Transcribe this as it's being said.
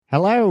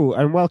Hello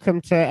and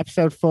welcome to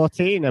episode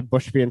 14 of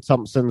Bushby and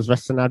Thompson's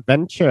Wrestling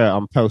Adventure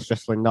on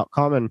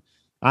postwrestling.com. And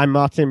I'm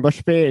Martin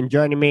Bushby, and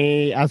joining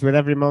me, as with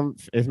every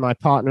month, is my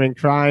partner in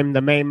crime,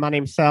 the main man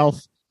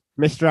himself,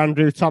 Mr.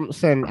 Andrew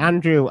Thompson.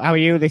 Andrew, how are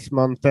you this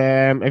month?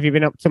 Have you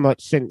been up to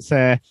much since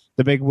the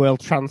big world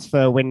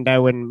transfer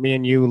window and me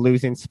and you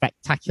losing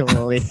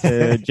spectacularly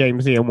to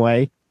James Ian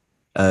Way?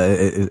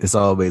 It's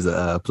always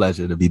a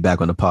pleasure to be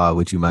back on the pod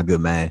with you, my good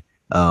man.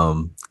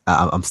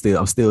 I'm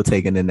still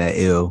taking in that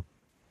ill.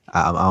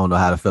 I don't know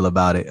how to feel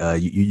about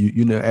it.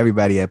 You know,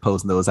 everybody at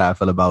Post knows how I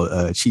feel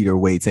about cheater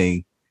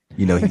waiting.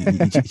 You know,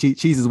 he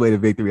cheats his way to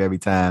victory every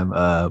time.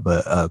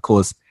 But of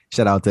course,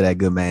 shout out to that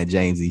good man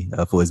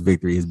Jamesy for his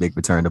victory, his big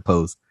return to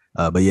Post.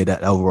 But yeah,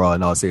 that overall,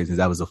 in all seriousness,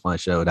 that was a fun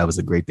show. That was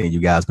a great thing you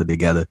guys put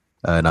together,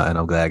 and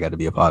I'm glad I got to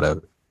be a part of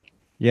it.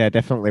 Yeah,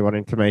 definitely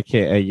wanting to make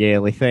it a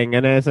yearly thing.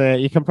 And as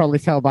you can probably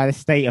tell by the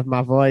state of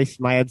my voice,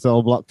 my head's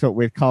all blocked up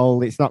with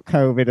cold. It's not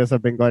COVID, as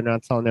I've been going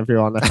around telling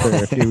everyone after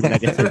a few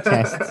negative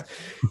tests,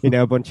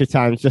 a bunch of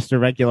times, just a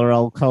regular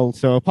old cold.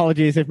 So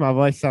apologies if my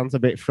voice sounds a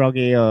bit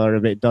froggy or a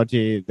bit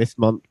dodgy this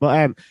month.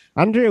 But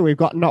Andrew, we've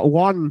got not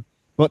one,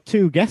 but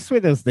two guests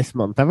with us this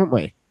month, haven't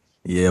we?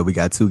 Yeah, we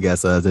got two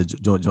guests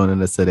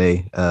joining us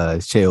today.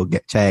 Chad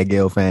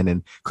Gelfand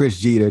and Chris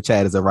Jeter.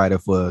 Chad is a writer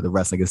for the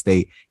Wrestling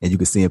Estate, and you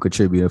can see him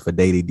contributing for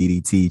Daily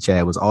DDT.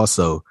 Chad was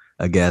also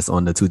a guest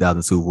on the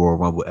 2002 Royal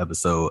Rumble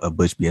episode of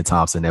Bushby and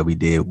Thompson that we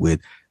did with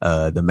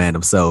the man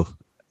himself,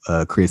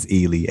 Chris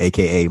Ely,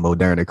 aka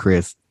Moderna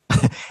Chris.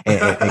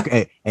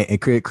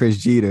 and Chris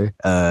Jeter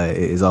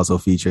is also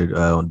featured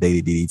on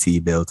Daily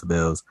DDT, Bell to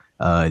Bells.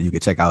 You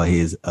can check out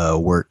his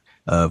work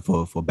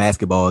for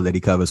basketball that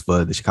he covers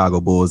for the Chicago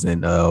Bulls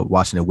and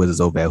Washington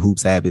Wizards over at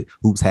Hoops Habit.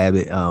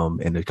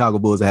 And the Chicago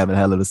Bulls are having a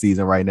hell of a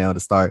season right now to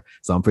start.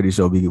 So I'm pretty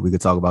sure we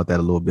could talk about that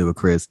a little bit with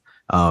Chris.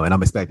 And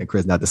I'm expecting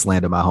Chris not to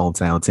slander my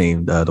hometown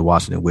team, the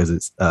Washington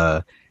Wizards.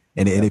 And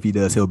if he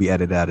does, he'll be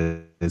edited out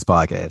of his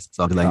podcast.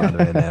 So I'm just letting you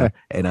know that now.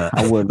 And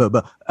I would,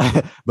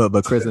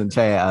 but Chris and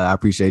Chad, I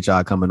appreciate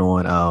y'all coming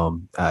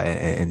on.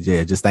 And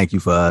yeah, just thank you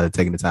for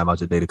taking the time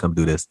out your day to come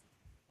do this.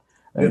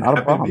 Not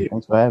a problem.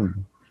 Thanks for having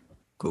me.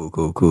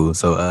 Cool.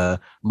 So,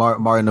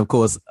 Martin, of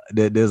course,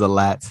 there's a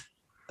lot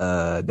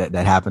that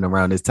happened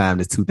around this time,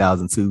 this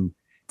 2002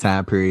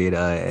 time period,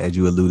 as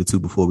you alluded to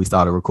before we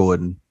started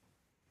recording.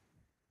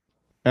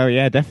 Oh,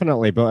 yeah,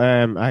 definitely.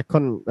 But I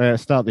couldn't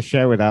start the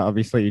show without,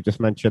 obviously, you just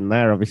mentioned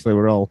there. Obviously,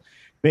 we're all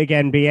big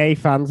NBA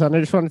fans, and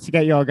I just wanted to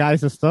get your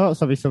guys'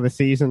 thoughts. Obviously, the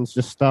season's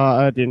just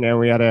started.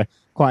 We had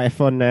quite a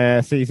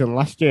fun season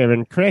last year.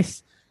 And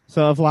Chris,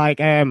 sort of like,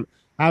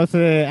 how's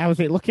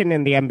it looking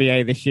in the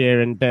NBA this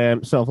year? And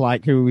sort of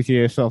like, who's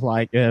your sort of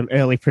like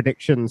early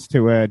predictions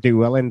to do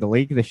well in the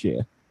league this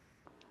year?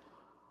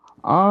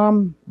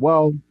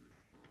 Well,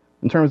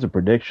 in terms of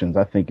predictions,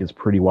 I think it's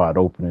pretty wide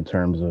open in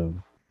terms of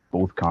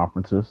both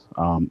conferences.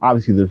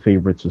 Obviously, the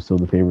favorites are still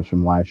the favorites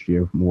from last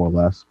year, more or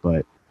less.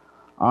 But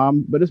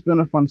it's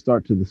been a fun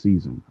start to the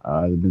season.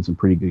 There've been some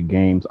pretty good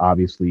games.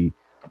 Obviously,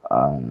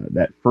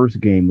 that first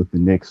game with the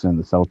Knicks and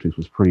the Celtics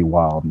was pretty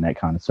wild, and that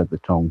kind of set the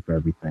tone for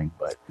everything.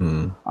 But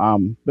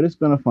it's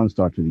been a fun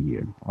start to the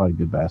year. A lot of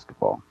good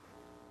basketball.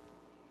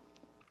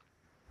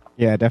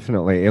 Yeah,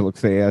 definitely. It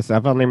looks like it is.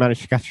 I've only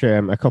managed to catch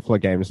a couple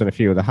of games and a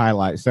few of the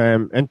highlights.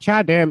 And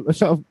Chad,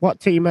 sort of what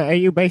team are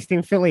you based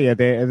in Philly? Are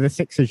the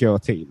Sixers your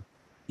team?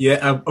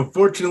 Yeah,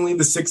 unfortunately,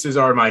 the Sixers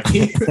are my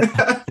team.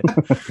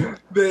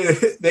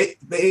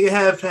 they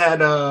have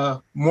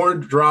had more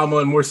drama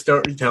and more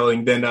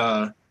storytelling than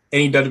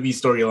any WWE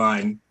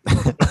storyline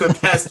the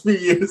past few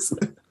years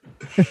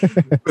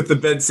with the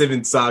Ben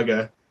Simmons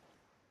saga.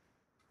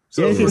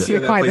 So it seems to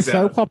be quite a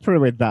soap opera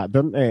with that,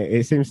 doesn't it?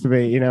 It seems to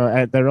be,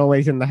 they're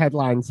always in the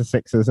headlines, the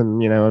Sixers,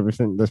 and,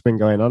 everything that's been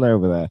going on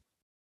over there.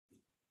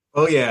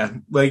 Oh, yeah.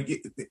 Like,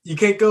 you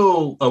can't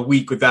go a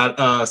week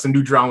without some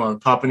new drama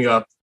popping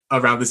up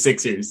around the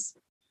Sixers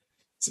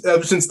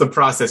ever since the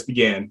process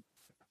began.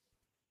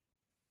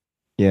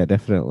 Yeah,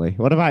 definitely.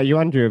 What about you,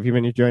 Andrew? Have you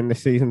been enjoying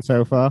this season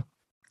so far?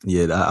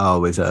 Yeah, I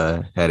always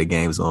had the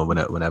games on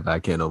whenever I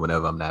can or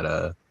whenever I'm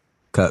not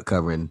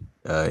covering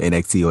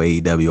NXT or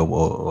AEW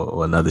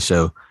or another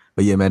show.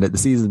 But yeah, man, the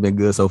season's been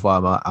good so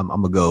far. I'm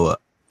gonna go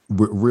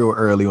real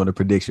early on the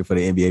prediction for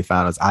the NBA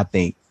Finals. I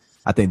think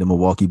the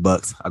Milwaukee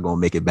Bucks are gonna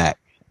make it back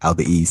out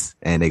the East,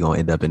 and they're gonna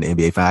end up in the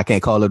NBA Finals. I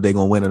can't call if they're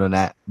gonna win it or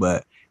not,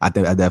 but I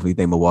definitely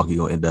think Milwaukee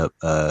gonna end up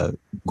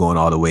going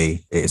all the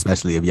way,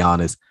 especially if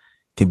Giannis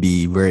can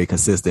be very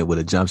consistent with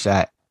a jump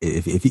shot.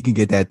 If he can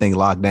get that thing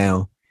locked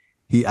down.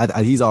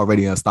 He's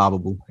already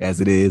unstoppable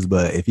as it is,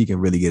 but if he can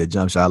really get a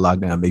jump shot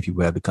locked down, make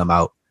people have to come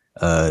out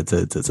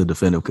to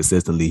defend him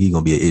consistently, he's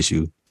gonna be an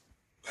issue.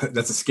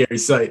 That's a scary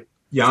sight.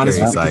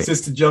 Giannis with a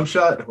consistent jump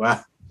shot.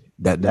 Wow.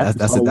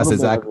 That's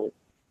exactly.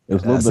 It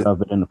was a little bit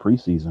of it in the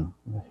preseason.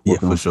 Yeah,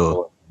 for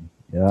sure.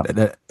 Yeah. And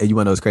you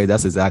want to know what's crazy?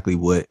 That's exactly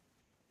what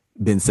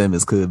Ben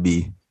Simmons could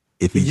be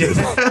if he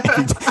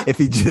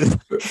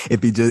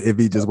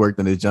just worked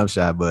on his jump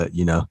shot. But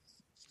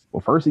Well,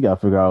 first he got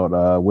to figure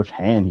out which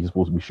hand he's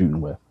supposed to be shooting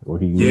with.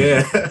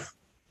 Yeah.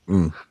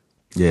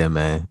 Yeah,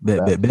 man.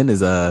 Ben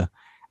is I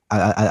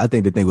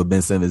think the thing with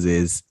Ben Simmons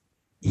is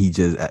he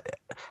just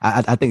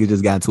I think it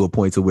just gotten to a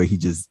point to where he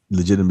just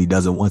legitimately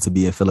doesn't want to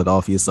be in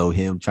Philadelphia. So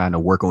him trying to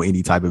work on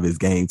any type of his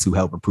game to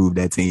help improve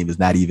that team is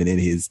not even in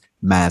his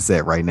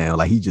mindset right now.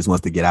 Like he just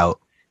wants to get out.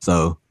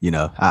 So,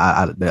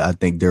 I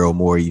think Daryl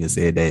Morey even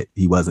said that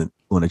he wasn't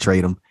going to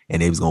trade him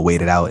and they was going to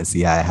wait it out and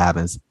see how it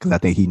happens. Cause I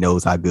think he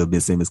knows how good Ben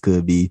Simmons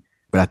could be,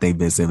 but I think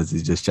Ben Simmons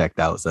is just checked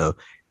out. So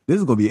this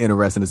is going to be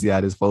interesting to see how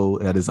this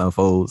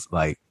unfolds.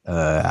 Like,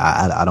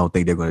 I don't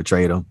think they're going to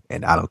trade him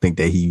and I don't think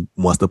that he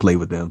wants to play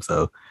with them.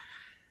 So,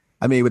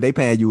 I mean, when they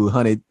paying you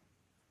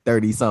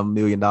 $130-something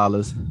million,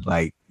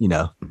 like,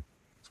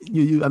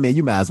 you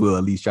might as well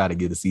at least try to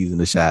give the season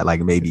a shot,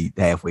 like maybe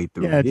halfway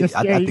through. Yeah,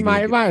 you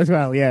might as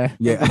well, yeah.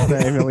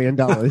 $30 million,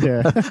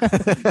 yeah.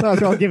 Might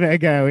as well give it a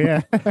go,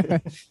 yeah.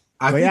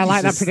 I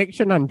like that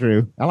prediction,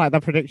 Andrew. I like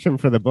that prediction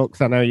for the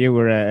Bucks. I know you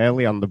were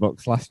early on the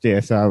Bucks last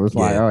year, so I was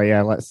like,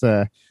 let's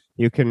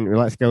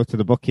go to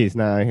the bookies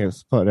now.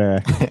 Let's put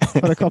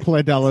a couple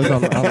of dollars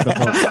on the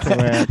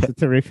Bucks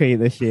to repeat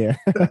this year.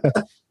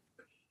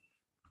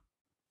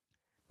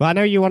 But I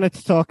know you wanted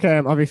to talk.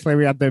 Obviously,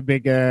 we had the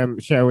big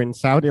show in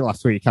Saudi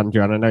last week,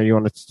 Andrew, and I know you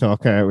wanted to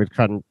talk with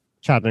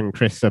Chad and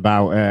Chris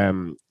about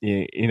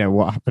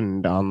what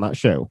happened on that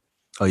show.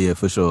 Oh yeah,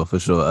 for sure.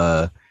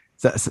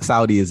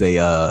 Saudi is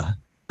a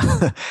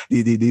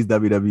these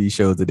WWE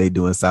shows that they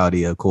do in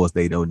Saudi. Of course,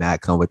 they do not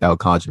come without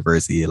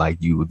controversy. Like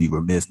you would be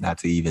remiss not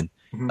to even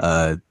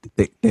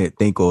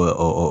think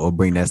or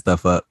bring that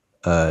stuff up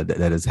that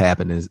has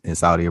happened in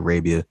Saudi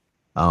Arabia.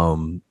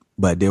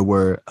 But there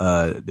were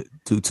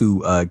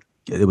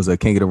it was a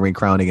King of the Ring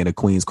crowning and a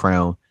Queen's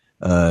Crown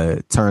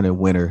tournament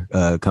winner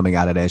coming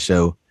out of that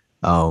show.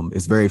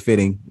 It's very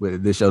fitting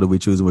with this show that we're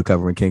choosing. We're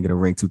covering King of the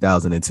Ring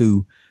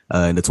 2002.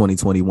 And the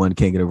 2021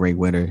 King of the Ring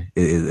winner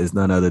is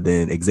none other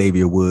than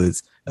Xavier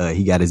Woods.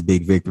 He got his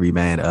big victory,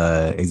 man.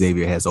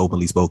 Xavier has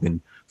openly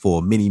spoken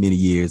for many, many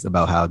years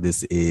about how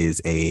this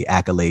is a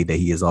accolade that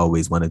he has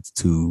always wanted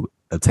to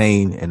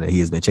obtain and that he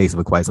has been chasing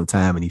for quite some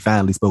time, and he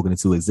finally spoken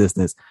into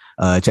existence.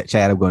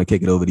 Chad, I'm going to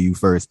kick it over to you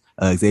first.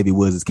 Xavier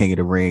Woods is King of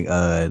the Ring.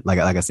 Like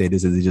I said,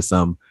 this is just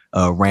some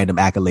random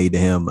accolade to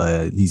him.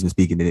 He's been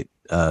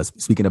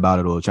speaking about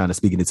it or trying to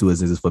speak it into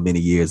existence for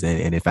many years,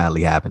 and it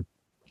finally happened.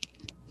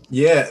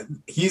 Yeah,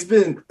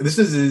 this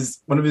is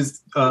one of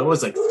his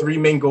three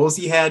main goals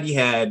he had. He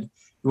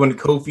wanted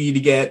Kofi to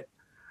get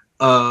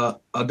a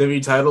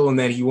WWE title, and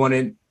then he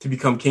wanted to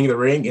become King of the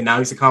Ring, and now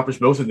he's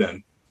accomplished both of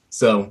them.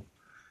 So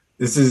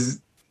this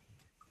is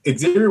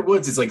Xavier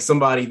Woods is like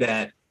somebody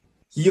that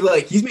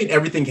he's made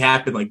everything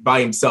happen like by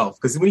himself.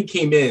 Because when he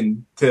came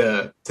in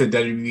to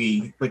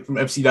WWE, like from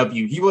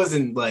FCW, he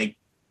wasn't like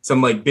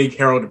some like big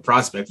heralded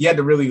prospect. He had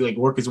to really like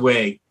work his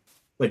way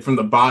like from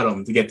the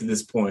bottom to get to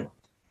this point.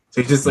 So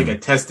it's just like a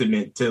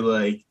testament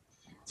to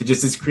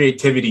just his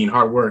creativity and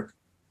hard work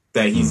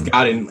that he's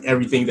gotten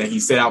everything that he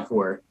set out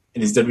for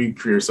in his WWE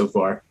career so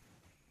far.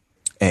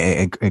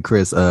 And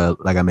Chris,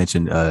 like I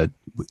mentioned,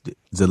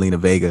 Zelina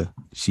Vega,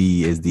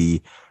 she is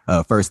the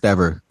first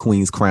ever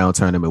Queen's Crown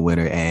tournament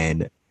winner.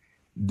 And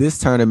this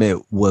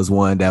tournament was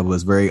one that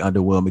was very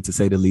underwhelming, to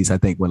say the least. I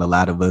think when a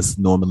lot of us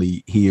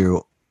normally hear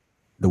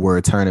the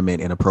word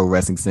tournament in a pro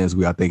wrestling sense,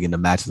 we are thinking the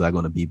matches are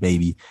going to be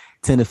maybe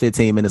 10 to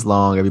 15 minutes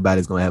long.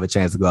 Everybody's going to have a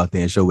chance to go out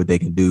there and show what they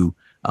can do.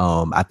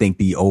 I think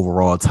the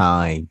overall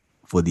time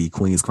for the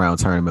Queen's Crown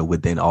tournament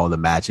within all the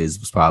matches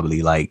was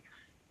probably like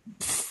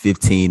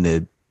 15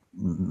 to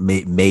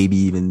maybe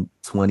even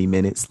 20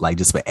 minutes, like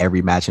just for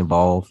every match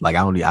involved. Like I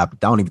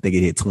don't even think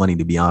it hit 20,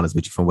 to be honest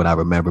with you, from what I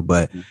remember.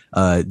 But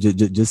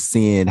just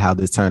seeing how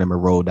this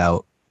tournament rolled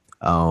out,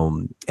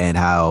 and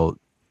how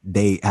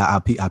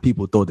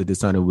people thought that this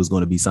tournament was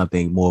going to be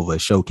something more of a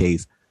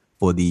showcase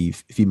for the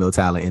female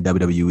talent in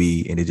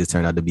WWE, and it just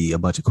turned out to be a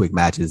bunch of quick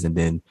matches. And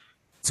then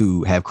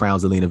to have crown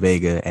Zelina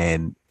Vega,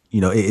 and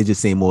it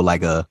just seemed more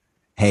like a,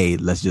 hey,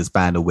 let's just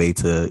find a way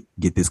to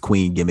get this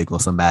queen gimmick on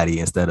somebody,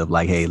 instead of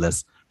like, hey,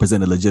 let's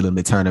present a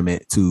legitimate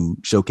tournament to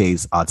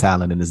showcase our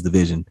talent in this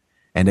division.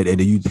 And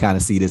you kind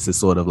of see this as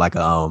sort of like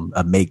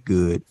a make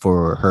good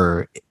for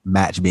her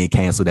match being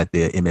canceled at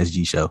the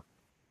MSG show.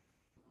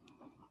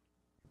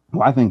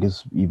 Well, I think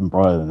it's even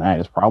broader than that.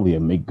 It's probably a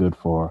make good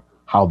for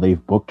how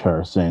they've booked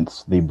her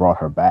since they brought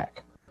her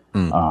back.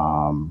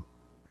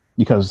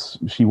 Because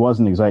she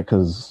wasn't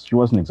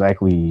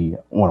exactly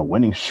on a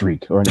winning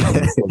streak or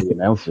anything before they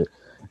announced it.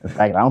 In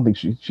fact, I don't think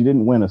she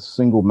didn't win a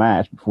single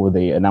match before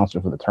they announced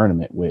her for the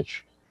tournament,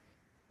 which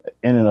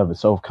in and of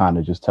itself kind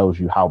of just tells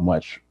you how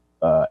much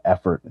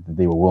effort that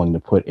they were willing to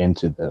put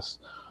into this.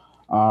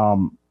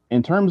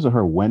 In terms of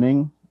her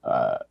winning,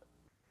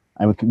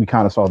 we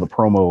kind of saw the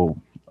promo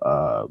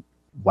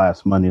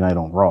last Monday night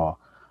on Raw.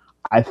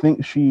 I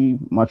think she,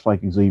 much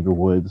like Xavier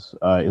Woods,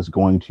 is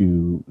going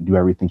to do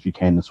everything she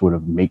can to sort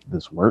of make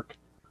this work.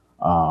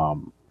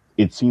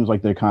 It seems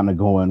like they're kind of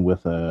going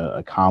with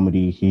a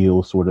comedy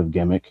heel sort of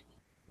gimmick,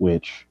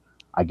 which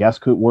I guess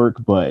could work,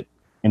 but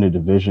in a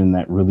division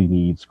that really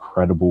needs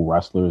credible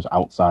wrestlers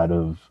outside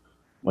of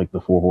like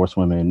the Four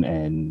Horsewomen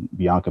and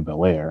Bianca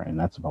Belair, and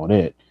that's about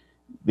it.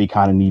 They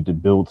kind of need to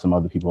build some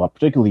other people up,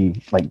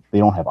 particularly like they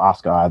don't have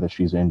Asuka either.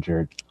 She's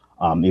injured.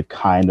 They've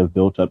kind of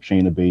built up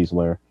Shayna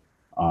Baszler,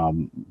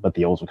 but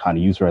they also kind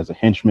of use her as a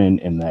henchman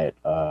in that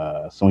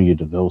Sonya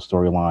Deville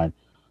storyline.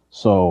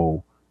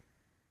 So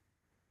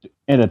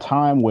at a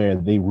time where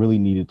they really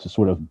needed to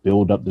sort of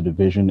build up the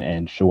division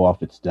and show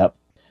off its depth,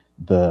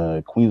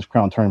 the Queen's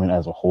Crown tournament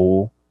as a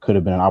whole could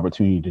have been an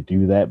opportunity to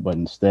do that, but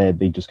instead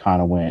they just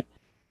kind of went,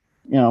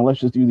 let's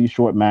just do these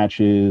short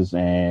matches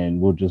and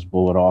we'll just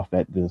blow it off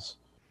at this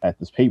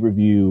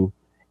pay-per-view.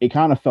 It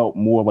kind of felt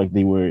more like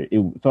they were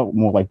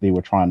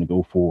trying to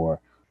go for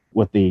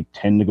what they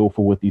tend to go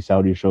for with these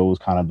Saudi shows,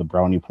 kind of the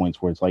brownie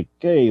points where it's like,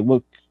 hey,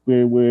 look,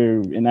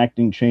 we're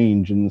enacting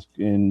change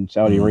in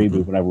Saudi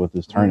Arabia, whatever, with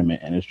this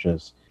tournament. And it's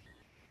just,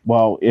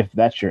 well, if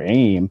that's your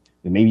aim,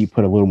 then maybe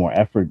put a little more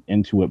effort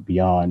into it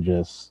beyond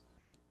just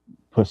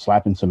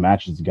slapping some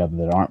matches together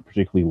that aren't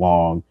particularly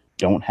long,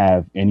 don't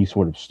have any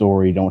sort of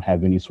story, don't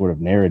have any sort of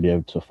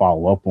narrative to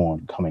follow up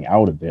on coming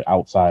out of it,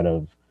 outside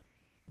of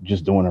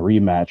just doing a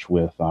rematch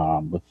with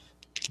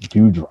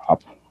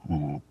Dewdrop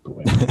and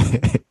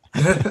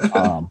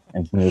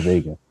Zelina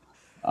Vega.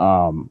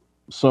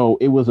 So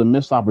it was a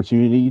missed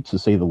opportunity, to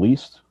say the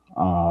least.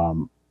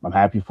 I'm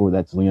happy for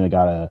that Zelina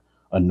got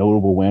a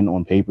notable win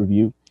on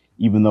pay-per-view,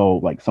 even though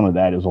like some of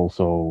that is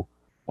also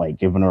like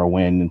giving her a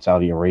win in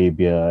Saudi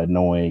Arabia,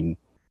 knowing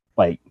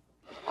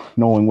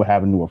what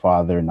happened to her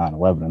father in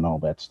 9/11 and all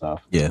that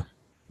stuff. Yeah.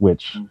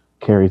 Which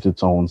carries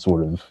its own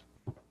sort of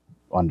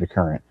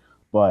undercurrent.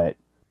 But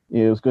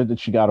it was good that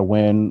she got a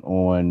win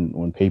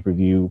on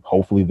pay-per-view.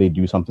 Hopefully they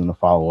do something to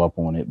follow up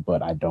on it,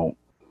 but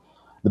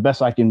the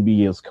best I can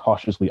be is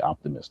cautiously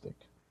optimistic.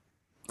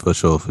 For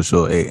sure.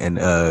 Hey, and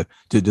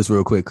just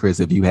real quick, Chris,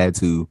 if you had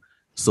to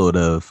sort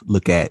of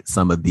look at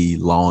some of the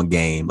long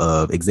game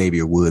of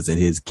Xavier Woods and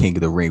his King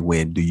of the Ring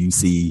win, do you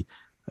see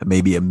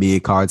maybe a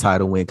mid-card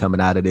title win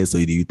coming out of this,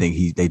 or do you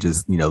think they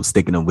just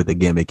sticking him with the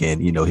gimmick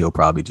and he'll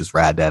probably just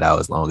ride that out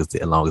as long as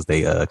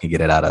they can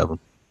get it out of him?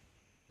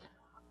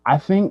 I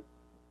think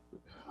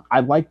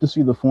I'd like to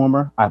see the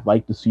former. I'd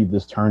like to see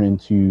this turn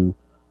into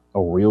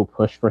a real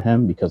push for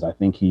him, because I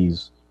think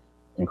he's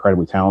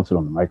incredibly talented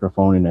on the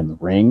microphone and in the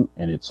ring,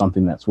 and it's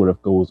something that sort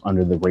of goes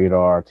under the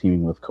radar,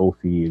 teaming with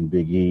Kofi and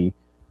Big E.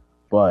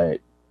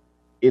 But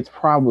it's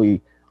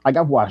probably, like,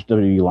 I've watched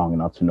WWE long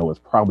enough to know it's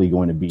probably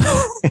going to be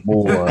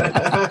more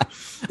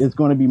it's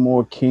going to be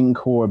more King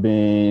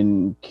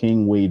Corbin,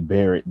 King Wade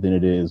Barrett than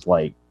it is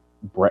like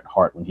Bret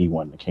Hart when he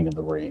won the King of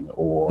the Ring,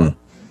 or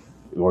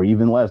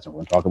even Lesnar.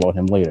 We'll talk about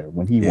him later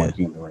when he won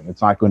King of the Ring.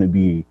 It's not going to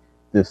be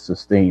this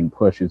sustained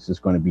push. It's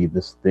just going to be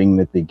this thing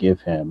that they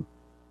give him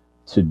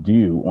to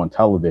do on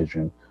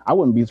television. I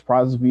wouldn't be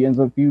surprised if he ends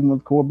up feuding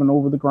with Corbin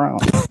over the crown.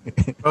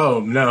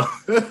 Oh no.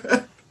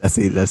 Let's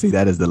see,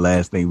 that is the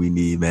last thing we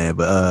need, man.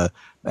 But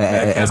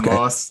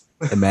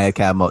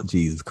Madcap Moss,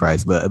 Jesus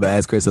Christ. But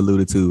as Chris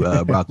alluded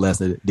to, Brock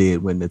Lesnar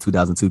did win the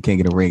 2002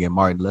 King of the Ring. And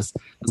Martin, let's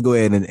go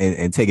ahead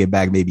and take it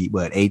back maybe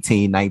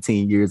 18,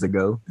 19 years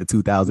ago, the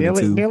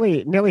 2002.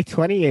 Nearly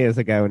 20 years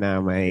ago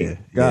now, mate. Yeah,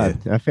 God,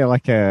 yeah. I feel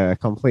like a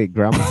complete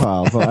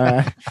grandpa.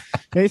 But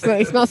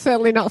it's not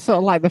certainly not sort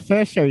of like the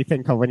first show you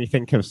think of when you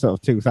think of sort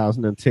of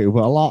 2002,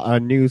 but a lot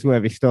of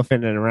newsworthy stuff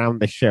in and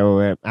around the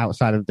show,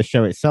 outside of the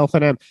show itself.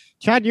 And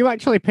Chad, you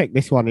actually picked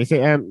this one. Is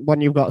it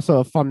one you've got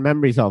sort of fond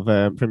memories of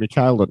from your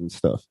childhood and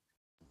stuff?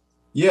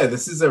 Yeah,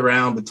 this is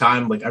around the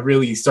time like I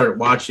really started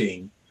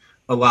watching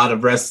a lot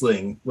of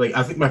wrestling. Like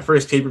I think my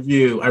first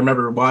pay-per-view I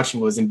remember watching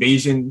was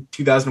Invasion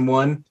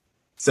 2001.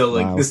 So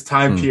like this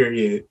time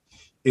period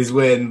is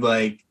when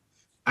like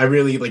I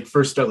really like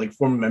first start like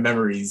forming my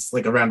memories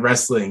like around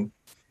wrestling.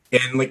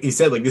 And like you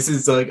said, like this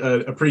is like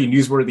a pretty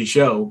newsworthy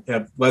show. You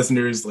have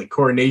Lesnar's like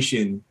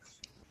coronation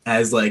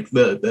as like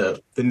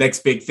the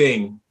next big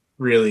thing,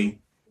 really.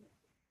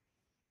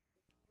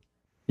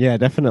 Yeah,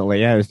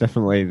 definitely. Yeah, it was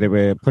definitely, they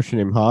were pushing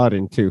him hard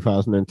in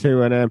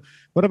 2002. And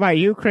what about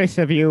you, Chris?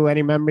 Have you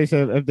any memories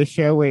of the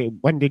show?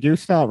 When did you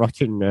start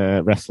watching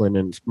wrestling,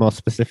 and more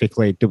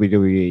specifically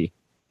WWE?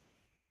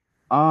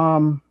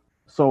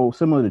 So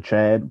similar to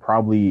Chad,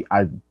 probably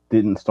I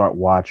didn't start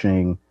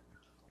watching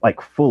like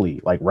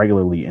fully, like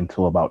regularly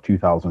until about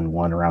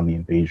 2001 around the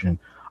Invasion.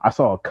 I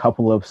saw a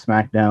couple of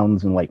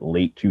SmackDowns in like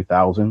late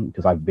 2000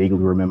 because I vaguely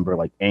remember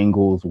like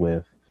angles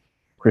with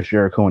Chris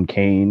Jericho and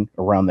Kane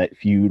around that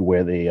feud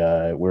where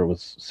it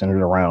was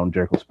centered around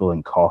Jericho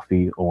spilling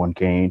coffee on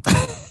Kane.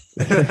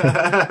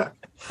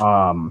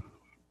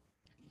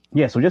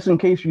 Yeah, so just in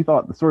case you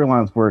thought the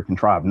storylines were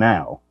contrived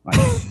now,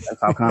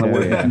 that's how kind of it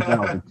was in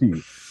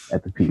 2002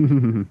 at the peak.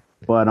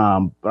 But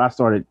I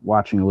started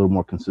watching a little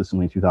more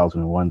consistently in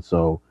 2001.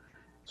 So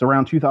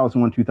around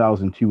 2001,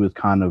 2002 is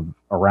kind of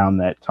around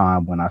that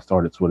time when I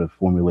started sort of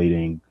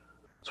formulating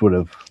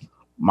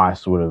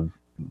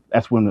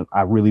that's when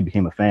I really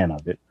became a fan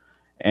of it.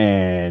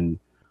 And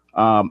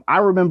I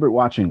remember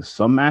watching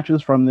some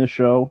matches from this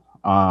show,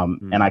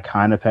 and I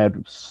kind of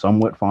had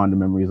somewhat fond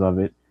memories of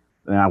it.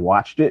 And I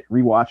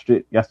rewatched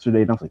it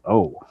yesterday, and I was like,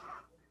 oh,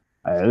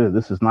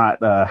 This is not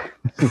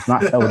this is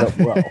not held up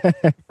well.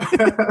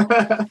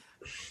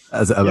 I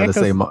was about to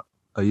say,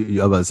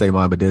 you about to say,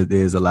 Mark, but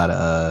there's a lot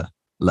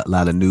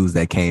of news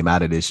that came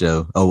out of this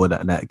show. Oh, well,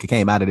 that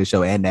came out of this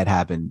show, and that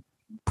happened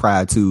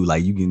prior to,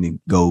 like, you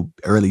can go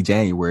early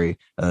January,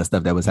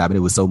 stuff that was happening.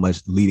 It was so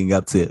much leading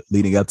up to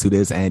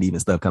this, and even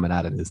stuff coming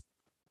out of this.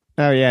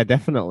 Oh yeah,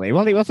 definitely.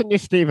 Well, it wasn't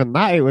just even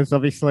that. It was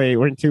obviously,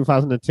 we're in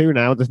 2002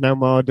 now. There's no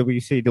more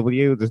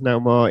WCW. There's no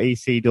more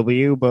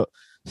ECW, but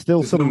still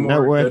there's some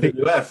noteworthy.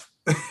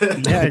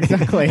 Yeah,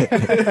 exactly.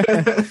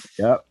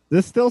 Yep.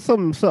 There's still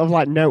some sort of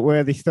like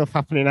noteworthy stuff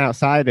happening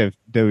outside of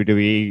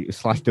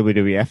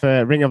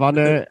WWE/WWF. Ring of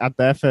Honor had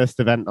their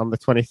first event on the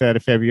 23rd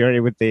of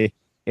February with the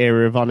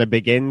Era of Honor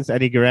Begins.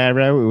 Eddie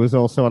Guerrero, who was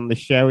also on the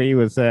show, he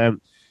was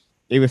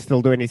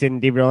still doing his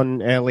indie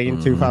run early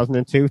in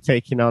 2002,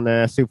 taking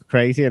on Super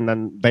Crazy, and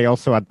then they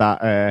also had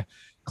that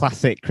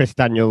classic Chris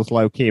Daniels,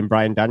 Loki, and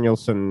Bryan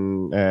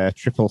Danielson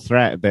triple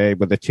threat. They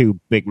were the two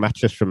big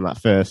matches from that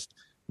first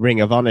Ring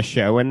of Honor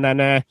show. And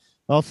then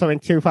also in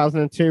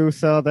 2002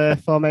 saw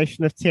the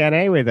formation of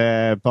TNA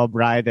with Bob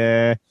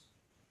Ryder,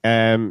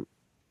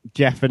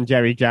 Jeff and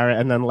Jerry Jarrett,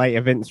 and then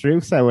later Vince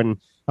Russo. And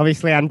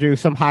obviously, Andrew,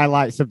 some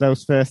highlights of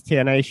those first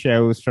TNA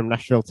shows from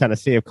Nashville,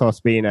 Tennessee, of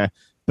course, being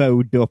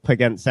bowed up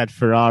against Ed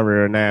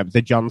Ferrara and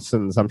the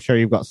Johnsons. I'm sure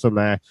you've got some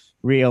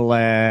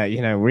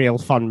real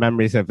fond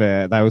memories of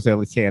those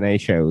early TNA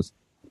shows.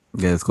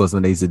 Yeah, of course,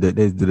 when they did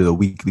the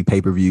weekly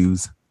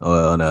pay-per-views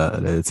on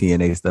the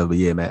TNA stuff. But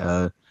yeah,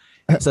 man,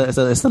 it's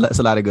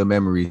a lot of good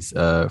memories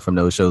from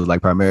those shows.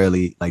 Like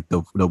primarily, like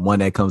the one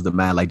that comes to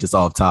mind, like just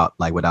off top,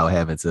 like without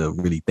having to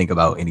really think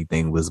about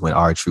anything, was when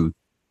R-Truth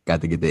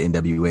got to get the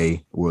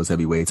NWA World's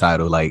Heavyweight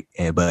title. Like,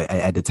 but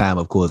at the time,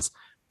 of course,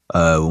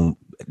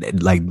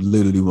 like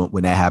literally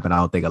when that happened, I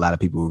don't think a lot of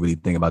people were really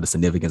thinking about the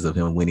significance of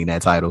him winning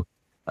that title.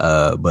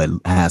 But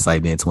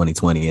hindsight being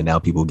 2020, and now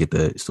people get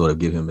to sort of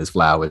give him his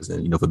flowers,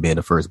 and for being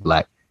the first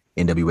Black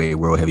NWA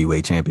World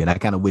Heavyweight Champion. I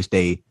kind of wish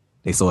they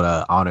sort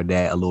of honored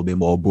that a little bit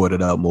more, brought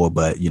it up more.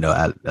 But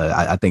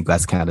I think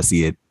that's kind of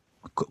see it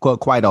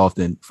quite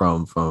often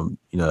from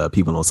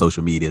people on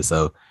social media.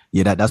 So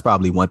yeah, that's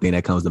probably one thing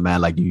that comes to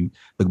mind. Like you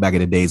look back at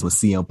the days when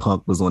CM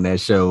Punk was on that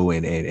show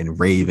and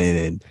Raven,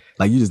 and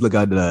like you just look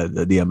at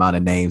the amount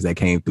of names that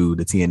came through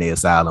the TNA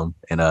Asylum,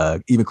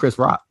 and even Chris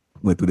Rock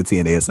went through the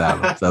TNA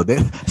Asylum.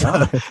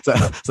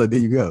 So there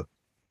you go.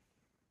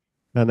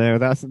 I know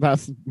that's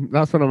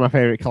one of my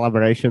favorite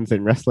collaborations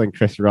in wrestling.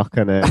 Chris Rock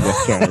and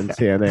Jeff Jarrett and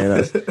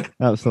TNA. That's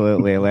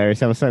absolutely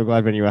hilarious. I was so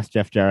glad when you asked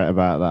Jeff Jarrett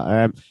about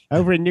that.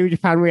 Over in New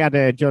Japan, we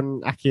had Jun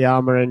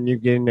Akiyama and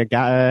Yuji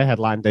Nagata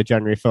headlined the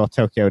January 4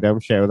 Tokyo Dome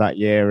show that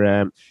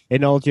year.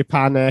 In All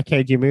Japan,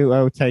 Keiji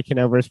Muto taking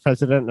over as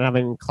president and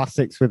having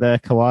classics with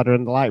Kawada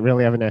and the like,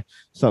 really having a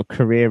sort of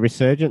career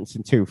resurgence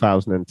in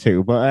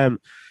 2002. But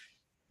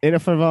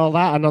enough of all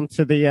that, and on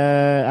to the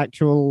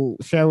actual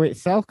show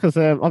itself, because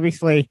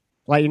obviously,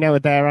 like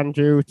there,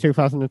 Andrew,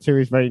 2002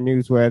 is very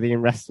newsworthy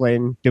in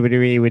wrestling.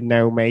 WWE with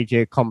no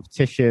major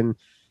competition.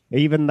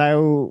 Even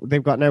though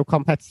they've got no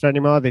competitor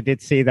anymore, they did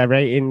see their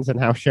ratings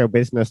and how show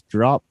business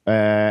drop.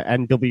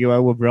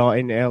 NWO were brought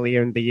in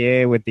earlier in the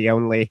year with the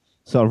only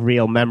sort of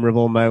real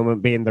memorable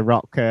moment being the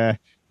Rock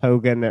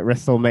Hogan at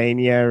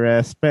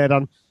WrestleMania, spurred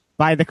on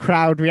by the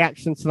crowd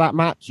reaction to that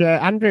match.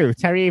 Andrew,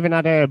 Terry even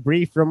had a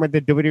brief run with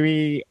the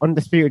WWE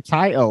Undisputed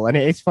title. And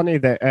it is funny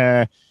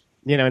that,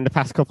 in the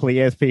past couple of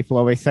years, people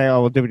always say,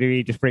 oh, well,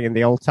 WWE just bringing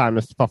the old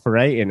timers to pop a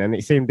rating. And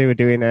it seemed they were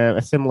doing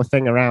a similar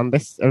thing around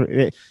this.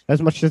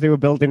 As much as they were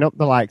building up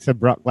the likes of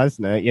Brock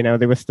Lesnar,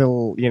 they were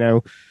still,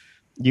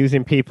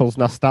 using people's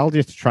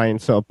nostalgia to try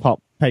and sort of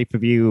pop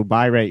pay-per-view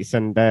buy rates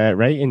and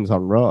ratings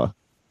on Raw.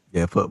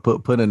 Yeah,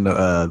 putting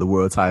the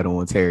world title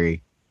on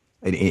Terry,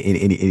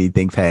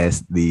 anything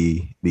past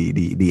the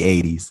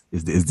 80s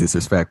is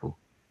disrespectful.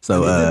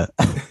 So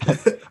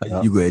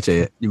you go ahead,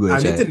 Chad. I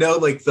need to know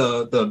like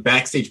the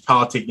backstage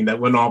politicking that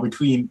went on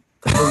between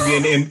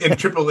Hogan and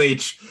Triple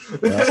H for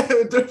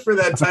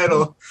that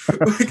title.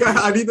 Like,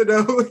 I need to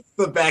know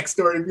the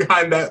backstory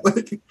behind that,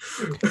 like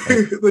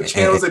the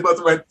channels they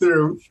both went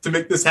through to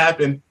make this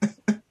happen.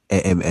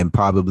 And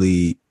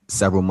probably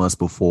several months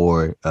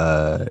before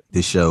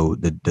this show,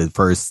 the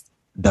first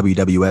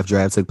WWF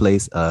draft took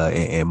place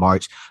in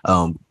March.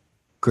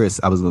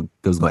 Chris, I was going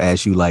to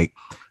ask you, like,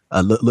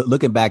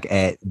 looking back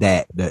at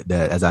that,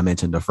 as I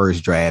mentioned, the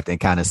first draft, and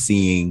kind of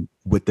seeing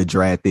what the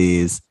draft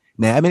is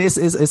now. I mean,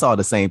 it's all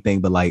the same thing,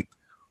 but like,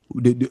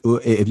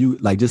 if you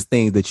like just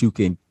things that you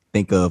can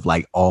think of,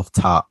 like just off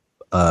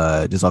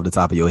the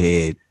top of your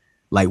head,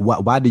 like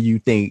why do you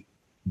think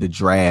the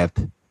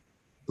draft,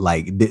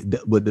 like,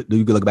 do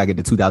you look back at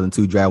the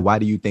 2002 draft? Why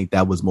do you think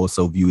that was more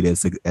so viewed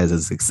as a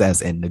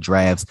success, and the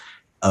drafts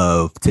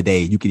of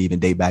today, you can even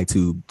date back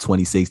to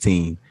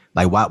 2016?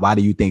 Like, why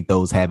do you think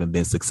those haven't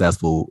been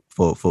successful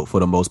for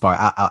the most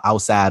part,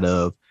 outside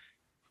of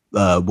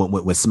when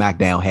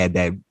SmackDown had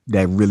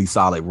that really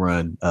solid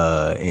run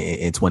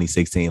in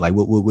 2016? Like,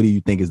 what do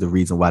you think is the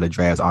reason why the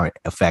drafts aren't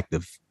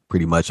effective?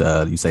 Pretty much,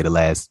 you say the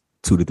last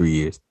 2 to 3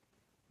 years.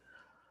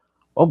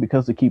 Oh,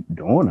 because they keep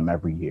doing them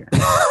every year.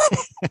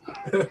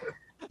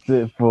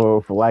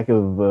 For lack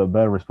of a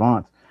better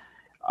response,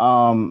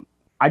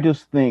 I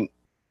just think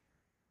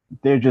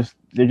there just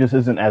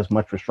isn't as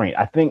much restraint.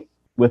 I think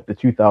with the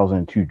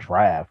 2002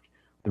 draft,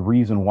 the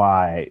reason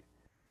why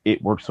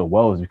it worked so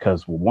well is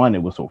because, well, one,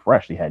 it was so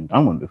fresh; they hadn't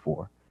done one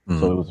before.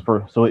 So it was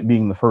first. So it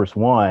being the first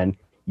one,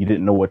 you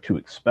didn't know what to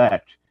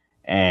expect,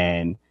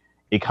 and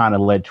it kind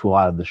of led to a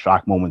lot of the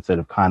shock moments that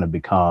have kind of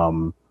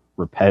become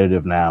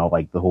repetitive now,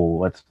 like the whole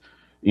let's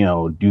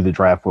do the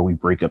draft where we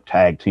break up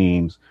tag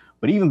teams.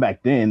 But even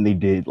back then, they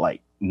did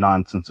like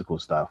nonsensical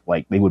stuff.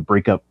 Like they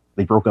broke up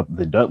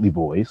the Dudley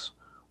Boys,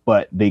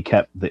 but they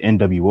kept the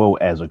NWO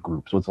as a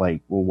group. So it's like,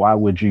 well, why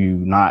would you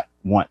not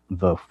want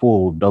the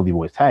full Dudley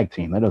Boys tag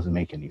team? That doesn't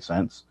make any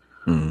sense.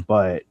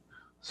 But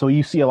so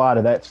you see a lot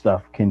of that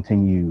stuff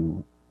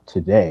continue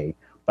today.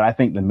 But I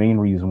think the main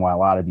reason why a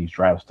lot of these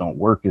drafts don't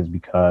work is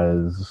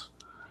because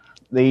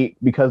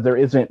there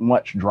isn't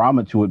much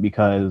drama to it.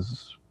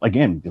 Because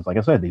again, just like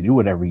I said, they do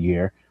it every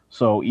year.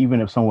 So even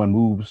if someone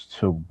moves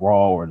to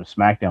Raw or to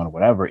SmackDown or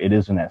whatever, it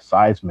isn't as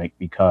seismic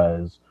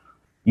because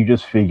you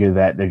just figure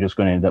that they're just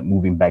going to end up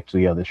moving back to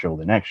the other show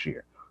the next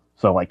year.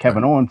 So like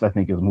Kevin Owens, I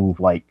think has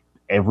moved like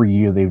every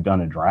year they've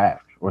done a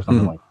draft or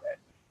something like that.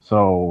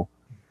 So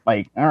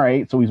like, all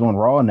right, so he's on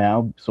Raw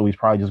now, so he's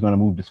probably just going to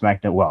move to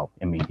SmackDown. Well,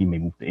 I mean, he may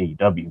move to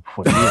AEW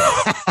before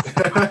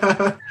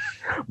the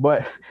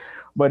year.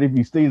 But if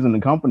he stays in the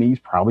company, he's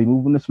probably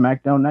moving to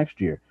SmackDown next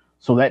year.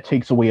 So that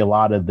takes away a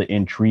lot of the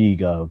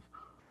intrigue of,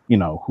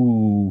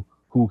 who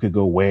could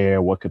go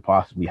where, what could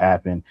possibly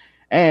happen.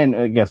 And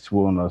I guess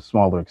to a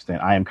smaller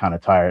extent, I am kind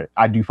of tired.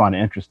 I do find it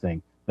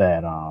interesting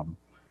that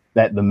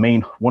that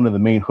one of the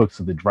main hooks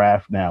of the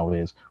draft now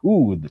is,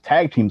 the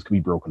tag teams could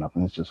be broken up,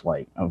 and it's just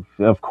like,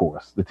 of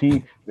course,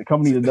 the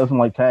company that doesn't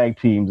like tag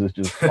teams is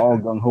just all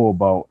gung ho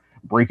about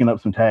breaking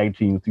up some tag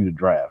teams through the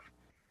draft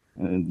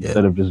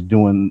instead of just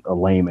doing a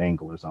lame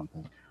angle or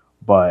something.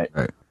 But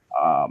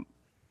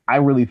I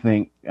really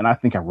think, and I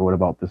think I wrote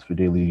about this for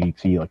Daily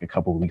DT like a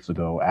couple of weeks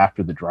ago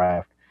after the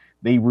draft.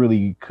 They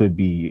really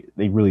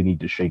need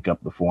to shake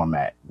up the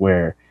format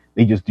where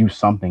they just do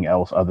something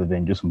else other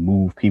than just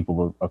move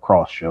people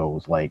across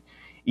shows. Like,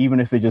 even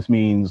if it just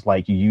means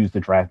like you use the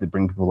draft to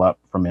bring people up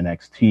from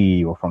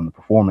NXT or from the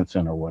Performance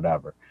Center or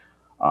whatever,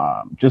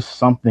 just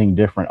something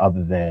different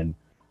other than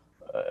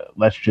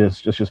let's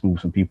just move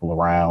some people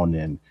around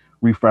and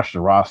refresh the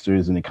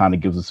rosters, and it kind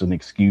of gives us an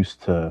excuse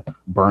to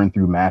burn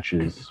through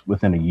matches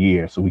within a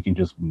year so we can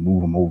just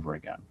move them over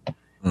again.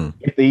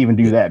 If they even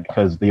do that,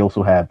 because they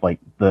also have like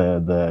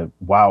the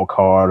wild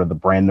card or the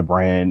brand to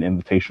brand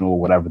invitational or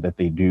whatever that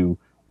they do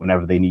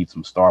whenever they need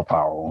some star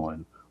power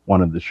on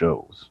one of the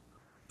shows.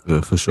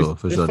 Yeah, for sure.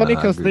 It's funny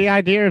because the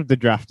idea of the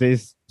draft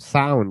is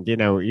sound.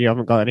 You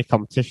haven't got any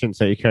competition,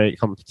 so you create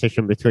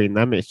competition between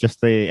them. It's just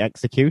the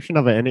execution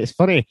of it. And it's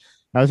funny.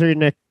 I was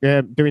reading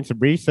doing some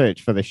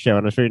research for the show,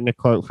 and I was reading a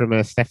quote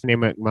from Stephanie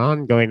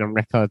McMahon going on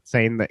record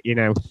saying that,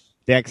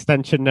 the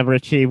extension never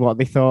achieved what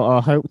they thought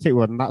or hoped it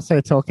would. And that's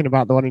her talking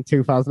about the one in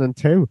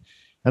 2002.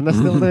 And they're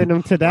still doing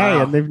them today.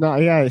 Wow. And they've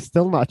not, it's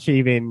still not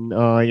achieving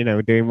or,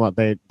 doing what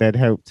they'd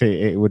hoped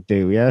it would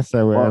do. Yeah.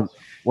 So,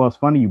 well, it's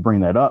funny you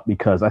bring that up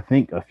because I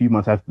think a few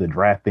months after the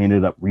draft, they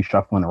ended up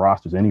reshuffling the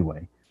rosters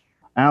anyway.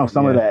 I know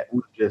some of that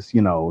was just,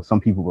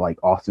 some people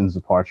like Austin's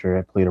departure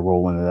had played a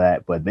role into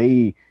that, but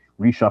they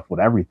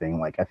reshuffled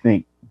everything. Like, I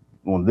think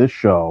on this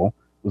show,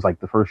 it was like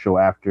the first show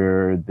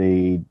after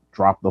they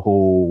dropped the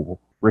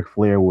whole Ric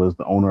Flair was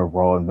the owner of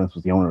Raw and Vince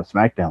was the owner of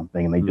SmackDown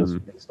thing, and they just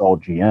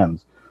installed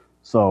GMs.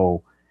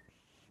 So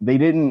they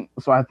didn't.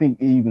 So I think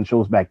it even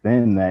shows back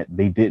then that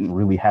they didn't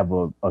really have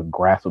a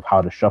grasp of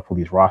how to shuffle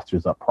these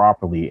rosters up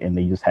properly, and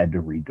they just had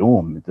to redo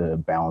them to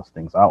balance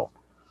things out.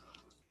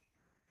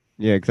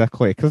 Yeah,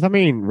 exactly. Because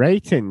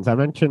ratings. I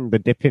mentioned the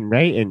dip in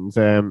ratings.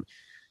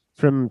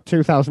 From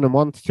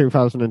 2001 to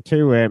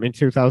 2002, in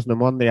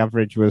 2001, the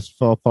average was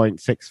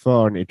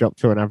 4.64, and it dropped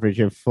to an average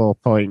of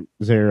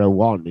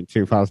 4.01 in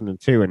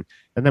 2002. And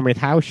then with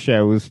house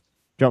shows,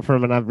 dropped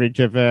from an average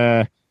of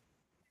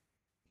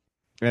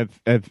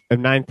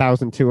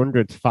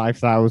 9,200 to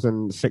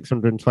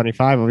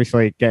 5,625.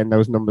 Obviously, getting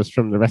those numbers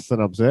from the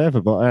Wrestling Observer.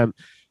 But,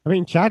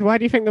 Chad, why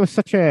do you think there was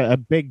such a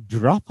big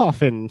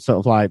drop-off in sort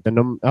of like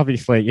the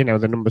obviously,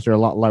 the numbers are a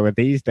lot lower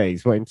these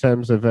days, but in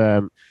terms of...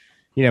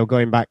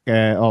 going back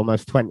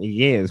almost 20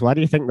 years, why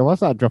do you think there was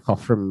that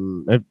drop-off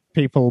from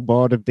people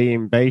bored of the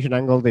invasion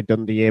angle they'd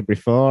done the year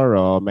before,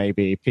 or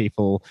maybe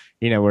people,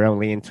 were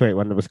only into it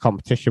when there was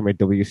competition with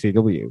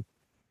WCW?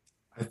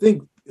 I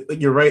think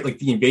you're right. Like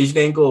the invasion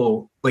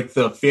angle, like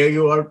the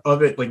failure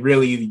of it, like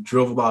really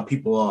drove a lot of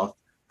people off.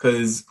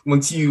 Because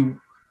once you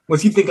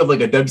think of like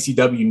a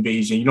WCW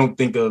invasion, you don't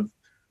think of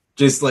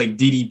just like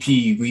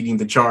DDP leading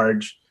the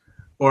charge.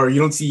 Or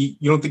you don't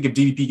think of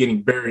DDP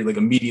getting buried like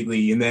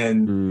immediately, and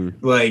then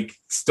like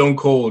Stone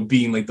Cold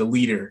being like the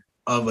leader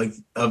of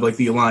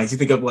the alliance. You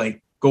think of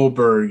like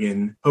Goldberg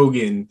and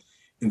Hogan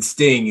and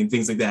Sting and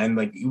things like that, and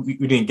like we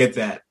didn't get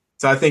that.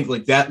 So I think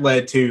like that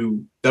led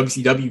to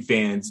WCW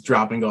fans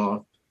dropping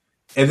off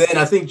And then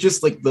I think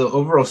just like the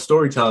overall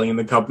storytelling in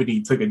the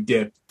company took a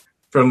dip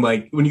from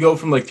like when you go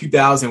from like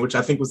 2000, which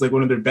I think was like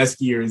one of their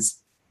best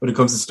years when it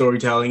comes to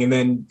storytelling, and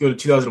then go to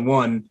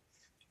 2001,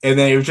 and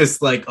then it was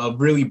just like a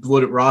really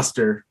bloated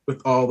roster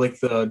with all like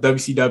the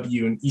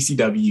WCW and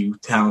ECW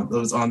talent that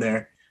was on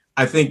there.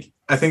 I think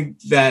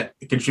that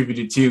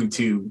contributed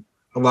to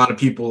a lot of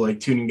people like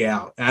tuning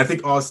out, and I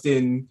think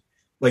Austin,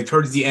 like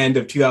towards the end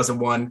of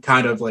 2001,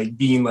 kind of like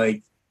being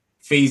like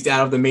phased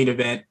out of the main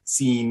event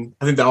scene.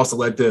 I think that also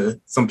led to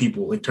some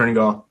people like turning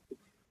off.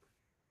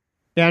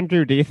 Yeah,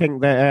 Andrew, do you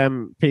think that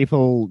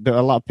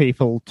a lot of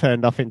people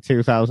turned off in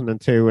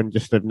 2002 and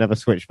just have never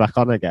switched back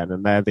on again,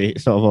 and they're the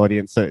sort of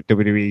audience that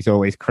WWE's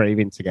always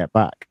craving to get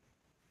back?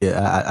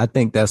 Yeah, I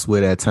think that's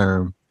where that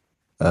term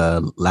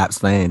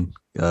lapsed fan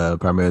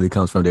primarily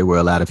comes from. There were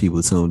a lot of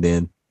people tuned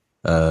in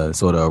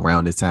sort of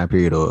around this time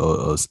period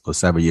or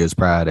several years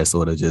prior that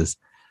sort of just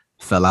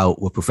fell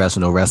out with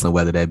professional wrestling,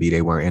 whether that be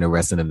they weren't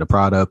interested in the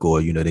product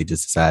or, you know, they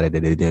just decided that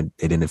they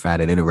didn't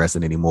find it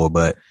interesting anymore.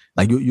 But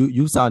like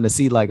you starting to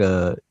see like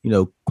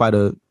quite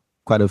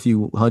a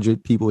few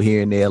hundred people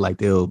here and there, like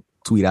they'll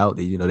tweet out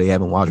that, you know, they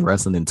haven't watched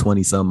wrestling in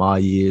 20 some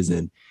odd years.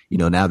 And, you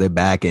know, now they're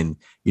back. And,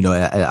 you know,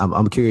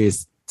 I'm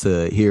curious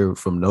to hear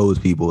from those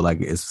people, like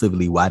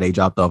specifically why they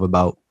dropped off,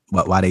 about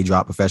why they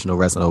dropped professional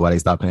wrestling or why they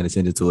stopped paying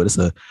attention to it. It's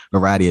a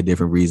variety of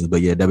different reasons, but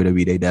yeah,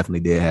 WWE, they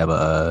definitely did have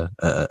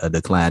a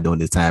decline during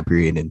this time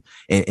period.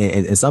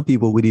 And some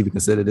people would even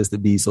consider this to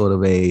be sort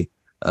of a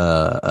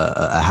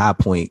high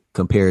point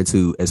compared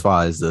to, as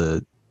far as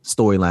the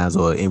storylines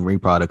or in-ring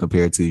product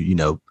compared to, you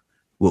know,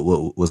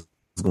 what's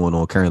going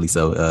on currently.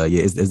 So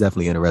yeah, it's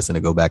definitely interesting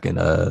to go back and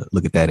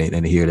look at that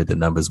and hear that the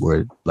numbers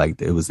were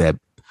like, it was that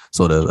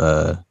sort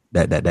of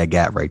that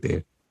gap right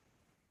there.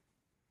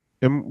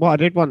 And what I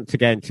did want to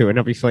get into, and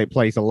obviously it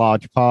plays a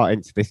large part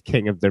into this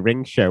King of the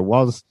Ring show,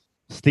 was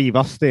Steve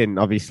Austin,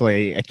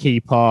 obviously a key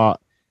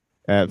part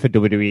for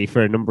WWE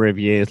for a number of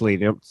years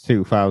leading up to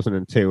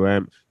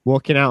 2002.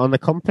 Walking out on the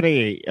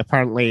company,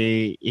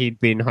 apparently he'd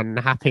been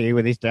unhappy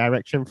with his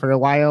direction for a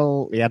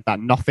while. He had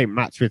that nothing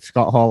match with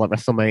Scott Hall at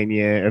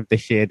WrestleMania of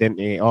this year, didn't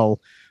he? All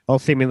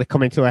seemingly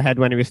coming to a head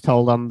when he was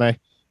told on the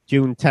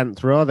June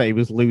 10th Raw that he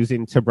was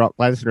losing to Brock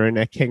Lesnar in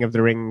a King of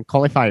the Ring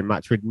qualifying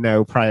match with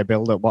no prior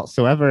build-up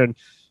whatsoever. And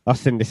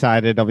Austin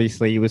decided,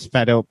 obviously, he was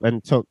fed up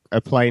and took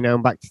a plane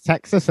home back to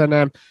Texas. And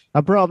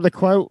I brought up the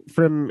quote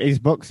from his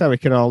book so we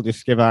can all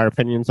just give our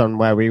opinions on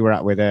where we were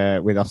at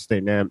with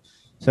Austin.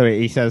 So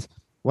he says,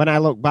 "When I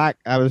look back,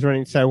 I was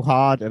running so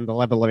hard and the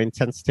level of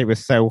intensity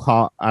was so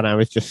hot, and I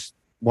was just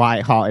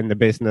white hot in the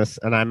business,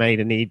 and I made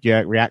a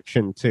knee-jerk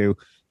reaction to...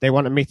 They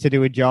wanted me to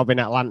do a job in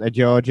Atlanta,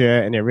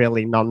 Georgia, in a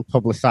really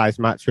non-publicized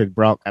match with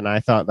Brock, and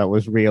I thought that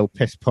was real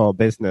piss-poor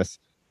business,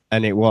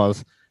 and it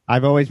was.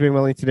 I've always been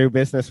willing to do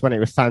business when it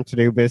was time to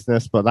do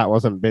business, but that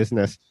wasn't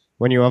business.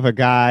 When you have a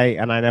guy,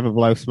 and I never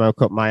blow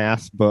smoke up my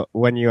ass, but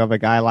when you have a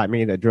guy like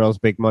me that draws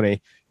big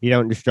money, you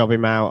don't just job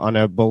him out on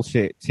a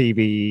bullshit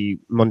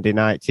Monday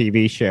night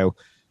TV show.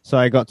 So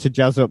I got to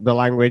jazz up the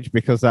language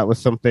because that was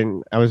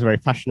something I was very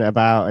passionate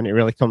about, and it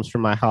really comes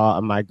from my heart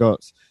and my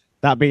guts.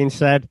 That being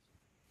said,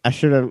 I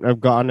shouldn't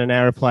have got on an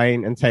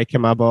airplane and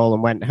taken my ball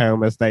and went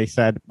home, as they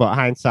said. But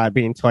hindsight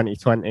being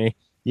 2020,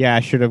 yeah,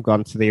 I should have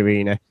gone to the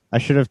arena. I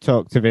should have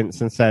talked to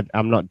Vince and said,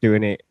 I'm not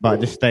doing it, but I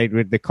just stayed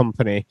with the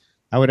company.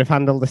 I would have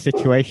handled the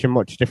situation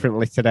much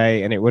differently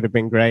today, and it would have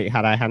been great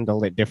had I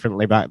handled it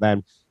differently back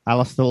then. I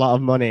lost a lot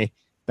of money.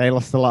 They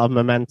lost a lot of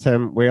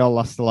momentum. We all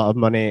lost a lot of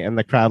money, and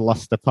the crowd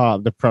lost a part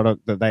of the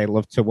product that they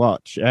love to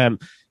watch. And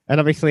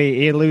obviously,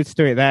 he alludes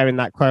to it there in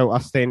that quote,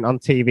 Austin, on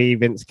TV.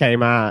 Vince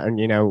came out and,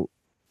 you know,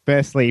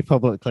 firstly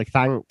publicly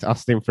thanked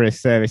Austin for his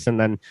service, and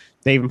then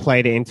they even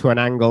played it into an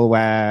angle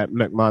where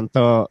McMahon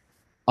thought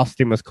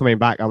Austin was coming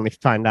back, only to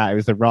find out it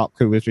was The Rock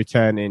who was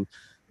returning.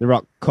 The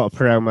Rock cut a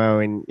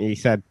promo and he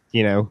said,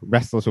 you know,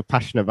 wrestlers were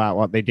passionate about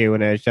what they do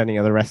and urged any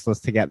other wrestlers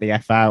to get the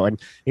F out. And,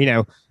 you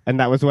know, and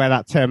that was where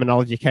that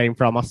terminology came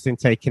from, Austin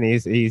taking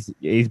his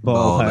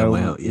ball home.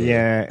 Well,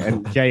 yeah.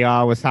 And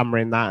JR was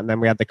hammering that. And then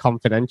we had the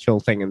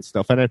confidential thing and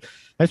stuff. And I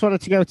just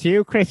wanted to go to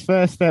you, Chris,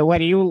 first. Where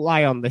do you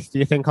lie on this? Do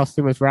you think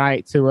Austin was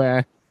right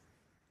to,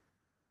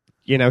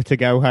 to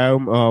go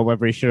home, or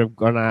whether he should have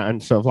gone out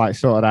and sort of like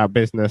sorted out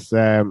business,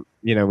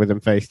 with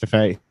them face to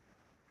face?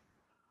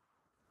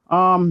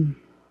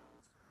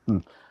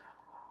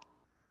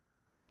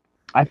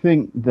 I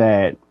think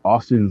that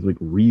Austin's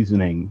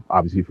reasoning,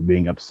 obviously, for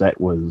being upset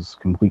was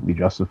completely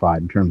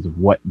justified in terms of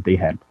what they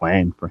had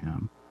planned for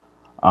him.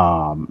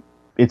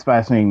 It's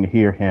fascinating to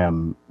hear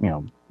him,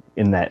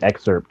 in that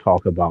excerpt,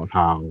 talk about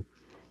how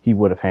he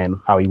would have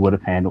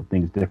handled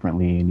things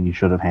differently, and he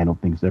should have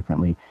handled things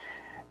differently.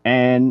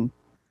 And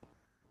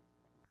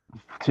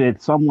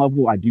at some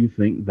level, I do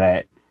think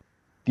that,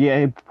 yeah,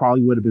 it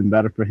probably would have been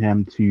better for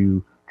him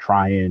to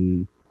try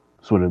and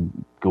sort of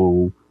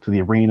go to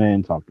the arena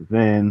and talk to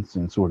Vince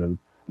and sort of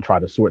try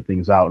to sort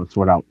things out and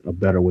sort out a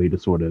better way to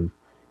sort of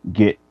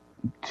get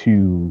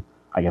to,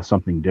 I guess,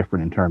 something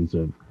different in terms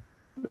of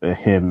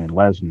him and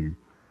Lesnar.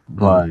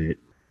 But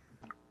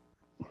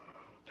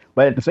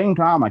But at the same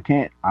time, I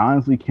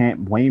honestly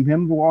can't blame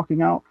him for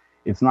walking out.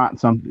 It's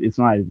not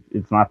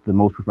the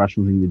most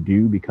professional thing to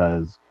do,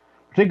 because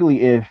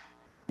particularly if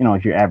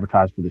you're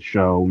advertised for the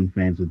show and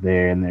fans are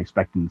there and they're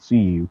expecting to see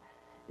you,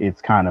 it's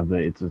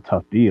a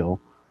tough deal.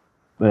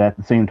 But at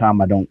the same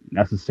time, I don't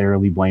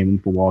necessarily blame him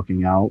for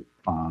walking out.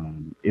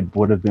 It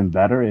would have been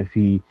better if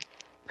he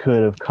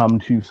could have come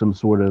to some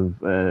sort of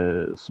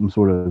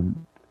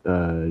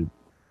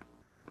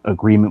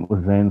agreement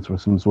with Vince, or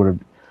some sort of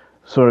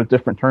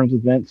different terms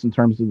with Vince in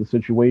terms of the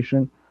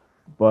situation.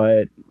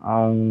 But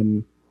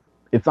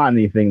it's not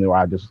anything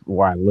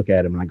where I look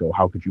at him and I go,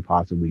 how could you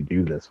possibly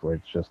do this? Where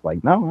it's just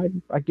like, no,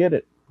 I get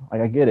it.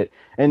 Like, I get it.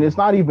 And it's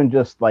not even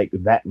just like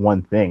that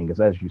one thing, because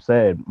as you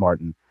said,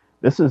 Martin,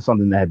 this is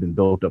something that had been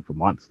built up for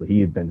months.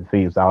 He had been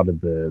phased out of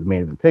the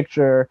main event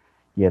picture.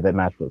 He had that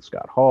match with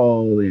Scott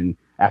Hall, and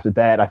after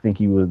that, I think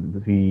he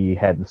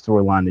had the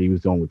storyline that he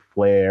was doing with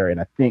Flair,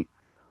 and I think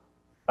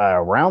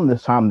around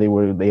this time they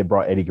had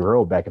brought Eddie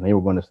Guerrero back, and they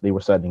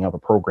were setting up a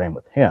program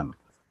with him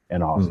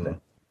in Austin,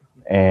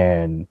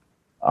 and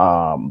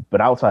but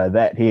outside of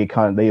that,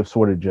 they have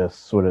sort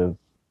of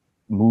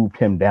moved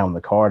him down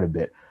the card a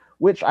bit,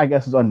 which I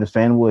guess is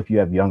understandable if you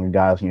have younger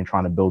guys and you're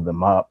trying to build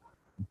them up.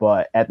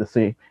 But at the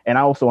same, and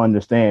I also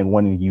understand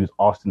wanting to use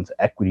Austin's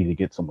equity to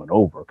get someone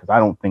over, because I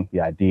don't think the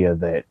idea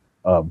that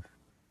of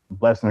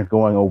Lesnar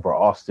going over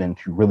Austin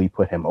to really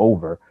put him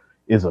over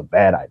is a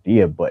bad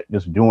idea. But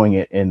just doing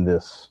it in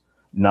this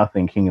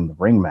nothing King in the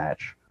Ring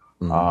match,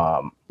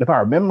 if I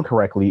remember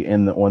correctly,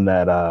 on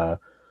that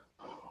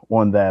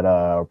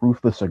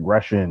ruthless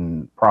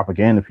aggression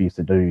propaganda piece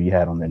that WWE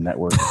had on their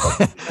network.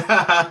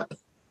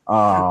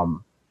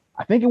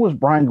 I think it was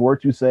Brian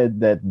Gewirtz who said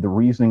that the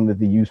reasoning that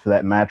they used for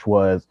that match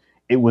was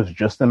it was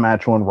just a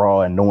match on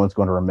Raw and no one's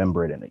going to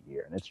remember it in a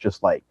year. And it's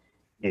just like,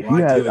 if you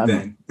have,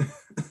 and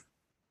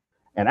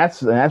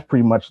that's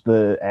pretty much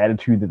the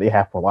attitude that they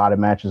have for a lot of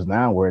matches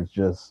now, where it's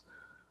just,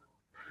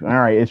 all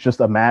right, it's just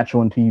a match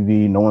on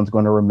TV. No one's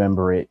going to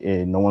remember it.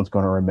 And no one's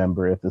going to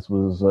remember if this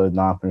was a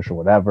non-finish or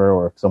whatever,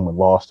 or if someone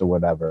lost or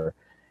whatever.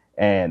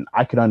 And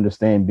I could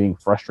understand being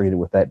frustrated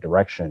with that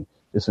direction,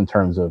 just in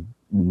terms of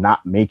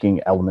not making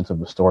elements of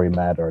the story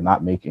matter, or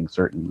not making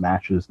certain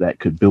matches that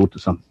could build to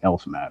something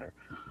else matter.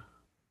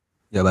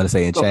 Yeah, about to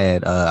say, and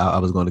Chad, I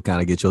was going to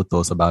kind of get your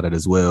thoughts about it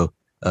as well,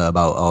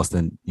 about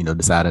Austin,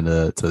 deciding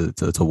to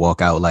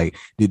walk out. Like,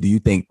 do you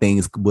think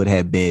things would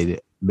have been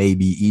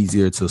maybe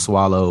easier to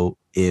swallow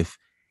if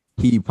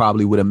he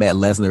probably would have met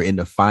Lesnar in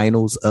the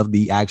finals of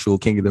the actual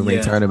King of the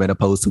Ring tournament,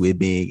 opposed to it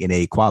being in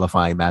a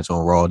qualifying match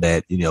on Raw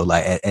that,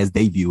 like as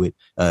they view it,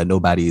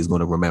 nobody is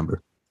going to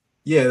remember?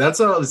 Yeah, that's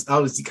what I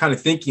was kind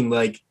of thinking.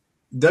 Like,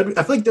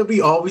 I feel like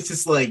WWE always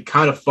just like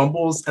kind of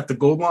fumbles at the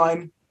goal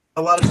line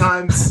a lot of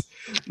times.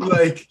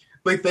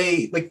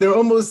 they're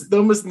almost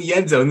in the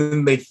end zone, and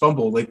then they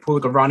fumble, like pull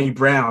like a Ronnie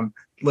Brown.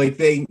 Like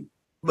you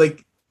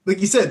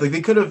said, like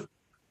they could have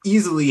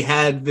easily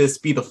had this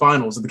be the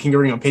finals of the King of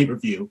the Ring on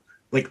pay-per-view,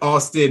 like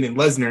Austin and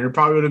Lesnar, and it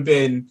probably would have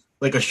been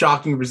like a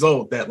shocking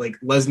result that like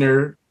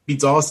Lesnar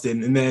beats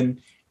Austin, and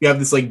then you have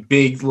this like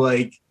big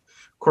like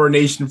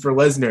coronation for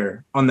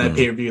Lesnar on that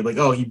pay-per-view. Like,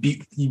 oh, he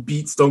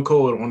beat Stone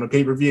Cold on a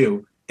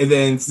pay-per-view, and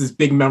then it's this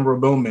big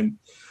memorable moment,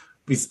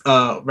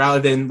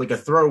 rather than like a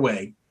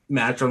throwaway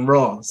match on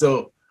Raw.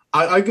 So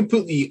I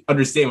completely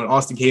understand what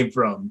Austin came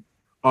from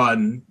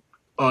on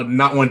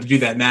not wanting to do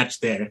that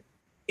match there,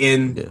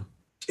 and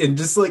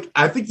just like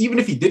I think even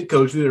if he did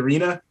coach the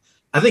arena,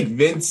 I think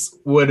Vince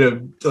would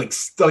have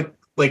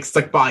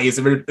stuck by his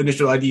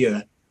initial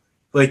idea.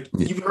 Like,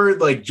 you've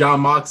heard like John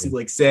Moxley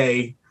like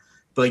say,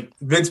 like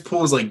Vince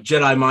pulls like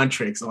Jedi mind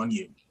tricks on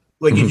you.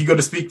 Like if you go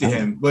to speak to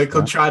him, like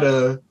he'll try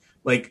to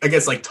like, I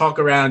guess, like talk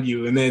around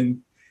you, and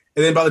then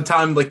by the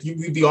time like you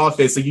leave the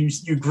office, like you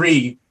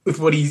agree with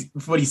what he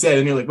said,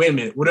 and you're like, wait a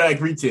minute, what did I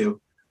agree to?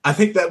 I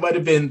think that might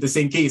have been the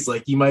same case.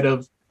 Like he might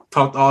have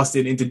talked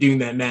Austin into doing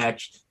that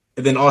match,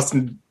 and then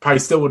Austin probably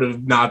still would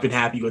have not been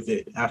happy with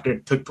it after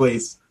it took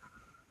place.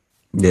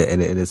 Yeah,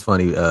 and it's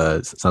funny,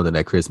 something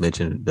that Chris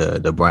mentioned,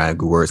 the Brian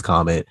Gewirtz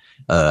comment.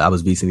 I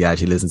was recently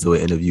actually listening to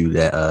an interview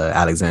that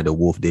Alexander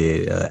Wolf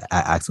did,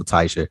 Axel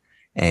Teicher,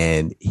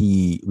 and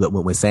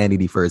when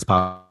Sanity first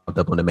popped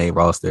up on the main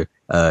roster,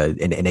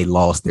 and they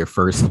lost their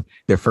first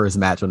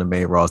match on the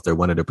main roster,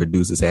 one of the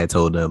producers had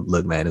told them,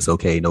 "Look, man, it's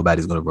okay.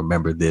 Nobody's going to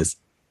remember this."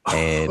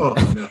 And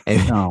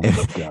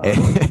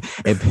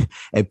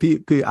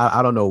people,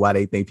 I don't know why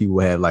they think people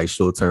have like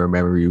short-term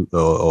memory,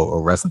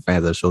 or wrestling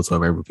fans have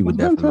short-term memory. People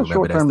definitely remember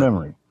short-term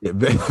memory.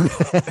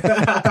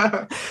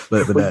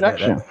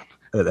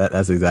 but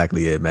that's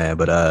exactly it, man.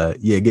 But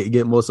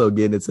get more so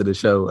getting into the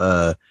show.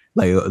 I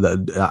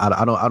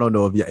don't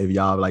know if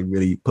y'all like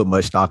really put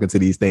much stock into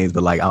these things,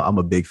 but like I'm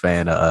a big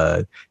fan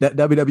of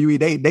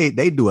WWE.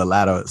 They do a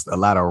lot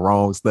of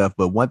wrong stuff,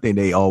 but one thing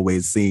they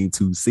always seem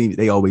to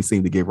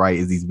get right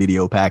is these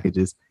video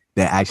packages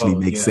that actually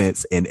make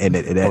sense and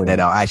that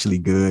are actually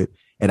good.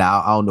 And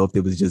I don't know if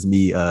it was just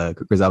me,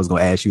 because I was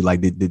going to ask you,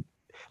 like,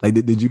 Like,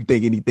 did you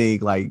think anything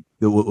like,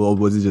 or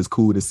was it just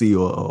cool to see,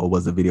 or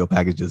was the video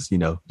package just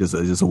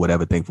just a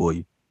whatever thing for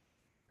you?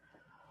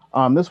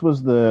 This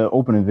was the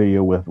opening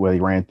video with where they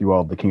ran through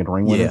all the King of the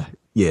Ring winners.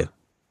 Yeah.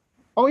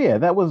 Oh yeah,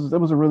 that was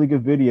a really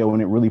good video,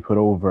 and it really put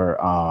over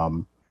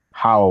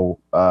how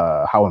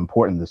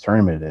important this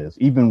tournament is,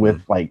 even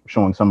with like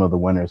showing some of the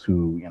winners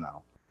who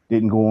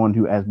didn't go on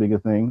to as big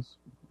of things.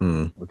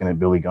 Looking at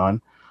Billy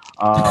Gunn,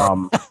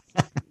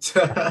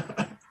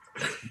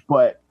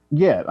 but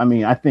yeah, I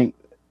mean, I think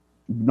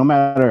no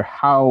matter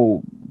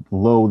how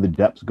low the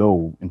depths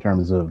go in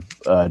terms of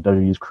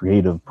WWE's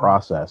creative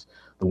process,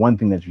 the one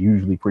thing that's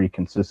usually pretty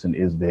consistent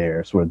is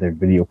their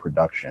video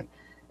production.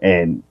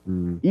 And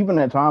even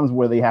at times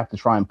where they have to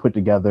try and put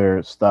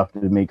together stuff to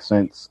make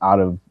sense out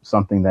of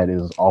something that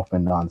is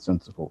often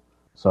nonsensical.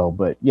 So,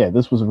 but yeah,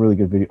 this was a really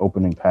good video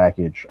opening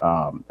package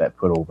that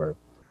put over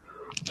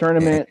the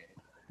tournament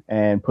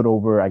and put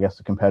over, I guess,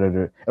 the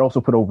competitor. It also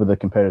put over the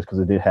competitors because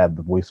it did have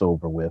the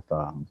voiceover with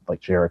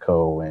like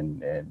Jericho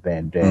and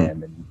Van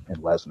Dam and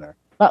Lesnar.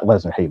 Not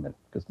Lesnar, Heyman,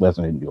 because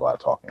Lesnar didn't do a lot of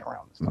talking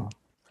around this time.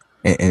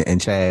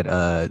 And Chad,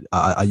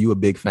 are you a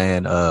big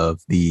fan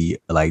of the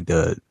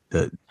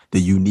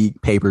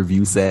unique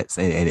pay-per-view sets,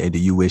 and do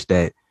you wish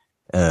that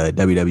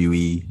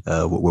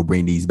WWE will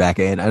bring these back?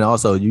 And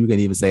also, you can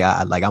even say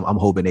I'm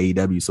hoping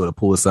AEW sort of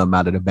pulls something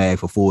out of the bag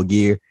for Full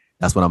Gear.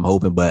 That's what I'm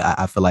hoping. But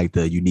I feel like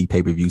the unique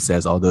pay-per-view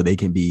sets, although they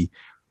can be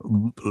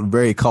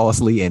very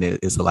costly, and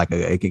it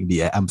can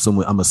be. I'm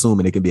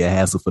assuming it can be a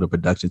hassle for the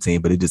production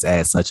team, but it just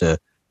adds such a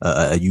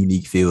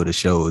unique feel to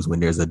shows when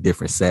there's a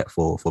different set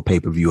for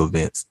pay-per-view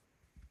events.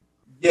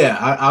 Yeah,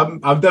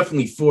 I'm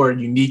definitely for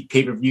unique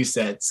pay-per-view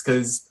sets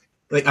because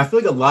like I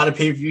feel like a lot of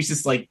pay-per-views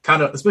just like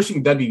kind of, especially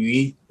in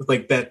WWE with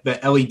like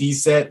that LED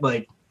set,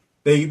 like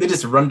they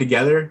just run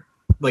together.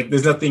 Like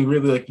there's nothing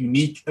really like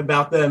unique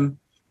about them.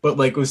 But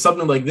like with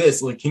something like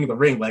this, like King of the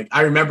Ring, like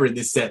I remember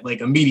this set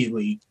like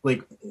immediately,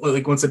 like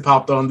once it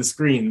popped on the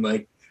screen.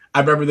 Like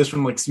I remember this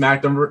from like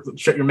SmackDown,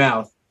 Shut Your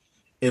Mouth,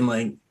 and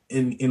like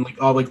in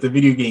like all like the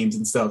video games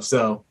and stuff.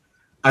 So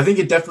I think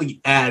it definitely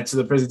adds to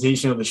the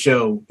presentation of the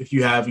show if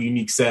you have a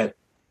unique set.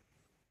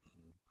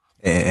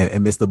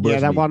 And Mr. Bush,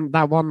 yeah,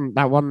 that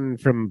one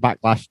from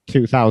Backlash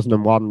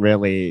 2001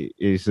 really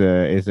is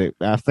it.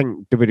 I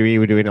think WWE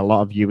were doing a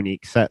lot of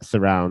unique sets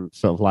around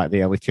sort of like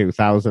the early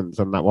 2000s,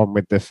 and that one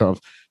with the sort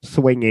of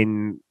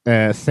swinging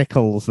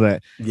sickles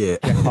that Jeff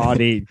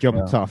Hardy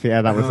jumped off.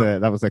 Yeah, that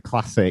was a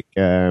classic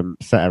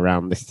set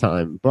around this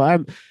time.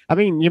 But I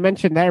mean, you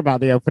mentioned there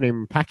about the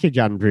opening package,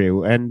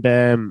 Andrew,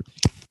 and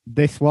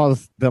this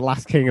was the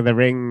last King of the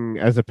Ring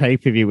as a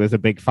pay-per-view, as a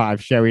Big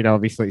Five show.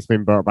 Obviously it's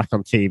been brought back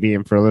on TV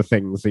and for other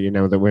things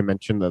that, that we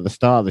mentioned at the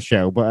start of the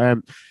show. But,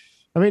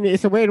 I mean,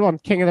 it's a weird one.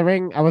 King of the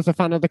Ring, I was a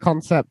fan of the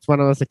concept when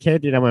I was a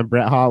kid, when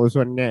Bret Hart was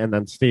winning it and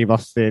then Steve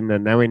Austin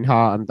and Owen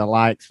Hart and the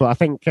likes. But I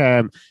think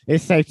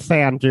it's safe to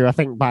say, Andrew, I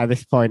think by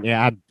this point it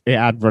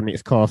had run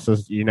its course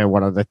as,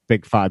 one of the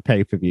Big Five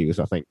pay-per-views,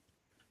 I think.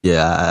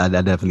 Yeah, I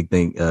definitely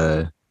think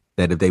that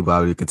if they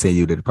probably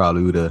continued, it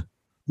probably would have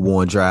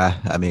worn dry.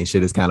 I mean,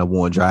 shit is kind of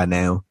worn dry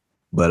now,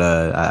 but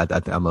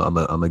I'm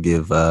gonna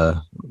give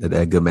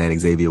that good man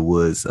Xavier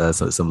Woods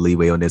some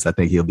leeway on this. I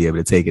think he'll be able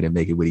to take it and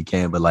make it what he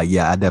can. But like,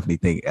 yeah, I definitely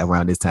think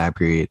around this time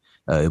period,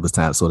 it was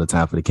time for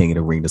the King of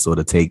the Ring to sort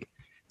of take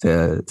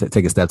a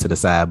step to the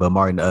side. But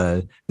Martin,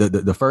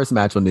 the first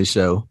match on this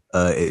show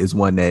is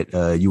one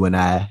that you and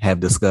I have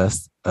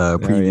discussed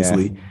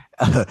previously.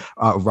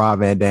 Rob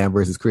Van Dam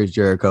versus Chris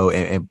Jericho,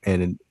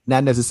 and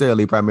not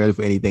necessarily primarily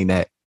for anything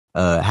that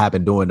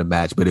happened during the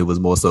match, but it was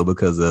more so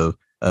because of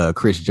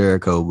Chris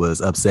Jericho was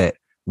upset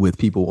with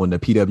people on the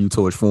PW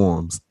Torch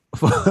forums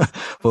for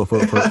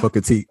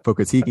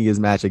critiquing his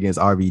match against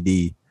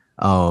RVD.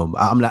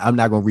 I'm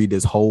not gonna read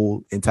this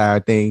whole entire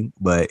thing,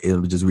 but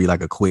it'll just read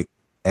like a quick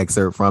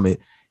excerpt from it.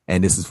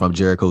 And this is from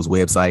Jericho's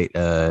website.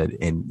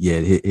 And yeah,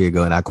 here you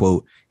go. And I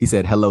quote, he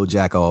said, "Hello,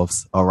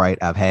 jack-offs. All right,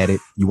 I've had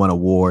it. You want a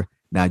war?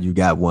 Now you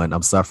got one.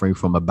 I'm suffering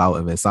from a bout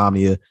of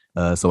insomnia.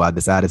 So I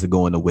decided to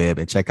go on the web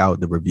and check out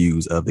the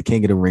reviews of the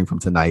King of the Ring from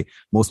tonight,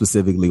 more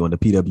specifically on the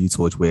PW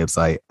Torch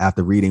website.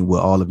 After reading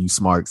what all of you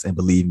smarks, and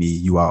believe me,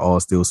 you are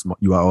all still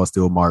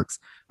marks,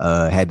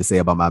 had to say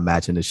about my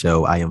match in the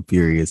show, I am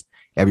furious.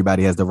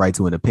 Everybody has the right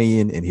to an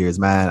opinion, and here's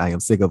mine. I am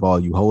sick of all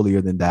you holier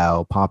than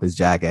thou, pompous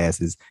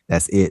jackasses.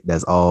 That's it.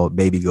 That's all.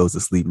 Baby goes to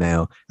sleep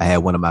now. I had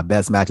one of my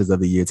best matches of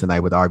the year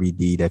tonight with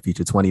RVD that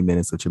featured 20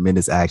 minutes of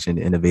tremendous action,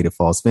 innovative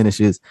false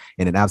finishes,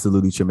 and an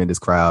absolutely tremendous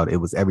crowd. It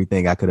was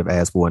everything I could have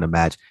asked for in a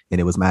match, and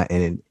it was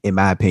in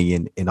my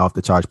opinion, an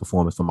off-the-charts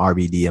performance from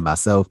RVD and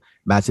myself,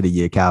 match of the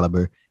year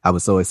caliber. I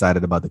was so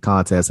excited about the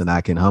contest, and I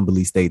can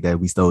humbly state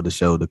that we stole the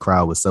show. The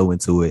crowd was so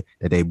into it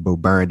that they were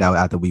burned out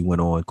after we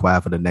went on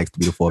quiet for the next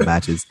 3 to 4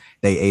 matches.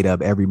 They ate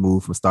up every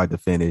move from start to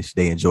finish.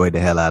 They enjoyed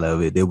the hell out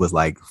of it. There was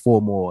like 4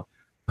 more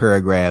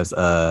paragraphs.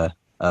 But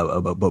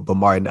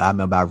Martin, I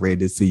remember I read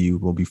this to you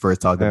when we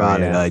first talked about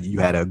it.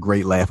 You had a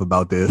great laugh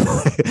about this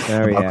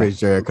about Chris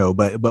Jericho.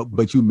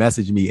 But you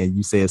messaged me and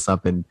you said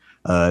something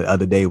the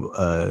other day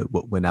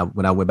when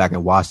I went back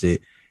and watched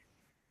it.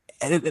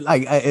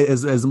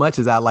 as much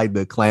as I like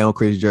the clown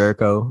Chris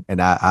Jericho,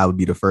 and I would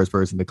be the first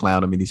person to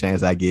clown him any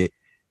chance I get.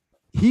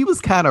 He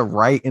was kind of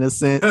right in a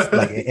sense,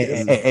 like,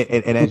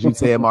 and as you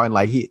said, Martin,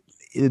 like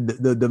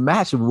the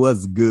match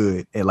was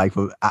good, and like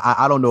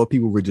I don't know if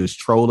people were just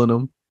trolling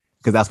him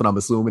because that's what I'm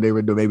assuming they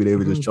were doing. Maybe they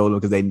were just trolling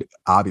because they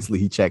obviously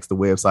he checks the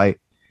website,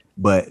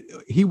 but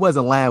he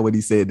wasn't lying when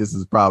he said this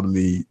is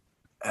probably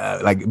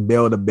like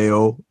bell to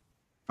bell,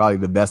 probably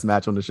the best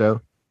match on the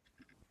show.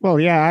 Well,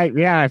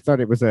 I thought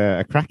it was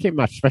a cracking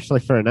match,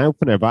 especially for an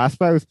opener. But I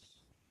suppose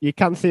you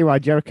can see why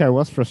Jericho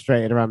was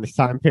frustrated around this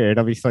time period.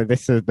 Obviously,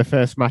 this is the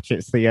first match.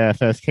 It's the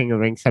first King of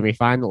the Ring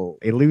semi-final.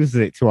 He loses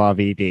it to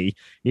RVD.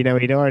 You know,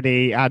 he'd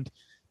already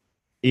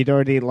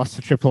lost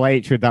to Triple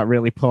H with that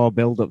really poor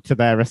build-up to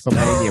their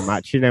WrestleMania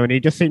match. You know, and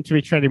he just seemed to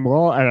be treading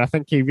water. I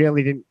think he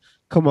really didn't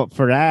come up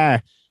for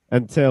air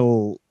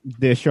until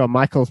the Shawn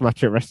Michaels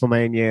match at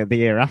WrestleMania the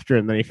year after,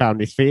 and then he found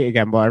his feet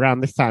again. But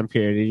around this time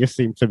period, he just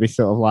seemed to be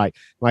sort of like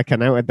I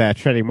noted there,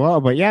 treading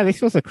water. But yeah,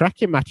 this was a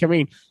cracking match. I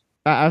mean,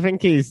 I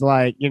think he's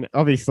like, you know,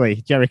 obviously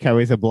Jericho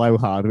is a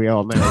blowhard. We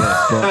all know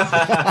this.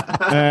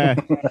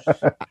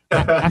 But,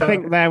 I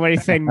think there when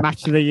he's saying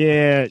match of the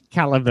year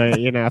caliber,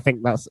 you know, I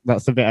think that's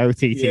a bit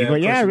OTT. Yeah,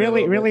 but yeah,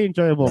 really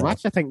enjoyable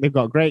match. I think they've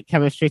got great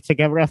chemistry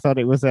together. I thought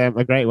it was a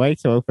great way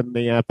to open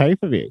the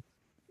pay-per-view.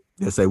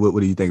 Yeah, say what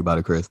do you think about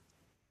it, Chris?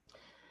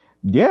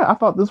 Yeah, I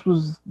thought this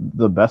was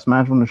the best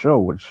match on the show,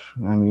 which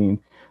I mean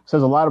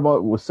says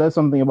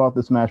something about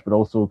this match, but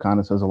also kind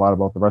of says a lot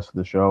about the rest of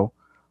the show.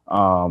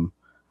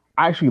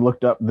 I actually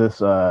looked up this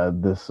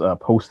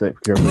post that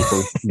Jeremy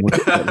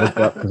looked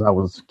up because I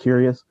was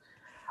curious.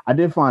 I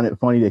did find it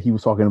funny that he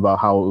was talking about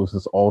how it was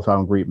this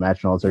all-time great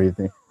match and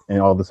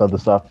all this other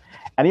stuff,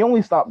 and he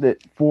only stopped at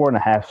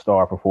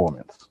 4.5-star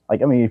performance.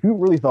 Like, I mean, if you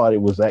really thought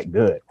it was that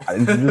good, why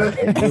didn't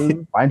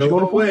you go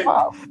to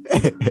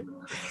 4.5?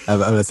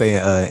 I was saying,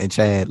 and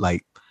Chad,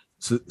 like,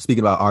 speaking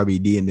about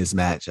RVD in this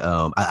match,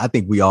 I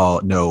think we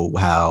all know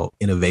how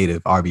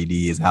innovative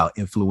RVD is, how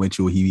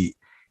influential he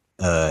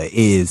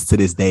is to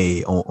this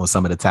day on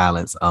some of the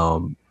talents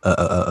of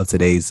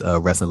today's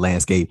wrestling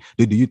landscape.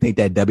 Do you think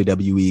that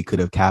WWE could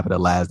have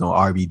capitalized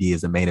on RVD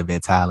as a main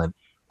event talent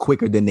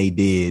quicker than they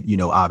did? You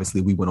know, obviously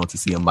we went on to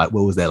see him, like,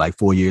 what was that, like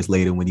 4 years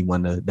later when he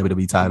won the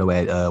WWE title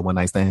at One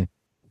Night Stand?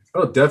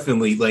 Oh,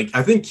 definitely. Like,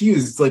 I think he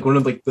was like one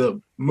of like the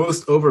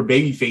most over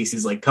baby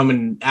faces, like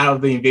coming out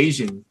of the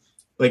Invasion.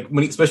 Like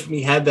especially when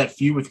he had that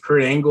feud with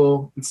Kurt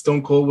Angle and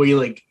Stone Cold, where he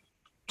like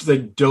just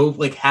like dove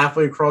like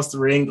halfway across the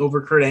ring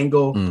over Kurt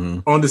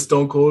Angle onto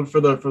Stone Cold for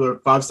the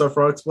 5-star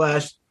frog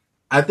splash.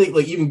 I think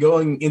like even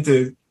going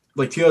into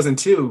like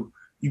 2002,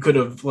 you could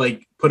have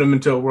like put him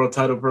into a world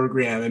title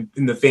program,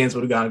 and the fans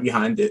would have gone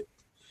behind it.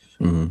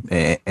 And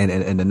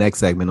the next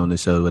segment on the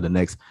show, or the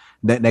next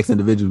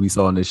individual we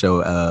saw on the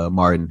show,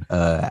 Martin,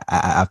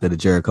 after the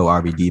Jericho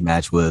RVD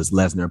match, was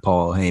Lesnar and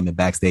Paul Heyman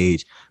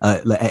backstage.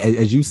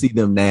 As you see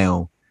them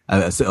now,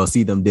 or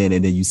see them then,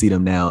 and then you see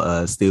them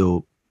now,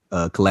 still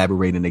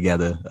collaborating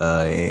together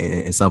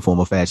in some form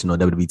or fashion on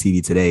WWE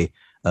TV today.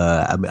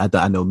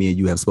 I know me and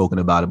you have spoken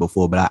about it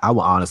before, but I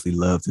would honestly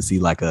love to see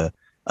like a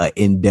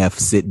in-depth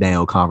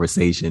sit-down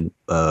conversation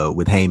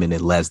with Heyman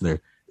and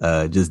Lesnar,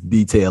 just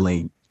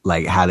detailing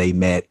like how they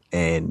met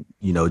and,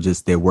 you know,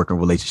 just their working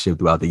relationship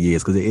throughout the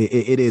years. Because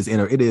it is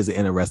an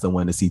interesting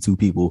one to see two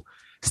people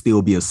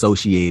still be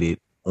associated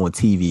on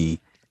TV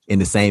in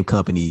the same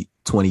company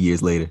 20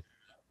 years later.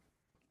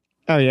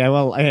 Oh, yeah,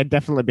 well, it'd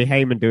definitely be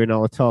Heyman doing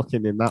all the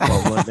talking in that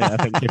one, wouldn't it? I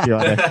think if you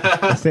had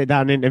a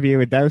sit-down interview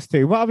with those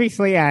two. Well,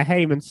 obviously,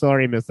 Heyman saw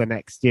him as the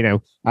next, you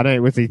know, I know it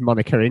was his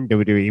moniker in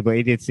WWE, but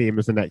he did see him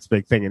as the next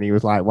big thing, and he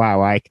was like,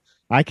 wow,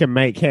 I can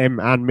make him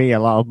and me a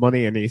lot of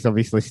money, and he's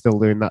obviously still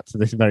doing that to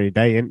this very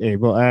day, isn't he?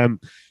 But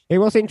it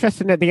was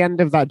interesting at the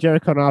end of that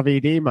Jericho and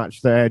RVD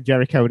match that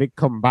Jericho did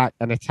come back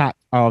and attack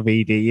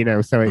RVD, you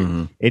know, so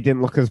it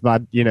didn't look as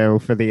bad, you know,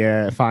 for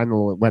the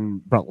final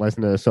when Brock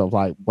Lesnar sort of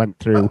like went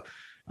through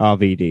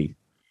RVD.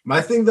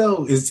 My thing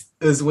though is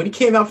when he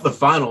came out for the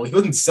final, he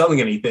wasn't selling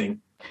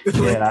anything.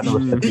 Yeah,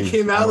 he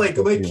came out like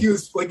he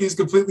was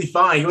completely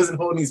fine. He wasn't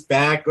holding his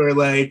back or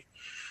like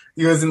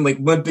he wasn't like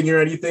limping or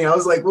anything. I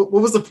was like, what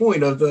was the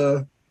point of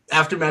the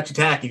after-match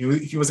attack if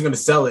he wasn't going to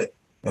sell it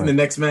in the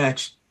next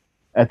match?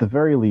 At the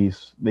very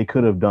least, they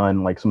could have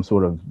done like some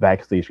sort of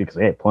backstage, because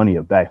they had plenty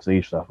of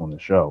backstage stuff on the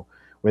show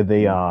where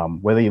they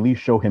at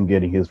least show him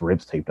getting his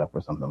ribs taped up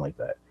or something like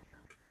that,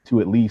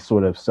 to at least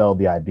sort of sell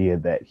the idea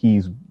that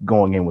he's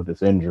going in with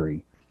this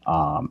injury,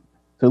 to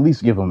at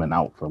least give him an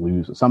out for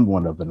losing,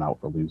 somewhat of an out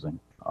for losing,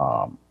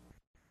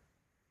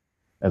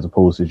 as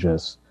opposed to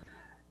just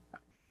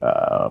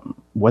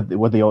what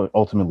they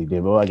ultimately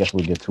did. Well, I guess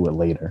we'll get to it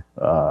later.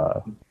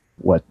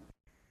 We'll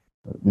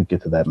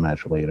get to that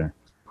match later.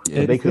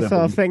 Yeah, it's the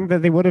sort of thing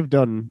that they would have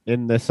done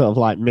in the sort of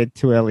like mid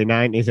to early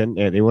 90s, isn't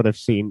it? They would have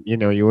seen, you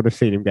know, you would have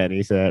seen him getting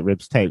his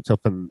ribs taped up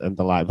and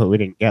the like, but we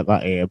didn't get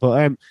that here.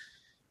 But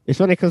it's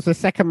funny because the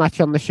second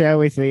match on the show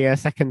is the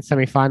second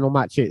semi-final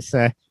match. It's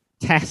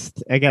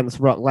Test against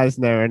Brock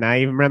Lesnar, and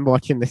I even remember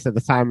watching this at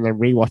the time and then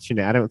rewatching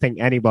it. I don't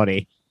think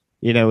anybody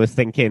was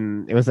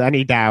thinking it was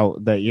any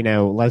doubt that,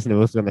 Lesnar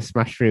was going to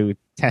smash through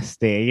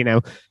Test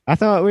here. I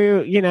thought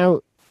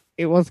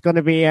it was going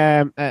to be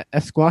a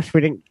squash.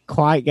 We didn't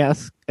quite get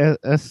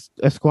a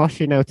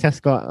squash.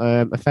 Test got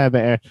a fair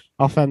bit of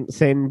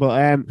offense in.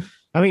 But,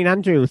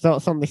 Andrew,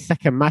 thoughts on the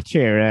second match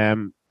here?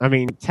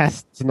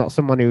 Test's not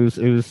someone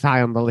who's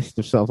high on the list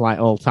of sort of like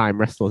all-time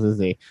wrestlers, is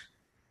he?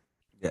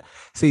 Yeah.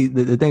 See,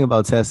 the thing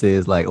about Test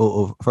is like,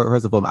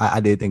 first of all, I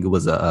did think it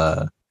was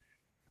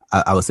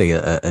I would say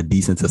a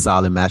decent to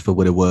solid match for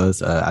what it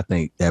was. I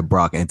think that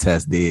Brock and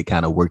Test did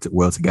kind of work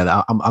well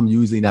together. I'm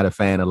usually not a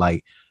fan of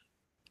like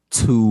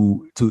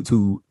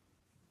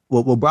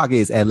well, Brock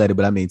is athletic,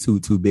 but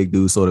two big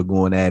dudes sort of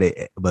going at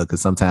it, but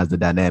because sometimes the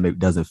dynamic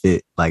doesn't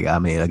fit. Like,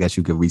 I guess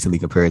you could recently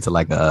compare it to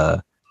like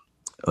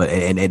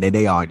and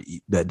they aren't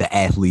the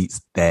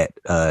athletes that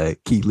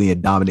Keith Lee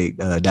and Dominic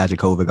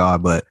Dijakovic are,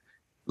 but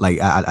like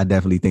I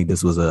definitely think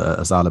this was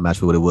a solid match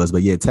for what it was.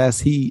 But yeah,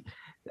 Test,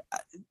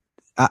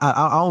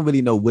 I don't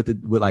really know what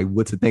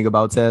to think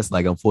about Test.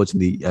 Like,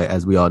 unfortunately,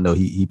 as we all know,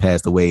 he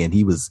passed away, and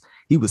he was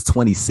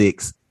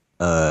 26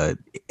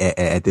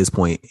 at this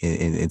point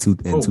in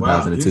 2002.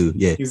 Wow.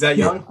 Yeah, he's that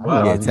young.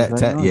 Wow.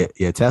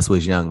 Yeah, Test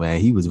was young,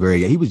 man. He was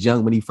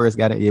young when he first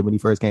got it. When he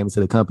first came into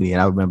the company,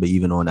 and I remember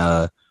even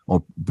on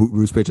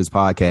Bruce Pritchard's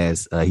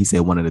podcast, he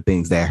said one of the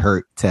things that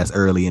hurt Test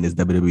early in his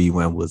WWE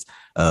run was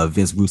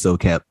Vince Russo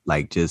kept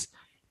like just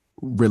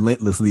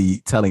relentlessly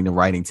telling the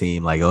writing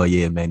team like, oh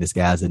yeah, man, this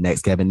guy's the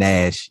next Kevin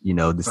Nash,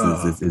 this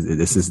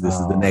is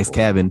the next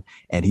Kevin,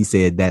 and he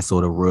said that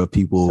sort of rubbed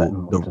people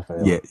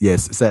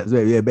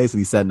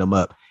basically setting them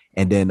up.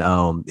 And then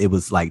it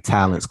was like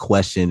talents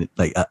questioned,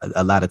 like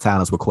a lot of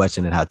talents were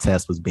questioning how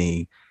Test was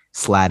being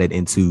slotted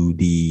into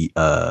the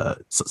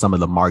some of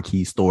the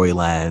marquee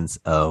storylines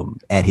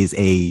at his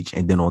age,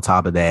 and then on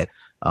top of that,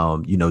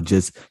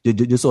 just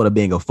sort of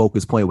being a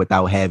focus point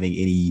without having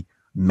any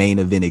main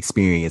event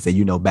experience.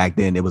 And back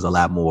then it was a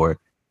lot more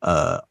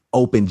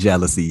open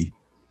jealousy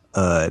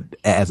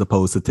as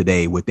opposed to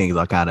today, where things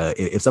are kind of,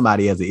 if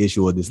somebody has an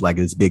issue with this, like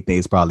this big thing,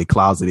 it's probably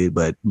closeted,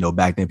 but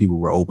back then people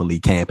were openly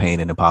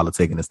campaigning and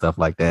politicking and stuff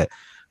like that.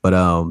 But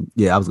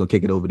I was gonna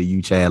kick it over to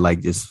you, Chad,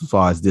 like just as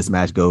far as this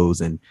match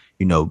goes. And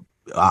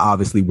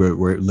obviously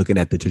we're looking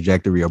at the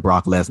trajectory of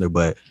Brock Lesnar,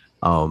 but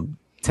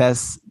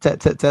Test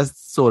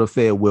sort of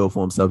fared well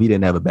for himself. He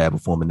didn't have a bad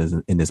performance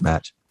in this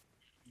match.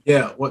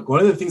 Yeah,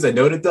 one of the things I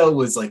noted though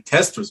was like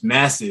Test was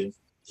massive.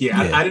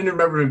 I didn't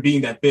remember him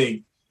being that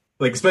big.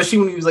 Like, especially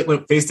when he was like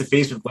went face to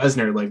face with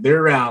Lesnar, like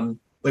they're around,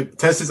 like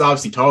Test is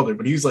obviously taller,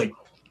 but he was like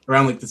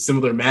around like the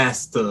similar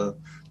mass to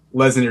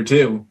Lesnar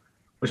too,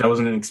 which I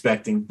wasn't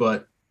expecting.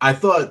 But I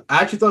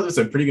actually thought it was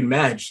a pretty good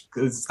match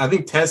because I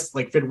think Test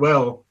like fit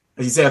well.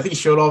 As you said, I think he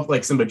showed off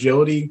like some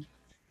agility.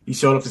 He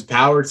showed off his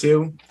power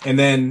too. And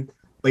then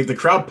like the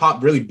crowd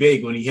popped really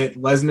big when he hit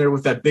Lesnar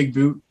with that big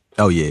boot.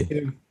 Oh yeah.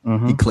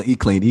 Mm-hmm. He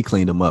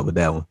cleaned him up with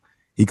that one.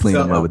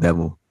 Him up with that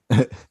one.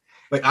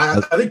 Like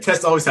I think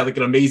Test always had like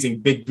an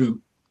amazing big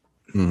boot.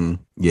 Mm-hmm.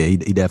 Yeah, he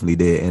definitely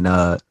did.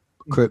 And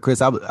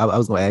Chris, I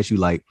was going to ask you,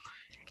 like,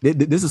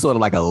 this is sort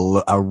of like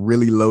a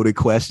really loaded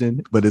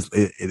question, but it's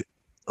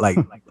like,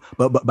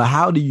 but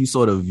how do you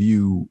sort of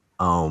view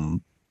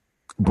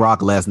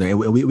Brock Lesnar?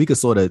 And we could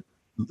sort of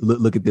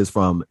look at this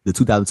from the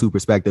 2002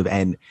 perspective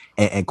and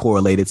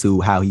correlate it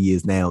to how he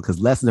is now, because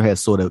Lesnar has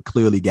sort of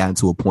clearly gotten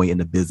to a point in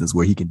the business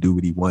where he can do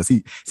what he wants.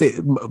 He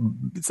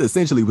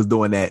essentially was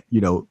doing that,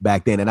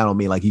 back then. And I don't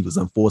mean like he was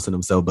enforcing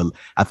himself, but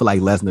I feel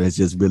like Lesnar has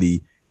just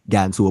really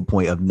gotten to a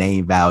point of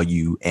name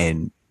value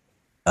and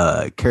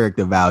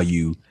character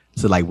value,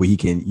 so like where he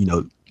can,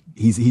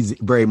 he's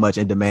very much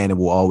in demand and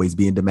will always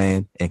be in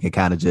demand, and can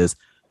kind of just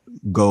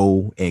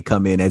go and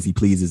come in as he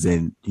pleases,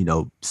 and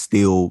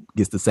still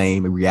gets the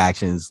same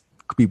reactions.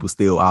 People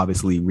still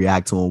obviously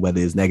react to him,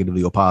 whether it's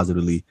negatively or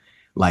positively.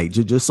 Like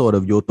just sort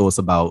of your thoughts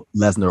about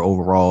Lesnar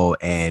overall.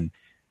 And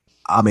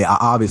I mean,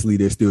 obviously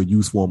there's still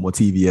use for him on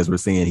TV, as we're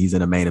saying he's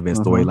in a main event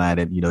storyline,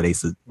 and they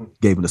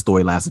gave him the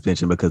storyline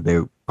suspension because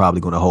they're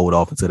probably going to hold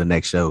off until the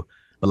next show.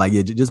 But like,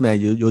 yeah, just man,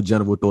 your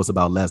general thoughts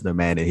about Lesnar,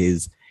 man, and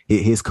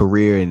his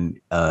career,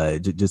 and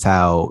just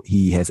how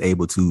he has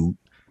able to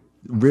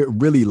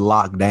really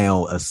lock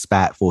down a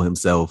spot for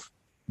himself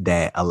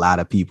that a lot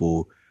of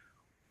people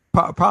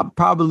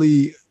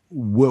probably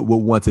would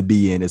want to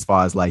be in, as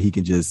far as like he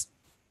can just,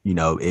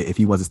 if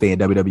he wants to stay in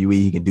WWE,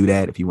 he can do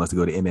that. If he wants to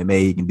go to MMA,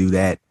 he can do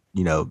that.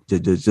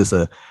 Just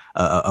a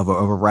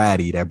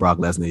variety that Brock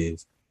Lesnar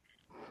is.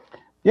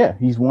 Yeah,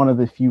 he's one of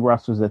the few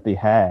wrestlers that they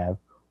have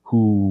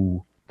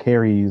who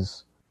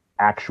carries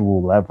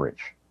actual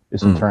leverage.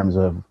 It's in terms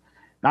of,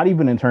 not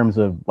even in terms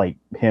of like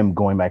him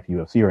going back to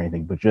UFC or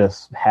anything, but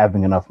just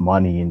having enough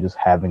money and just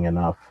having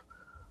enough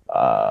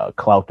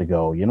clout to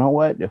go, you know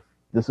what? If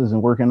this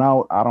isn't working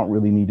out, I don't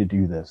really need to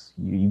do this.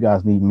 You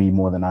guys need me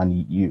more than I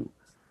need you,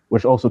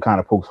 which also kind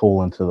of pokes a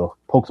hole into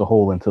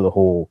the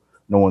whole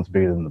no one's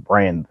bigger than the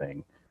brand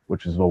thing,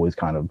 which is always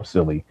kind of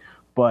silly.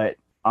 But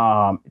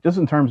just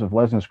in terms of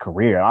Lesnar's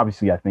career,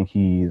 obviously I think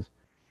he's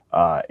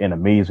an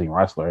amazing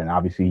wrestler, and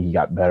obviously he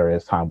got better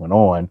as time went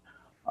on.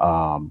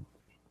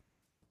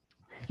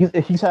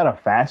 he's had a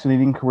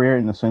fascinating career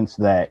in the sense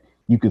that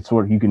you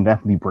can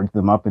definitely break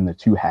them up into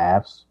two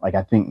halves. Like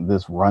I think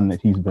this run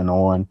that he's been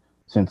on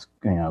since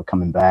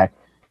coming back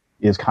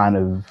is kind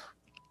of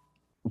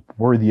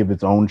worthy of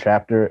its own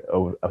chapter,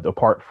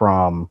 apart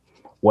from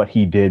what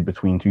he did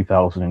between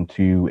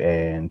 2002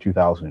 and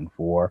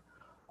 2004.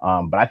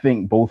 But I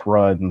think both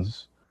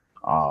runs,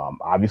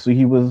 obviously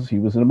he was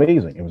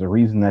amazing. It was a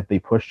reason that they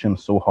pushed him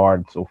so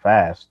hard so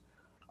fast.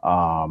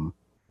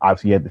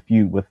 Obviously he had the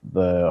feud with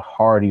the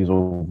Hardys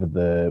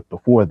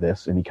before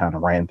this, and he kind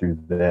of ran through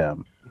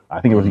them. I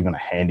think it was even a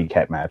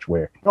handicap match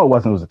where it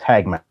wasn't. It was a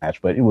tag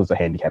match, but it was a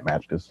handicap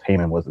match because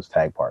Heyman was his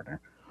tag partner.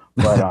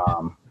 But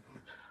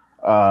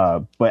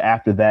but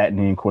after that, and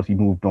then of course he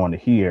moved on to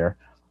here.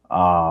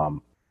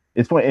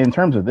 It's funny in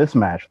terms of this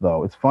match,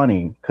 though. It's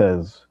funny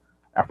because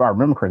if I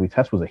remember correctly,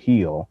 Test was a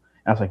heel,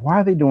 and I was like, "Why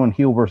are they doing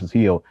heel versus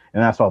heel?"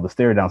 And I saw the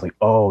stare down. I was like,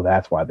 "Oh,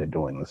 that's why they're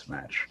doing this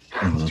match.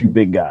 It's two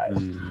big guys."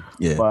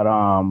 Yeah.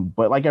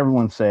 But like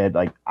everyone said,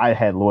 like I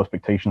had low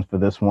expectations for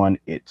this one.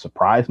 It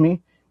surprised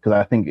me because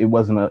I think it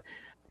was a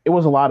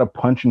lot of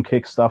punch and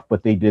kick stuff,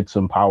 but they did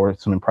some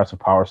impressive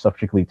power stuff,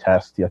 particularly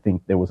Test. I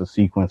think there was a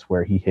sequence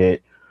where he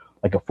hit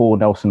like a full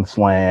Nelson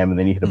slam, and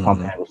then he hit a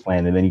pump handle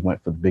slam, and then he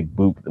went for the big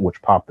boot,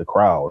 which popped the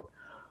crowd.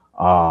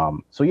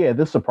 So yeah,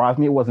 this surprised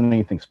me. It wasn't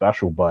anything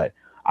special, but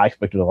I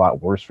expected a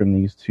lot worse from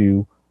these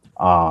two.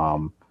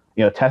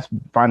 Test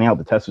finding out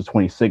the Test is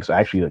 26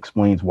 actually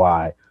explains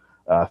why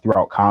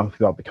throughout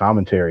the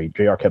commentary,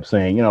 JR kept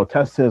saying,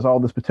 Test has all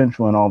this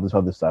potential and all this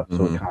other stuff.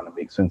 So it kind of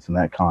makes sense in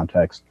that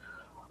context.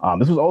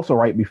 This was also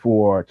right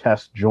before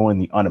Test joined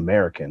the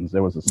Un-Americans.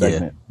 There was a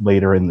segment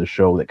later in the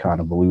show that kind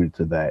of alluded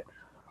to that.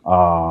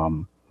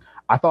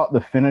 I thought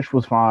the finish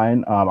was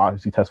fine.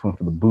 Obviously, Test went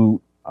for the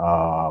boot.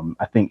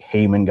 I think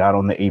Heyman got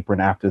on the apron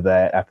after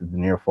the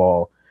near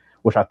fall,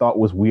 which I thought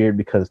was weird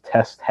because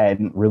Test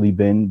hadn't really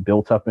been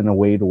built up in a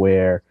way to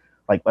where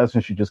like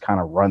Lesnar should just kind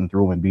of run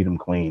through and beat him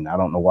clean. I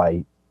don't know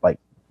why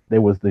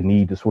there was the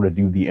need to sort of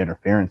do the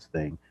interference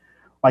thing.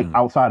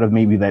 Outside of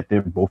maybe that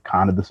they're both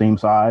kind of the same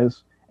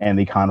size and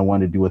they kind of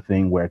wanted to do a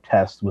thing where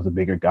Test was a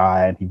bigger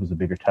guy and he was a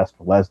bigger Test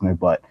for Lesnar,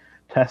 but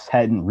Test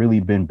hadn't really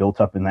been built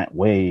up in that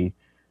way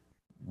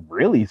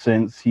really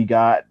since the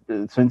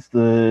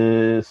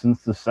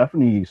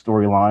Stephanie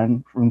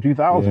storyline from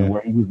 2000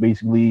 where he was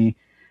basically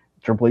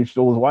Triple H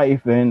stole his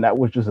wife and that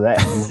was just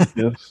that.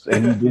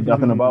 And he did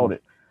nothing about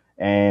it.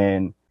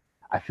 And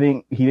I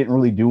think he didn't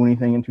really do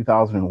anything in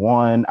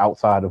 2001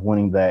 outside of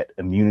winning that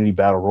immunity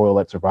battle royal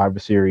at Survivor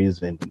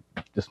Series, and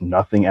just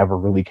nothing ever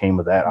really came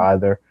of that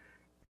either,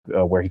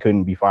 where he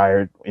couldn't be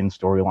fired in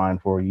storyline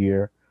for a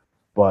year.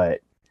 But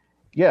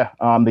yeah,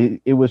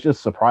 it was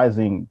just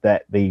surprising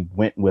that they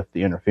went with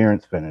the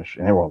interference finish,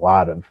 and there were a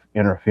lot of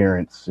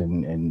interference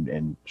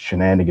and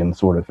shenanigans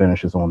sort of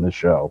finishes on this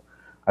show.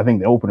 I think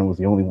the opener was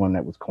the only one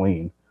that was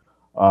clean.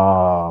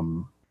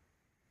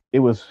 It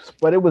was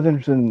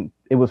interesting.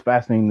 It was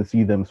fascinating to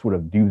see them sort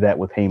of do that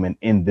with Heyman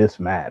in this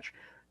match,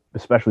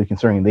 especially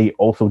considering they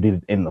also did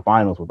it in the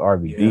finals with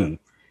RVD. Yeah.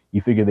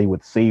 You figure they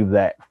would save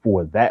that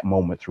for that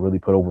moment to really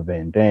put over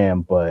Van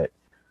Dam, but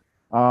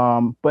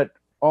all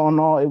in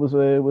all, it was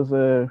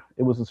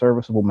a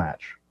serviceable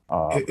match.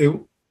 It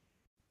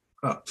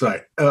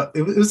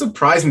was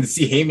surprising to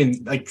see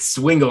Heyman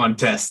swing on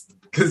Test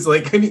because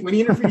when he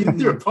interfered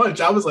through a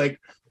punch, I was like,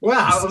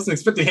 wow, I wasn't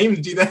expecting Heyman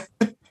to do that.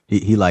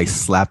 He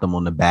slapped him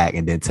on the back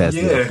and then Test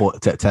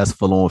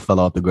fell off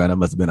the ground. That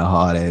must have been a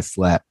hard ass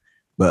slap.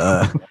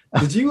 But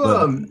did you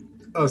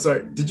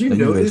Did you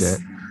notice?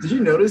 Did you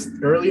notice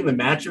early in the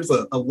match there was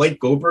a light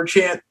Goldberg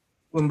chant?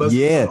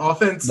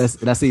 Offense.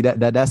 That's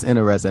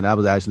interesting. I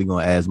was actually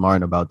going to ask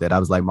Martin about that. I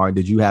was like, Martin,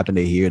 did you happen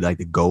to hear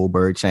the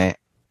Goldberg chant?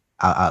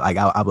 I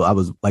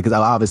was because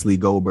obviously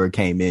Goldberg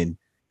came in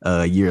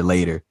a year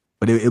later,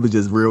 but it was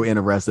just real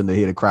interesting to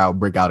hear the crowd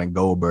break out in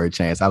Goldberg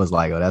chants. I was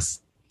like, oh, that's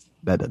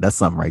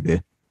something right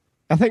there.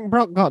 I think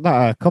Brock got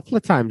that a couple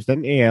of times,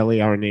 didn't he,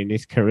 early on in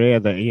his career,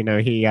 that,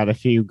 he had a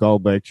few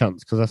Goldberg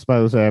chants, because I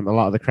suppose a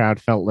lot of the crowd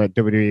felt that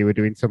WWE were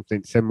doing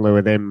something similar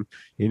with him,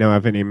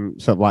 having him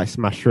sort of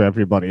smash through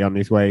everybody on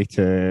his way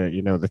to,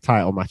 the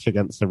title match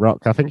against The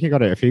Rock. I think he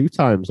got it a few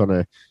times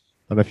on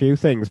a few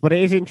things. But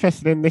it is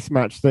interesting in this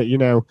match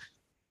that,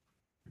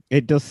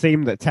 it does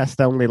seem that Test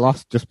only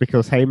lost just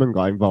because Heyman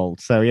got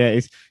involved. So, yeah,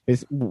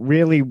 it's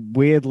really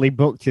weirdly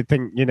booked. You'd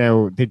think,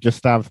 they'd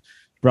just have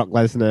Brock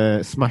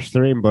Lesnar smashed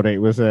through him, but it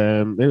was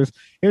a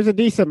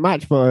decent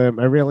match, but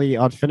a really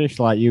odd finish,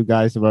 like you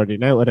guys have already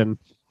noted. And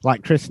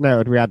like Chris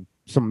noted, we had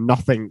some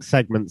nothing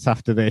segments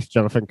after this.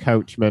 Jonathan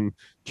Coachman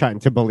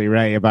chatting to Bully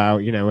Ray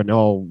about an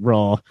all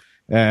Raw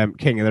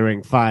King of the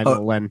Ring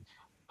final. And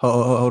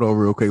hold on,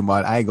 real quick,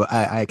 Martin.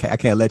 I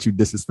can't let you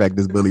disrespect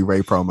this Bully Ray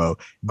promo.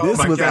 This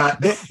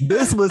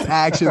was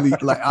actually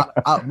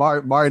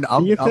Martin.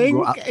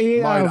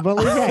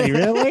 Bully Ray,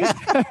 really?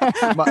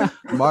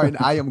 Martin,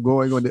 I am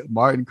going on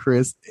Martin,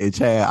 Chris, and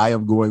Chad. I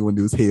am going on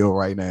this hill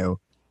right now,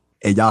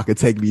 and y'all can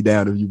take me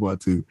down if you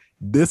want to.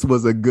 This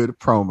was a good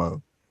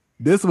promo.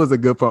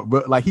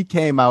 But he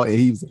came out and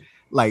he was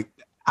like,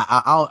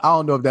 I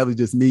don't know if that was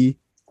just me.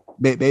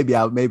 Maybe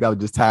I was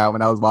just tired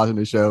when I was watching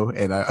the show,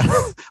 and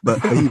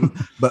but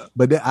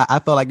then I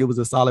felt like it was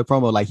a solid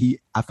promo. Like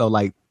I felt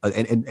like,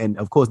 and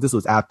of course this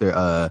was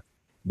after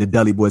the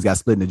Dudley Boys got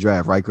split in the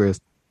draft, right, Chris?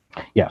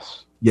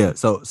 Yes. Yeah.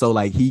 So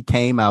like he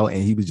came out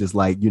and he was just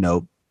like,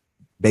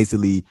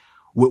 basically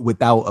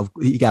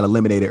he got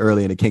eliminated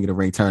early in the King of the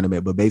Ring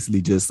tournament, but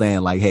basically just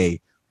saying like,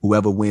 hey,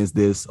 whoever wins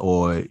this,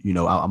 or I'm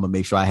gonna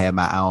make sure I have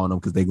my eye on them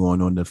because they're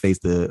going on to face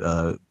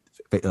the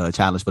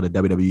challenge for the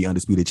WWE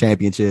Undisputed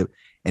Championship.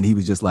 And he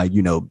was just like,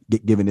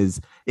 giving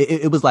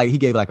it was like he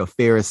gave like a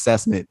fair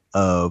assessment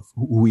of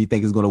who he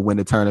thinks is going to win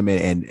the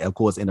tournament, and of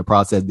course in the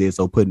process did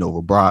so putting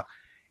over Brock.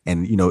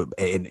 And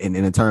and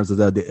in terms of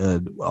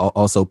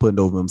also putting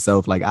over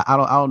himself, like I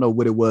don't know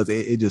what it was.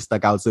 It just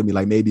stuck out to me.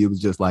 Like maybe it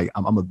was just like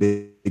I'm a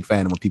big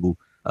fan of when people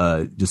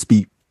just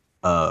speak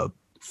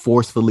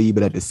forcefully,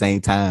 but at the same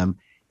time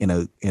in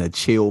a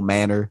chill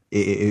manner,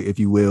 if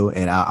you will.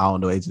 And I don't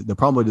know. The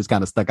promo just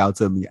kind of stuck out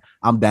to me.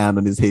 I'm down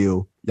on this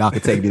hill. Y'all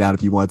can take me down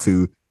if you want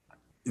to.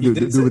 Do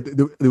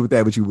with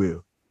that what you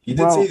will. He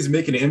did say he's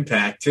making an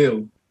impact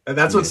too.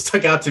 That's what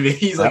stuck out to me.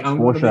 He's like, I'm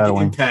going to make an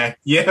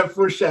impact. Yeah,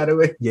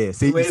 foreshadowing. Yeah,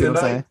 see what I'm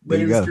saying?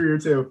 Later in his career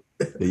too.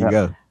 There you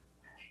go.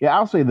 Yeah,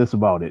 I'll say this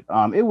about it.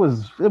 It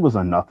was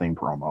a nothing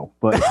promo,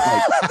 but it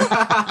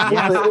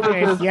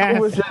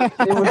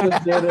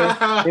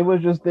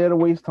was just there to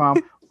waste time.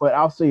 But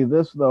I'll say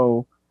this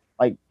though,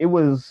 like it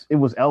was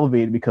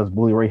elevated because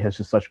Bully Ray has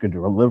just such good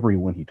delivery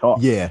when he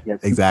talks. Yeah,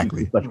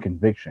 exactly. Such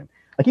conviction.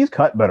 Like he's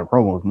cut better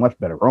promos, much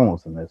better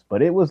promos than this,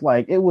 but it was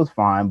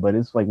fine. But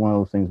it's like one of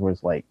those things where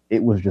it's like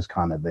it was just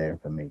kind of there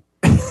for me.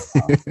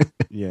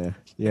 Yeah,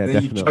 then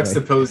definitely. you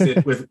juxtaposed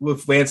it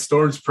with Lance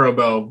Storm's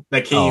promo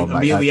that came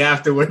immediately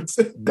afterwards.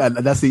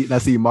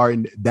 See,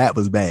 Martin, that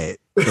was bad.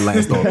 The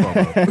Lance Storm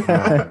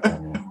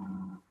promo.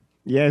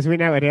 Yeah, as we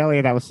noted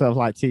earlier, that was sort of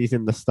like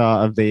teasing the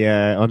start of the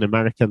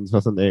Un-Americans,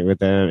 wasn't it,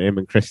 with him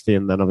and Christy,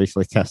 and then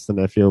obviously testing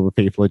a few other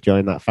people who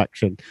joined that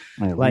faction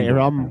later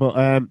on.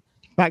 But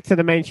back to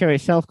the main show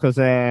itself, because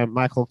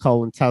Michael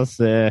Cole and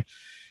Taz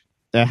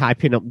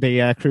hyping up the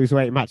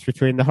cruiserweight match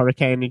between the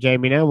Hurricane and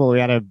Jamie Noble. We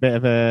had a bit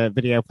of a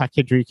video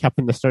package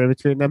recapping the story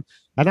between them,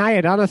 and I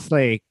had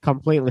honestly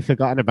completely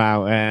forgotten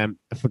about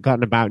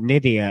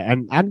Nydia.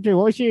 And Andrew,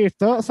 what was your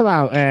thoughts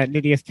about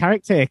Nydia's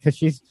character? Because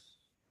she's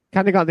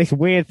kind of got this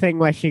weird thing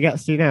where she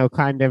gets,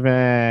 kind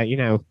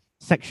of,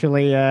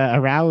 sexually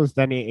aroused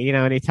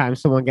anytime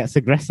someone gets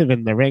aggressive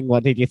in the ring.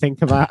 What did you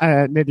think about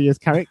Nydia's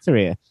character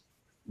here?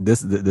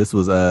 This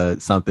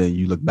was something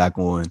you look back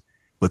on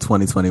with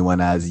 2021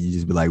 eyes, you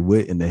just be like,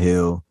 what in the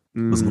hell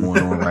was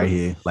going on right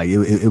here? Like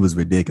it was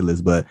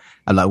ridiculous. But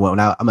I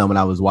remember when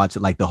I was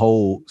watching like the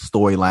whole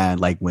storyline,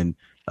 like when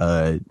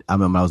I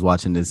remember I was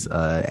watching this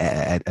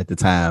at the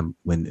time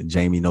when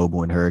Jamie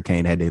Noble and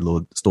Hurricane had their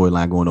little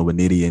storyline going on with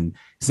Nydia, and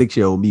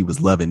 6-year-old me was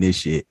loving this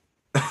shit.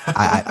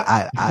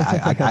 I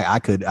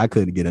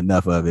couldn't get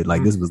enough of it.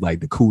 Like this was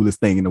like the coolest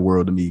thing in the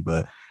world to me.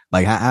 But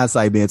like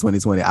hindsight being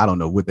 2020, I don't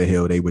know what the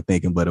hell they were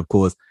thinking. But of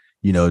course,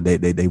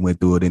 they went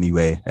through it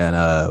anyway. And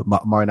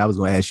Martin, I was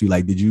going to ask you,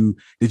 like, did you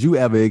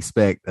ever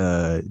expect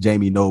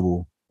Jamie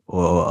Noble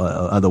or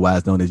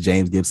otherwise known as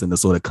James Gibson to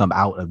sort of come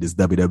out of this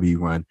WWE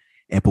run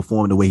and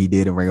perform the way he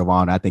did in Ring of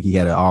Honor? I think he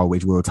had an ROH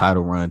World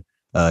Title run.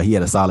 He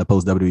had a solid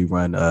post WWE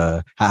run.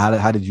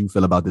 How did you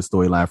feel about this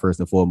storyline first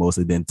and foremost,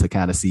 and then to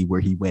kind of see where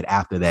he went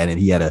after that? And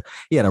he had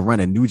a run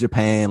in New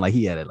Japan. Like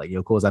he had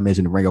of course I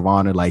mentioned the Ring of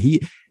Honor. Like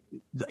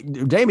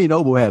Jamie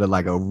Noble had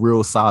a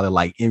real solid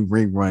like in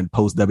ring run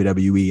post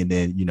WWE, and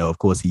then of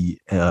course he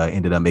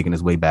ended up making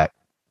his way back.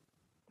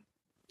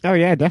 Oh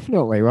yeah,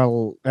 definitely.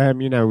 Well,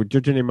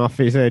 judging him off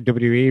his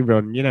WWE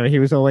run, he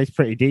was always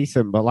pretty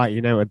decent, but like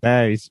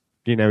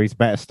his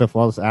better stuff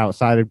was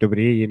outside of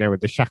WWE,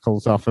 with the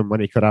shackles off and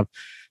when he could have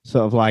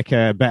sort of like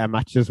better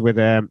matches with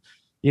better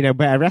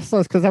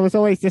wrestlers. Because I was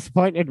always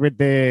disappointed with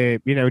the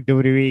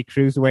WWE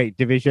cruiserweight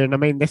division. I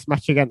mean, this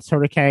match against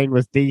Hurricane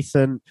was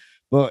decent.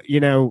 But,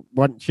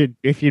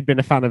 if you'd been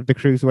a fan of the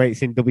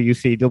cruiserweights in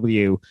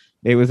WCW,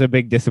 it was a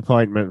big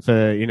disappointment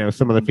for,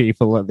 some of the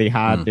people that they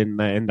had in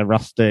the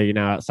roster,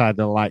 outside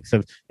the likes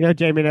of,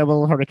 Jamie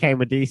Noble, Hurricane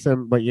were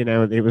decent, but,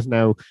 it was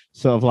no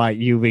sort of like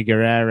UV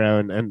Guerrero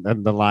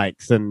and the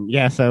likes. And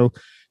yeah, so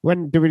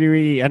when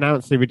WWE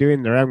announced they were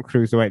doing their own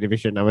cruiserweight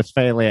division, I was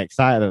fairly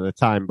excited at the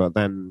time. But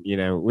then,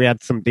 we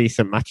had some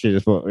decent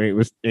matches, but it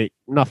was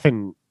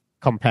nothing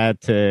compared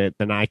to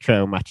the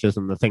Nitro matches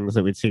and the things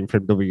that we'd seen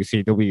from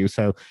WCW.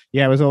 So,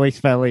 yeah, I was always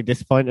fairly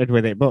disappointed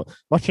with it. But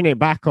watching it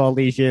back all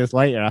these years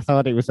later, I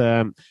thought it was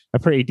a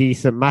pretty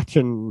decent match.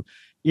 And,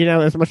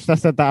 as much as I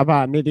said that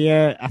about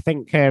Nydia, I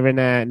think her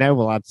and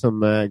Noble had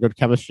some good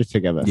chemistry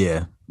together.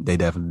 Yeah, they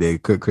definitely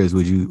did. Chris,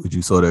 would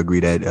you sort of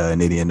agree that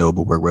Nydia and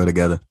Noble work well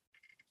together?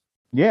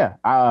 Yeah,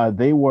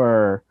 they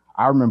were.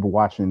 I remember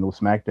watching those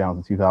SmackDowns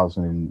in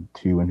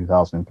 2002 and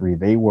 2003.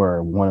 They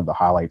were one of the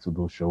highlights of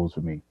those shows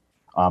for me.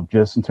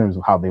 Just in terms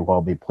of how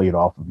they played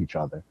off of each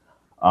other.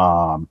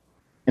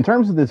 In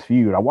terms of this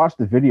feud, I watched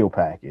the video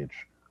package,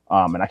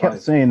 and I kept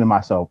saying to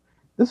myself,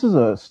 this is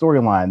a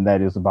storyline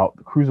that is about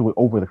the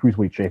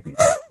cruiserweight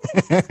championship.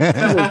 These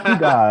are two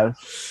guys.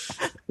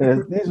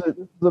 This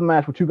is a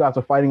match where two guys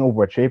are fighting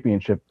over a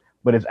championship,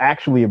 but it's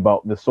actually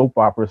about the soap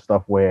opera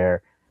stuff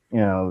where, you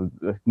know,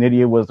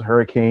 Nydia was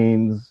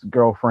Hurricane's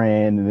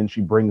girlfriend, and then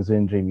she brings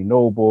in Jamie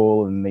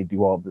Noble, and they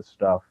do all this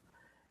stuff.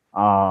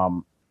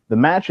 The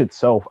match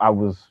itself, I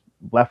was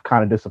left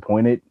kind of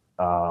disappointed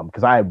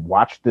because I had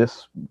watched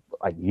this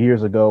like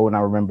years ago, and I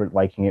remember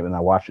liking it when I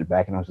watched it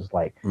back, and I was just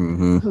like,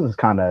 this is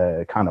kind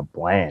of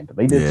bland.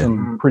 They did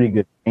some pretty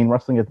good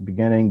wrestling at the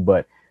beginning,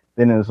 but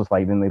then it was just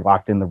like, then they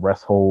locked in the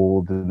rest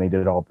hold, and they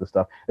did all this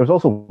stuff. There was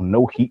also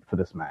no heat for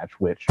this match,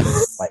 which,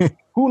 like,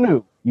 who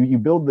knew? You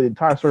build the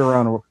entire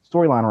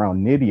storyline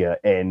around Nydia,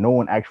 and no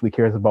one actually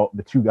cares about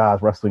the two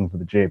guys wrestling for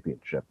the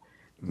championship.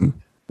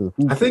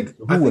 I think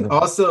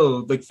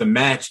also like the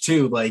match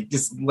too, like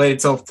just led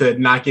itself to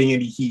not getting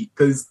any heat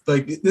because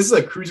like this is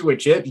a cruiserweight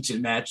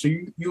championship match, so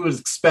you would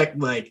expect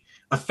like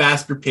a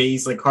faster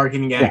pace, like hard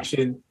hitting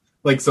action,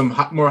 like some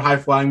more high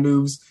flying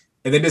moves,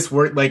 and then this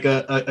worked like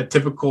a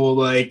typical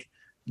like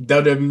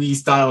WWE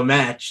style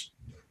match.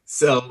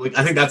 So like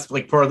I think that's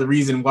like part of the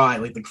reason why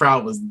like the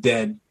crowd was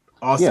dead.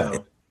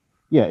 Also,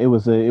 it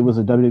was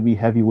a WWE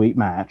heavyweight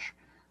match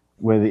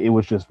where it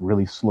was just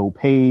really slow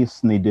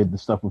pace, and they did the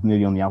stuff with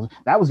Nydia on the outside.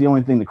 That was the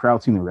only thing the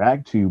crowd seemed to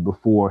react to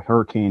before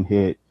Hurricane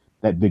hit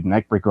that big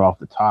neck breaker off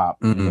the top.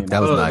 That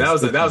was nice. That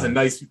was a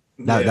nice.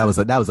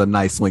 That was a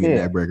nice swinging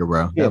neck breaker,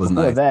 bro. That was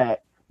nice.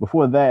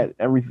 Before that,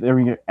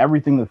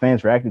 everything the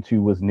fans reacted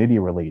to was Nydia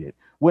related,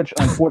 which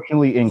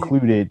unfortunately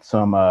included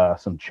some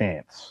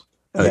chants.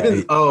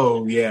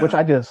 Which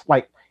I just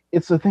like.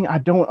 It's the thing I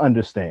don't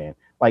understand,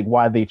 like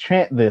why they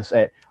chant this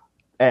at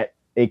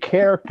a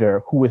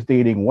character who is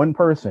dating one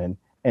person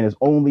and is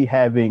only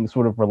having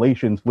sort of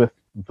relations with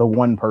the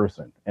one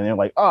person, and they're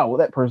like, oh well,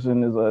 that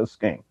person is a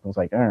skank. I was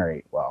like, all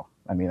right, well,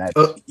 I mean, that's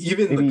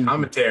even the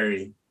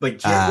commentary,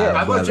 like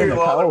I thought Jerry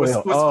Lawler was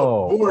I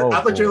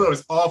thought Jerry Lawler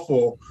was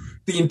awful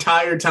the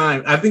entire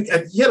time. I think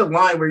he had a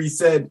line where he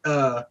said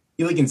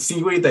he like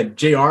insinuated that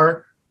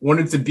JR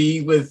wanted to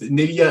be with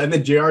Nydia, and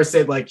then JR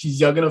said like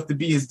she's young enough to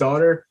be his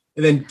daughter,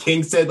 and then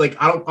King said like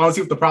I don't see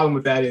what the problem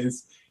with that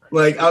is.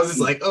 Like I was just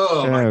like,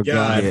 oh my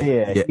god,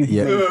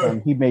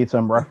 he made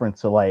some reference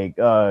to like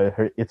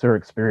it's her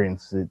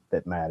experience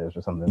that matters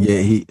or something.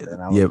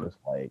 And I was just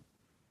like,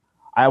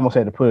 I almost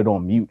had to put it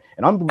on mute,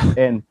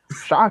 and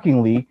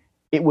shockingly,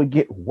 it would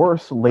get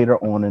worse later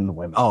on in the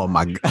women. Oh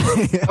my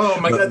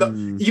god,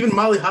 even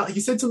Molly Holly, he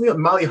said something about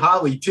Molly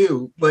Holly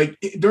too. Like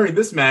during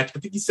this match, I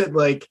think he said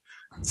like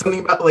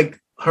something about like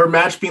her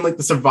match being like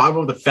the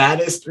survival of the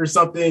fattest or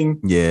something.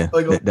 Yeah,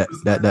 like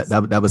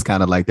that was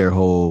kind of like their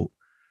whole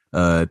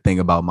thing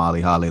about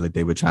Molly Holly, like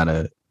they were trying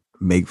to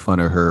make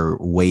fun of her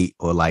weight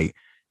or like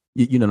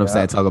you know what I'm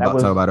saying, talk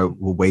about her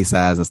waist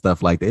size and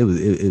stuff like that.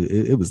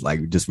 It was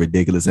like just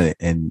ridiculous,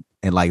 and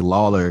like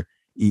Lawler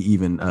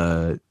even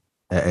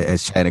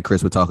as Chad and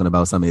Chris were talking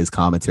about some of his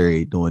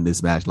commentary during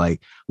this match,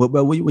 like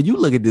but when you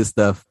look at this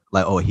stuff,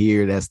 like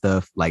hear that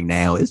stuff like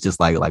now, it's just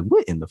like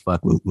what in the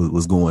fuck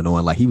was going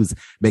on? Like he was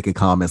making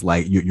comments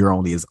like you're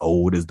only as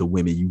old as the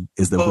women you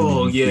feel.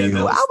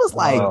 I was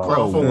like,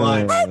 bro,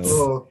 what?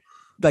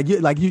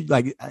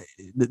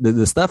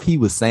 The stuff he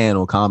was saying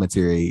on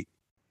commentary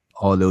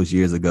all those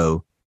years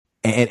ago,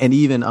 and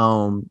even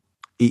I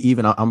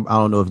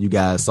don't know if you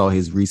guys saw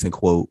his recent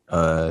quote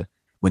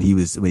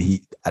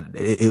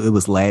it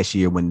was last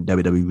year when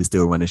WWE was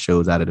still running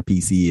shows out of the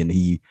PC, and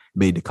he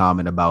made the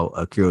comment about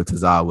Akira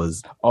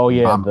Tozawa's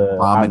moonsault.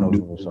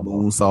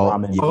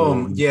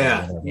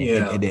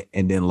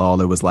 And then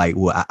Lawler was like,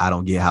 well, I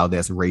don't get how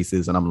that's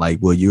racist, and I'm like,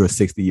 well, you're a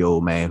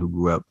 60-year-old man who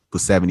grew up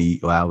with 70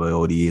 or however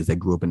old he is that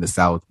grew up in the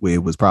South where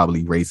it was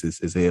probably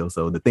racist as hell.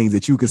 So the things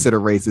that you consider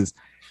racist,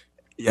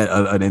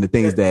 and the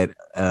things that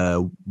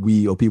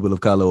we or people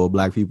of color or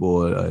black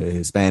people or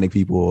Hispanic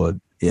people or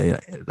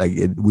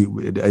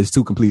it's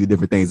two completely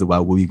different things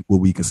about what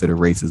we consider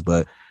racist.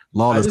 But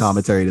Lawler's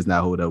commentary does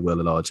not hold up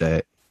well at all,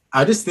 Chad.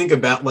 I just think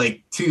about back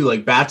to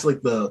like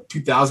the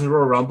 2000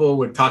 Royal Rumble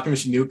where Taka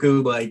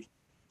Michinoku like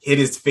hit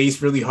his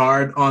face really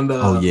hard on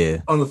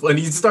the and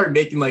he started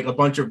making like a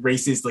bunch of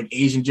racist like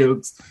Asian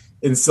jokes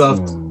and stuff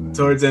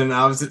towards him.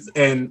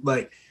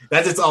 That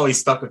just always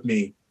stuck with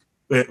me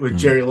with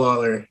Jerry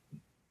Lawler.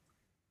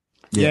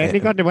 Yeah, and he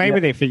got away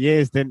with it for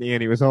years, didn't he?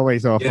 And he was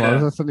always awful. I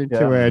was listening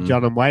to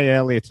John and Way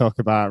earlier talk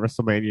about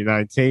WrestleMania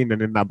 19,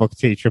 and in that Booker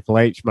T Triple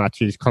H match,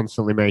 he's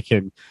constantly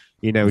making,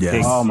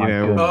 digs,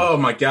 Oh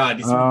my god!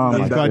 He's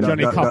got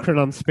Johnny Cochran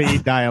on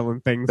speed dial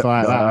and things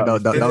like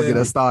that. Don't get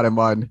us started,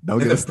 Martin. Don't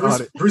get us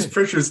started. Bruce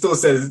Pritchard still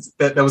says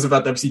that was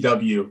about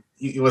WCW.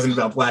 It wasn't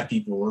about black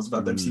people. It was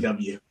about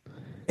WCW.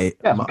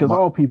 Because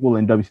all people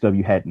in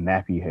WCW had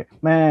nappy hair,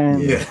 man.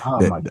 Yeah.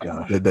 Oh my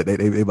gosh,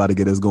 they about to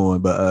get us going.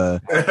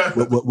 But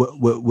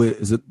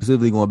what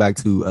specifically going back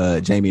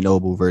to Jamie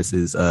Noble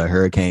versus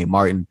Hurricane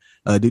Martin?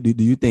 Do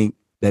you think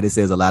that it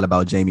says a lot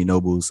about Jamie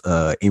Noble's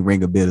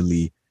in-ring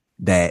ability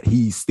that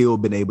he's still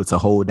been able to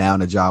hold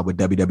down a job with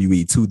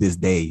WWE to this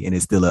day and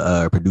is still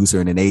a producer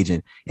and an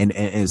agent. And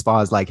as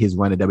far as like his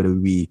run at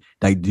WWE,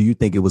 like, do you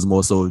think it was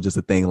more so just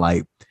a thing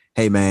like,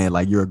 hey man,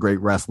 like you're a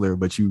great wrestler,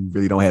 but you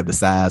really don't have the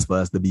size for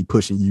us to be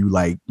pushing you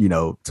like, you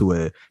know,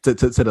 to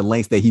the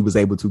lengths that he was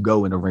able to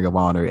go in the Ring of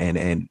Honor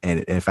and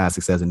find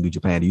success in New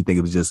Japan? Do you think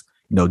it was just,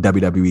 you know,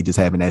 WWE just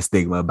having that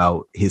stigma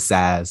about his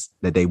size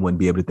that they wouldn't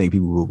be able to think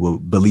people will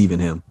believe in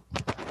him?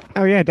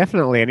 Oh yeah,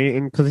 definitely,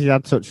 and because he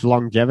had such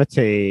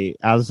longevity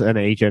as an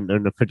agent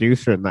and a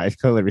producer, and that is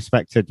clearly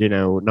respected, you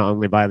know, not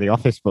only by the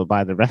office but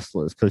by the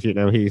wrestlers, because you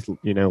know he's,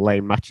 you know,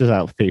 laying matches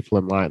out for people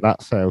and like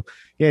that. So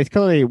yeah, it's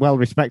clearly well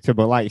respected.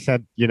 But like you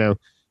said, you know,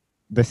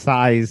 the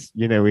size,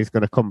 you know, is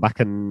going to come back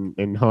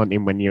and haunt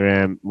him when you're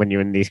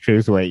in these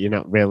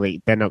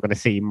cruiserweight. They're not going to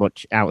see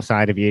much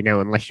outside of you, you know,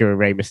 unless you're a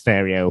Rey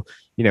Mysterio,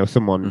 you know,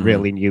 someone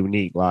really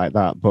unique like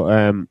that.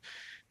 But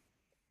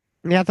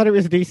yeah, I thought it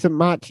was a decent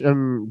match.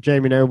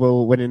 Jamie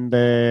Noble winning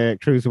the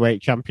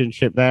Cruiserweight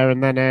Championship there.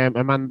 And then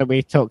a man that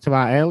we talked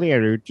about earlier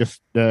who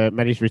just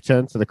made his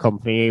return to the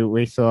company.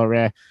 We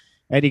saw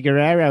Eddie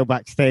Guerrero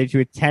backstage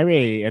with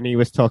Terry, and he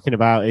was talking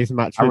about his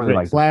match with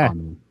Ric Flair.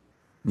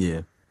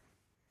 Yeah.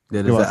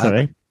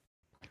 Sorry?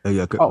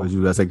 What did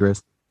you say,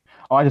 Chris?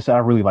 Oh, I just said I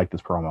really liked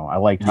this promo. I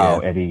liked how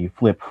Eddie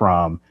flipped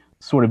from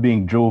sort of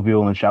being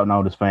jovial and shouting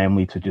out his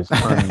family to just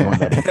turning on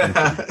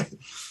that.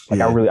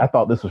 I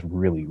thought this was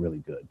really, really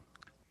good.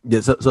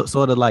 Yeah, so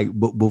sort of like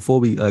before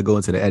we go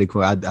into the Eddie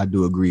quote, I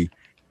do agree.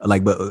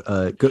 Like, but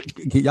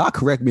y'all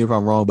correct me if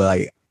I'm wrong, but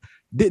like,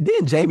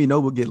 didn't Jamie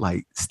Noble get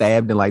like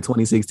stabbed in like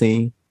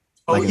 2016?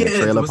 Oh like, yeah, in the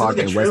trailer park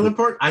in Trailer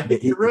Park. I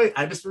think you're right.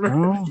 I just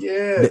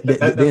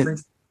remember.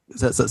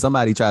 So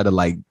somebody tried to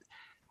like,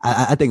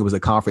 I think it was a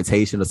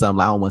confrontation or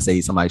something. I don't want to say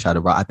somebody tried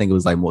to. I think it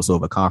was like more so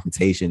of a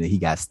confrontation, and he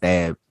got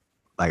stabbed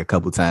like a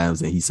couple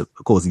times, and of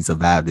course he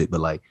survived it. But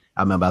like,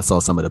 I remember I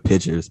saw some of the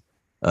pictures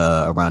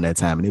around that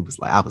time, and it was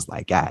like, I was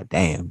like, God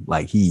damn,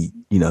 like he,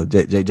 you know,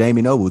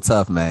 Jamie Noble,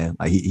 tough man,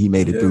 like he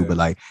made it through. But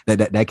like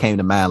that came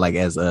to mind like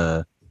as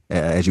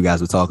you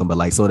guys were talking, but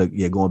like sort of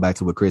going back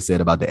to what Chris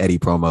said about the Eddie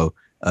promo.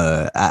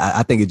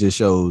 I think it just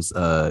shows.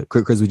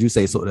 Chris, would you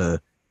say sort of?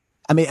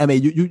 I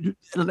mean, you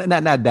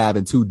not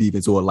diving too deep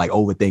into it, like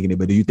overthinking it,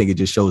 but do you think it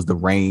just shows the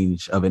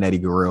range of an Eddie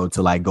Guerrero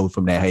to like go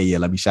from that, hey, yeah,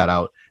 let me shout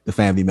out the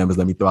family members,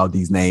 let me throw out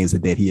these names,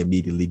 and then he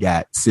immediately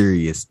got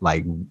serious,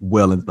 like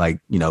well, and like,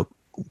 you know,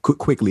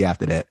 quickly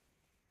after that?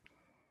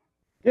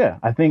 Yeah,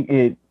 I think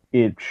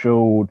it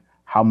showed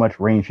how much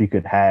range he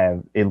could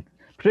have,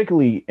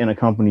 particularly in a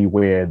company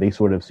where they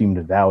sort of seem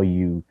to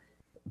value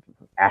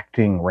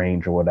acting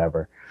range or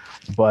whatever.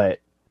 But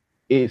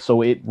it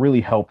really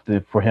helped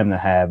for him to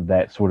have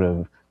that sort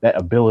of that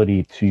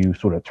ability to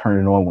sort of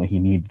turn it on when he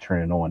needed to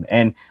turn it on.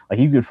 And like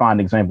you could find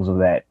examples of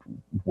that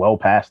well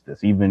past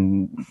this,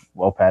 even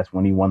well past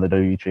when he won the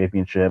WWE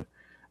Championship.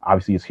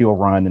 Obviously, his heel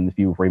run in the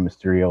feud with Rey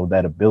Mysterio,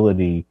 that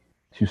ability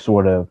to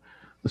sort of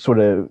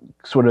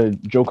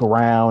joke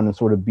around and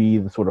sort of be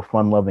the sort of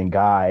fun-loving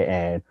guy,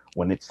 and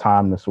when it's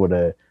time to sort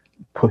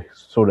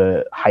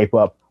of hype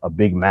up a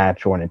big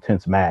match or an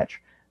intense match,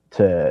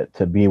 to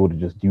be able to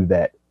just do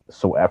that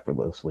so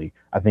effortlessly,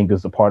 I think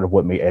is a part of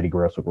what made Eddie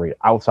Guerrero so great,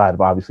 outside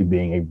of obviously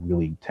being a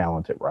really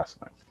talented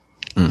wrestler.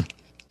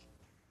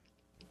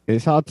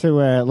 It's hard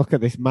to look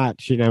at this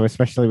match, you know,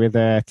 especially with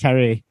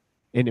Terry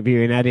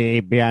interviewing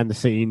Eddie behind the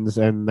scenes,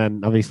 and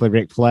then obviously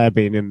Ric Flair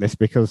being in this,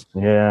 because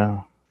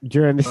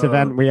during this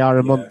event we are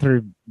a month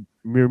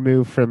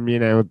removed from, you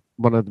know,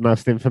 one of the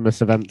most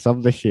infamous events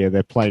of this year,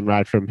 the plane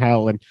ride from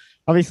hell. And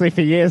obviously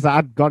for years that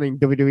had gone in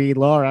WWE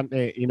lore, hadn't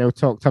it? You know,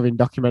 having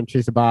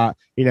documentaries about,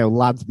 you know,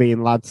 lads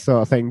being lads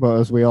sort of thing. But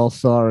as we all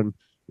saw and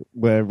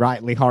were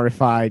rightly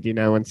horrified, you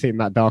know, and seeing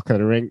that Dark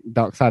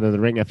Side of the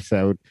Ring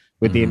episode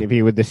with the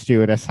interview with the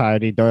stewardess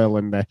Heidi Doyle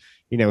and the,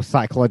 you know,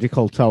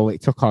 psychological toll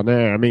it took on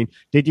her. I mean,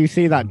 did you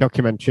see that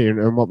documentary,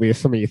 and what were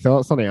some of your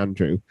thoughts on it,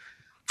 Andrew?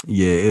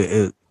 Yeah,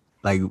 it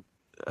like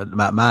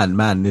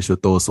my initial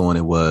thoughts on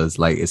it was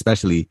like,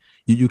 especially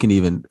you can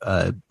even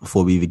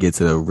before we even get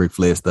to the Ric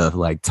Flair stuff,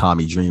 like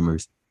Tommy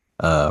Dreamer's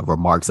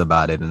remarks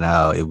about it, and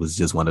how it was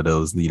just one of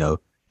those, you know,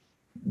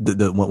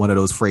 one of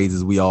those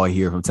phrases we all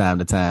hear from time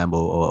to time,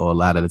 or a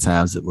lot of the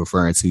times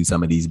referring to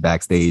some of these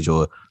backstage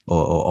or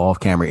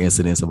off-camera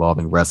incidents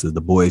involving wrestlers,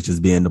 the boys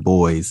just being the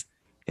boys,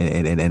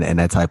 and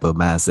that type of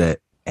mindset.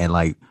 And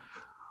like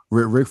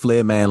Ric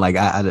Flair, man, like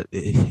I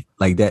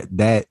like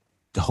that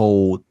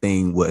whole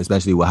thing,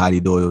 especially with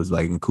Heidi Doyle, was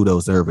like, and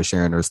kudos to her for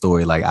sharing her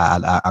story. Like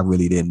I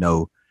really didn't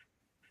know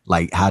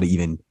like how to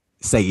even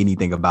say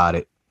anything about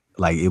it.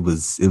 Like it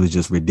was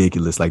just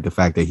ridiculous. Like the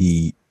fact that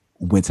he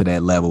went to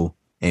that level,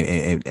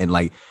 and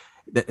like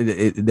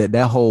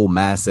that whole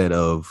mindset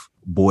of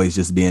boys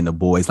just being the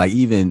boys, like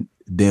even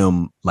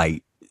them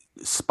like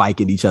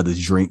spiking each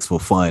other's drinks for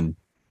fun.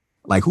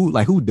 Like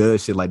who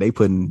does shit? Like they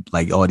putting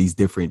like all these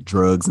different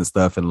drugs and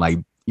stuff, and like,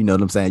 you know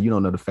what I'm saying? You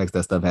don't know the effects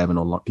that stuff having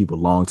on people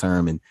long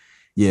term. And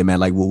yeah, man,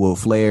 like with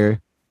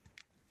Flair,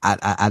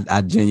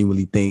 I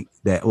genuinely think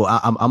that, well,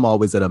 I'm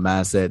always at a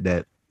mindset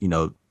that, you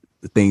know,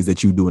 the things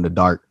that you do in the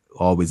dark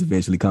always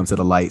eventually come to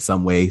the light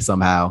some way,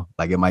 somehow.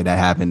 Like it might not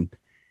happen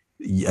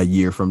a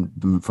year from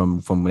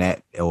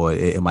that, or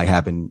it might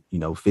happen,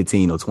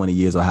 15 or 20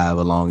 years or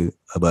however long.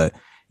 But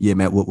yeah,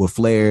 man, with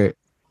Flair,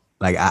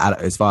 like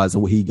as far as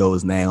he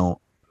goes now,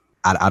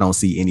 I don't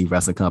see any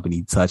wrestling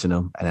company touching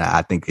him, and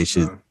I think it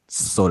should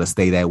sort of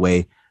stay that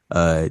way.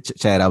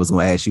 Chad, I was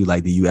going to ask you,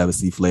 like, do you ever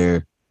see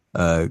Flair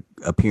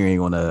appearing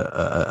on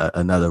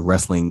another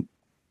wrestling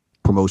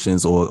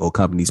promotions or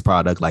company's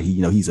product? Like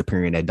he's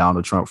appearing at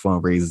Donald Trump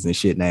fundraisers and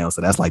shit now,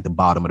 so that's like the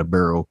bottom of the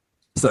barrel.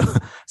 So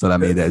I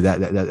mean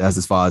that's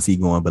as far as he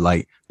going. But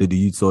like, do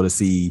you sort of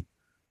see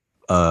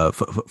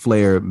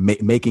Flair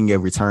making a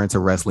return to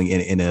wrestling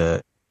in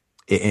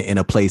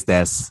a place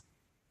that's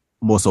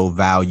more so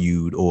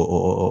valued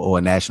or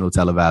a national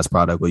televised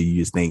product, where you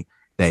just think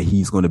that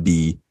he's going to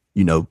be,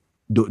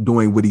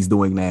 doing what he's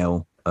doing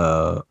now,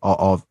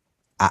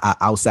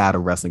 outside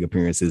of wrestling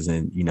appearances,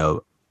 and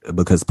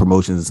because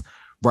promotions,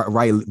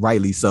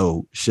 rightly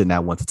so, should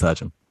not want to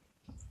touch him?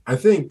 I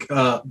think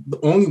the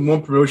only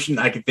one promotion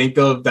I could think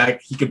of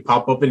that he could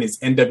pop up in is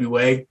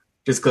NWA,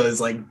 just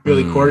because like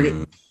Billy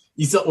Corgan,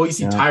 you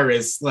see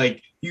Tyrus,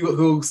 like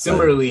who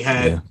similarly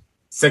had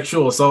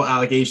sexual assault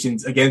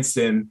allegations against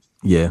him.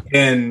 Yeah,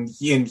 and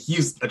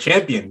he's a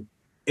champion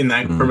in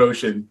that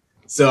promotion,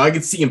 so I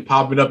could see him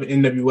popping up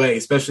in NWA,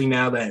 especially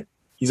now that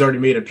he's already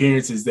made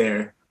appearances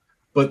there.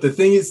 But the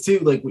thing is too,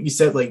 like what you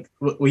said, like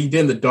what he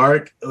did in the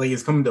dark, like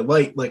is coming to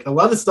light. Like a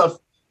lot of stuff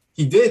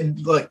he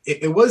did, like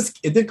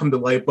it did come to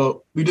light,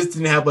 but we just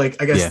didn't have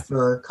like, I guess,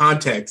 the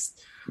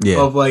context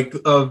of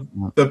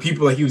the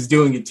people that he was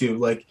doing it to.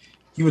 Like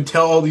he would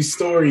tell all these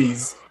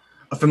stories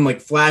from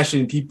like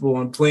flashing people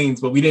on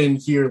planes, but we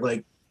didn't hear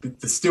like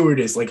the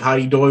stewardess, like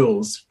Heidi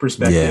Doyle's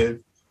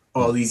perspective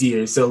all these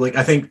years. So like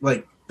I think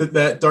like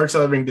that Dark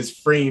Side of the Ring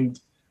just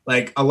framed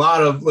like a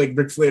lot of like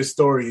Ric Flair's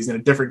stories in a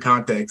different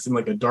context, in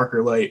like a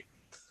darker light.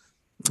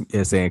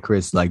 Yeah, saying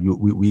Chris, like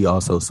we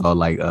also saw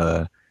like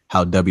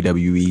how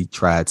WWE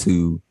tried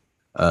to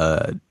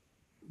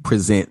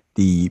present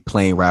the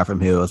plane ride from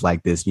hell as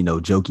like this,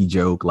 jokey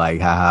joke,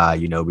 like haha,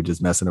 we're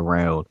just messing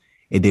around.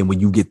 And then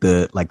when you get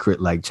the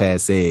like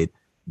Chad said,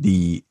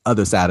 the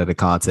other side of the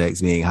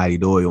context being Heidi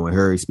Doyle and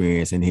her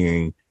experience, and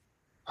hearing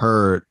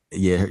her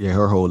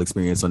whole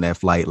experience on that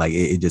flight, like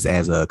it just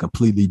adds a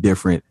completely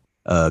different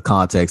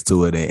context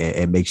to it,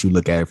 and makes you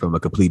look at it from a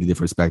completely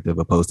different perspective,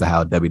 opposed to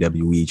how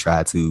WWE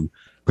tried to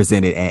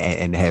present it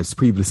and has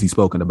previously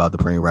spoken about the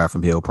plane ride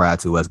from hell prior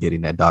to us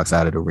getting that Dark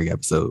Side of the Ring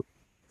episode.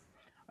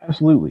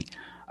 Absolutely.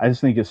 I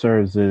just think it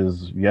serves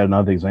as yet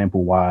another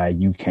example why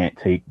you can't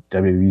take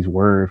WWE's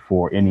word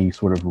for any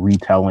sort of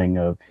retelling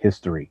of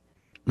history,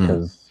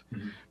 because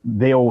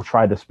they all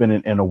try to spin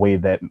it in a way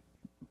that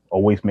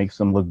always makes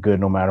them look good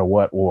no matter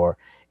what, or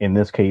in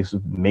this case,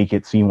 make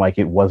it seem like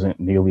it wasn't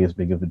nearly as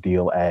big of a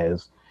deal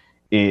as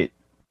it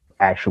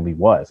actually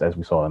was, as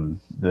we saw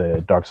in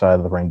the Dark Side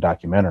of the Ring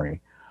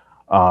documentary.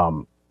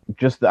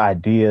 Just the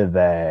idea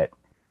that,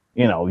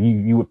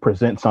 you would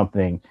present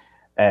something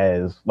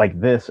as like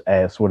this,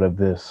 as sort of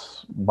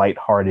this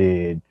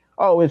lighthearted,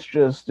 oh, it's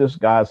just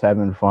guys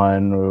having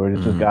fun, or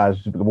it's just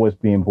guys, the boys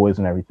being boys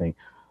and everything.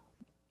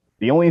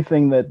 The only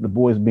thing that the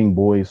boys being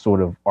boys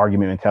sort of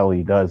argument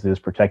mentality does is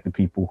protect the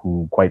people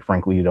who, quite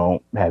frankly,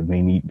 don't have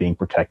any need being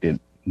protected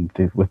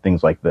with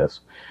things like this.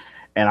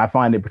 And I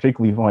find it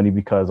particularly funny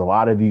because a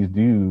lot of these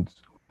dudes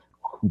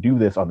who do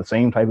this are the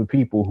same type of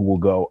people who will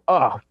go,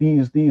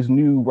 these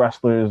new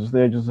wrestlers,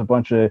 they're just a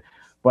bunch of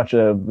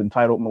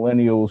entitled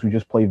millennials who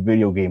just play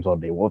video games all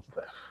day. Well,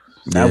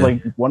 sounds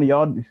like one of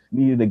y'all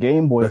needed a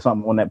Game Boy or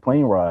something on that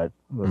plane ride,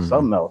 or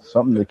something else,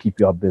 something to keep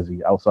y'all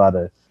busy outside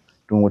of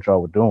doing what y'all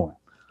were doing.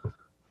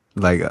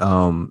 Like,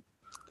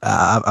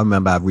 I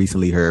remember I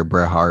recently heard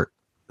Bret Hart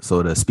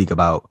sort of speak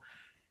about,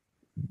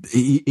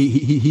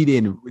 he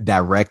didn't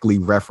directly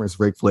reference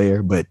Ric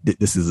Flair, but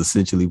this is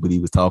essentially what he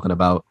was talking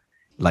about.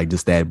 Like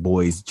just that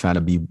boys trying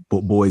to be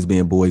boys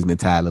being boys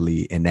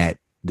mentality, and that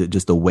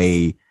just the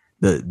way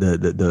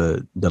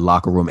the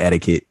locker room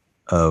etiquette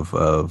of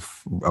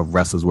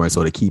wrestlers were,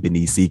 sort of keeping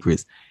these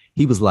secrets.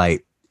 He was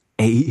like,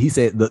 he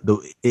said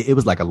it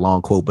was like a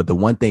long quote, but the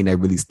one thing that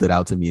really stood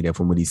out to me there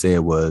from what he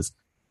said was,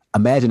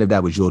 imagine if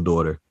that was your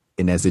daughter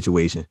in that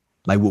situation.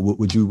 Like,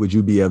 would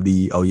you be of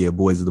the, oh yeah,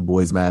 boys are the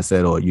boys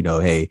mindset, or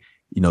hey,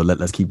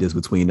 let's keep this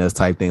between us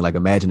type thing? Like,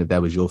 imagine if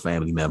that was your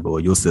family member, or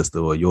your sister,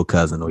 or your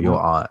cousin, or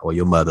your aunt, or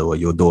your mother, or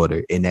your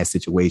daughter in that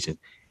situation.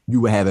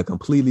 You would have a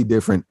completely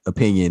different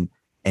opinion,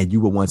 and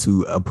you would want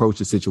to approach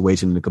the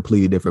situation in a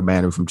completely different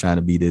manner from trying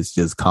to be this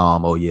just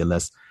calm. Oh yeah,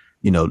 let's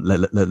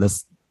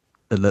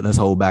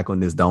hold back on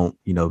this. Don't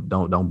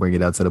bring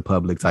it out to the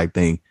public type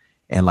thing.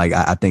 And like,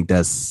 I think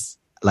that's,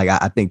 like,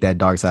 I think that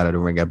Dark Side of the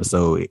Ring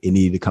episode, it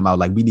needed to come out.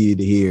 Like, we needed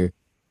to hear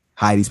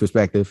Heidi's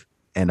perspective.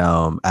 And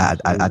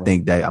I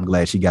think that I'm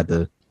glad she got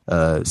to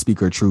speak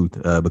her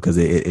truth, because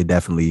it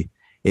definitely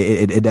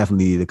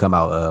needed to come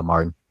out,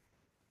 Martin.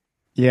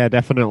 Yeah,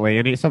 definitely.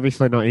 And it's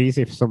obviously not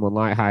easy for someone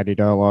like Heidi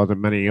Doyle or the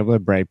many other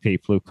brave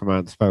people who come out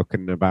and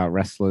spoken about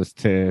wrestlers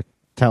to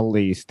tell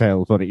these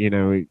tales. But,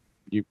 you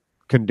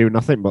can do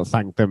nothing but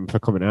thank them for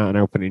coming out and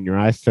opening your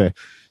eyes to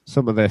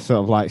some of the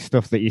sort of like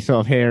stuff that you sort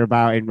of hear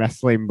about in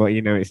wrestling, but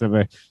it's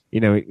never,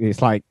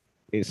 it's like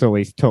it's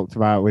always talked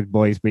about with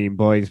boys being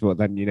boys, but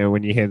then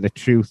when you hear the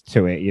truth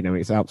to it,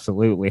 it's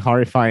absolutely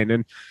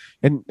horrifying.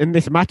 And in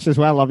this match as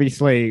well,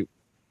 obviously,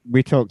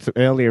 we talked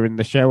earlier in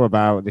the show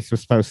about this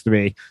was supposed to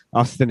be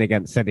Austin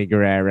against Eddie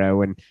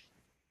Guerrero, and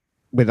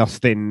with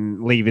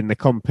Austin leaving the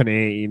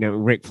company,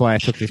 Ric Flair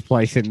took his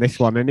place in this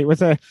one, and it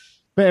was a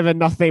bit of a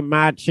nothing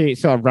match. It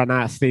sort of ran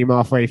out of steam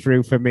halfway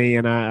through for me,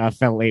 and I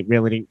felt it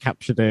really didn't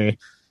capture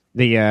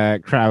the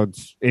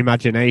crowd's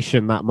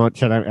imagination that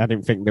much. I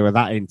didn't think they were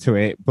that into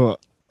it, but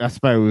I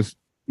suppose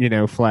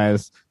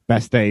Flair's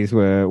best days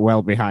were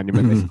well behind him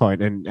at this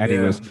point, and Eddie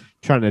was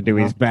trying to do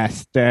his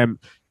best.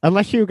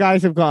 Unless you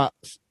guys have got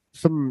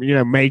some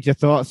major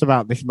thoughts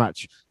about this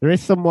match, there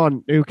is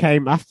someone who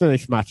came after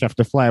this match,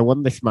 after Flair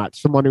won this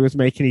match, someone who was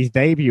making his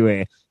debut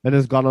here and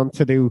has gone on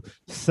to do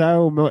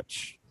so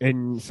much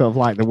in sort of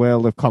like the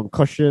world of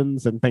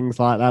concussions and things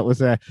like that. Was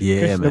Chris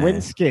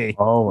Nowinski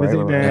was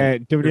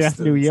in WWF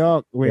New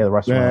York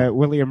with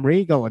William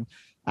Regal, and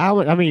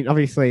I mean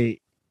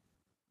obviously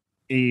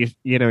his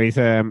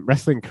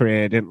wrestling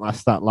career didn't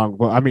last that long,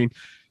 but I mean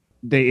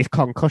his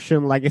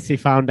Concussion Legacy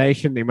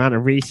Foundation, the amount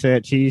of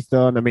research he's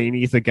done, I mean,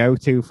 he's the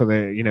go-to for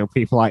the,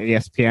 people like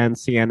ESPN,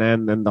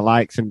 CNN, and the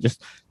likes, and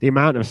just the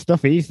amount of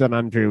stuff he's done,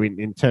 Andrew,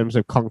 in terms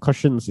of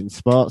concussions in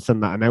sports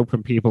and that, and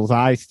open people's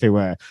eyes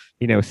to,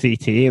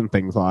 CTE and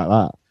things like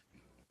that.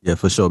 Yeah,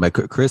 for sure, man.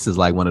 Chris is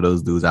like one of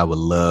those dudes I would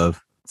love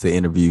to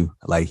interview.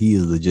 Like, he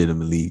is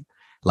legitimately,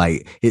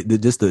 like,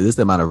 just the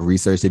amount of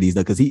research that he's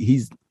done, because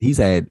he's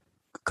had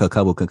a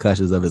couple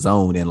concussions of his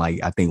own, and,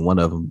 like, I think one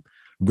of them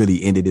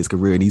really ended his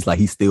career, and he's like,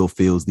 he still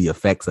feels the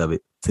effects of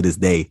it to this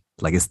day.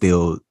 Like, it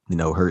still,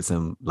 hurts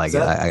him. Like,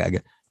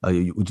 what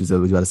you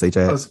about to say,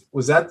 Chad?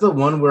 Was that the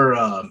one where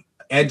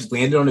Edge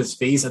landed on his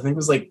face? I think it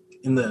was like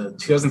in the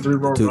 2003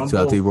 Royal Rumble.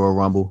 2003 Royal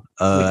Rumble.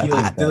 He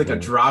did like a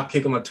drop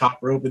kick on the top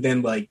rope, and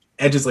then like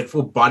Edge's like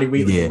full body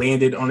weight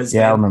landed on his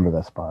head. I remember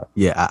that spot.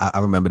 Yeah, I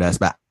remember that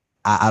spot.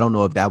 I don't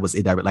know if that was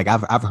it. Like,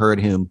 I've heard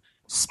him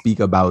speak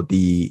about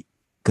the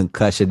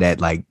concussion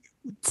that like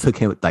took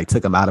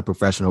him out of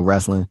professional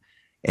wrestling.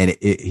 And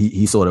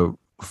he sort of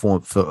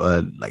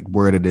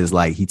worded as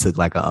like he took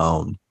like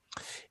a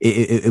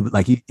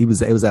it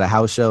was at a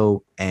house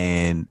show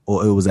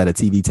or it was at a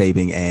TV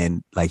taping,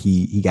 and like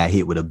he got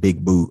hit with a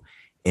big boot,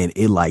 and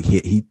it like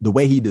hit the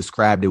way he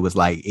described it was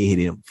like it hit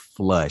him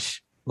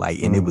flush,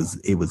 like, and it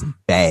was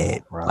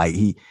bad. Right. Like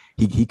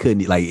he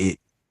couldn't, like it.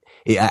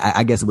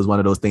 I guess it was one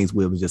of those things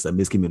where it was just a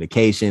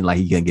miscommunication. Like,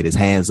 he couldn't get his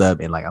hands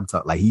up, and like I'm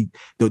talking, like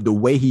the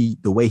way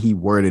he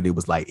worded it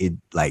was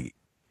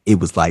it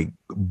was like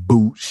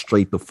boot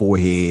straight to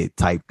forehead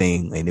type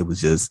thing. And it was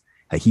just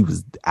like he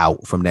was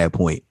out from that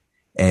point.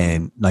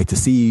 And like to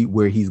see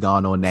where he's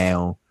gone on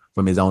now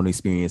from his own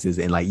experiences,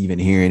 and like even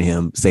hearing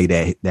him say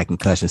that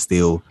concussion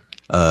still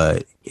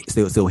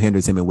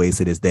hinders him in ways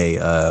to this day.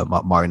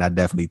 Martin, I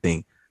definitely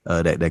think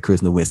that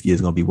Chris Nowinski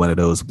is going to be one of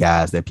those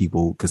guys that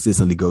people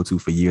consistently go to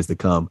for years to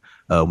come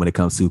when it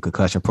comes to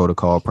concussion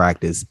protocol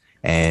practice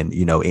and,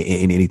 in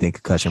anything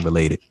concussion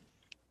related.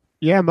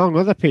 Yeah, among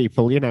other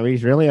people,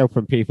 he's really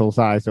opened people's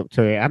eyes up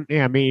to it. And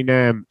I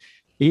mean,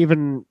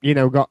 even,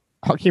 got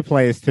hockey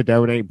players to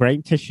donate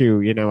brain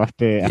tissue,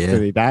 after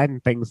they died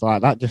and things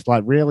like that. Just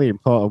like really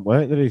important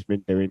work that he's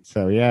been doing.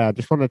 So, yeah, I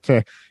just wanted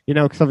to,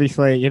 because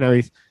obviously,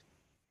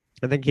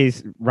 I think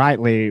he's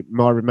rightly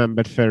more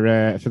remembered for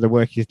the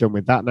work he's done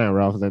with that now,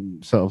 rather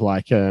than sort of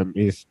like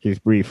his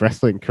brief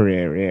wrestling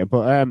career here.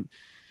 But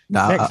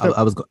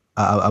I was going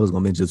to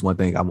mention just one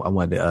thing. I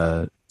wanted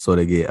to sort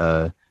of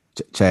get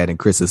Chad and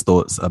Chris's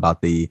thoughts about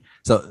Eddie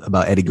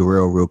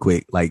Guerrero real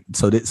quick. Like,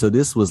 so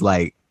this was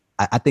like,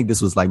 I think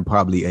this was like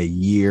probably a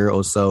year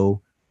or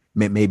so,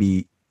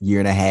 maybe year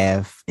and a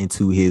half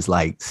into his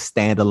like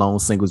standalone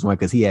singles run,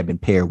 because he had been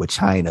paired with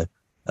China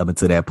up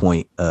until that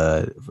point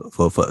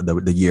for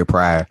the year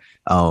prior.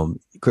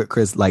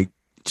 Chris, like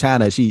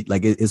China, she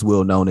like it's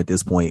well known at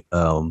this point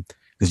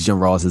because Jim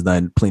Ross has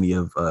done plenty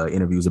of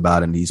interviews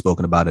about it, and he's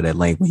spoken about it at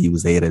length when he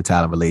was the head of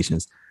talent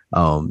relations.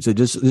 So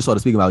just sort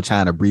of speaking about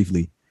China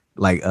briefly,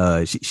 like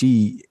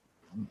she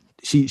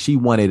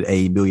wanted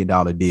 $1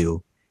 million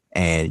deal,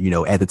 and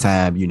at the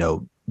time,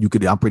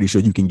 I'm pretty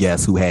sure you can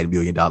guess who had $1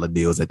 million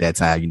deals at that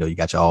time. You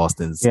got your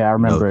Austins. Yeah, I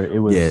remember it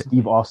was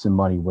Steve Austin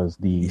money was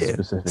the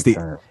specific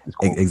term.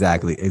 Cool.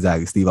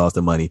 Exactly. Steve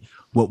Austin money.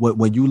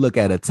 When you look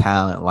at a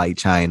talent like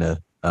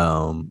China,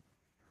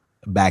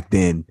 back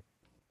then,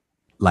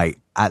 like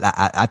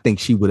I think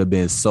she would have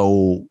been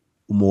so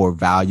more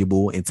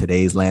valuable in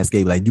today's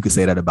landscape. Like, you could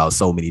say that about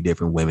so many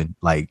different women,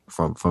 like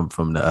from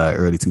the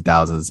early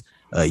 2000s,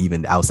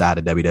 even outside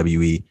of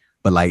WWE.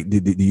 But like, do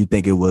you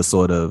think it was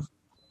sort of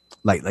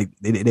like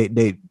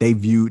they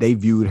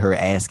viewed her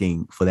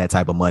asking for that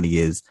type of money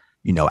as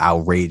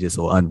outrageous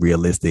or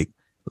unrealistic?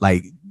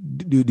 Like,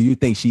 do you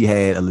think she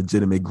had a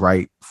legitimate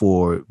gripe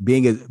for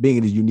being a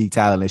unique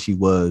talent that she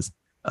was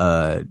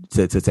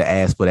to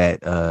ask for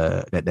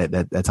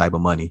that type of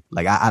money?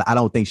 Like, I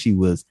don't think she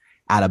was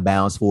out of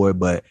bounds for it,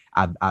 but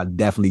I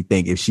definitely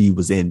think if she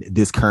was in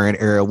this current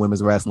era of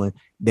women's wrestling,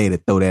 they'd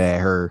have throw that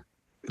at her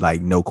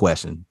like no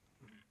question.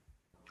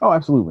 Oh,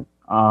 absolutely.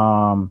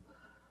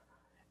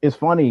 It's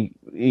funny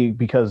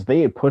because they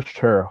had pushed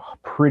her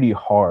pretty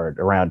hard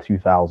around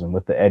 2000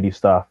 with the Eddie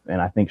stuff,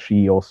 and I think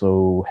she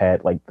also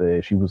had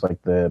she was like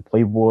the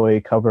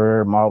Playboy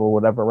cover model,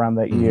 whatever, around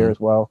that year as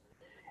well.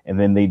 And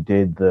then they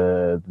did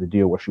the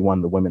deal where she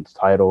won the women's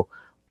title.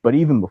 But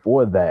even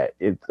before that,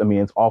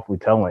 it's awfully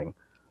telling.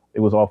 It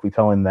was awfully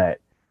telling that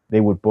they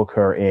would book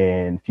her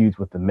in feuds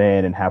with the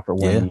men and have her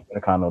win the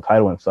Intercontinental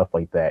title and stuff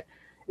like that.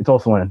 It's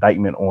also an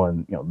indictment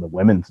on the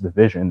women's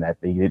division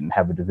that they didn't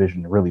have a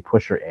division to really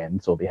push her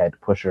in, so they had to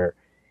push her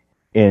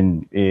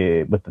in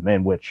with the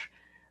men. Which,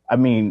 I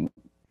mean,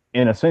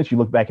 in a sense, you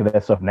look back at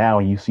that stuff now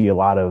and you see a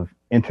lot of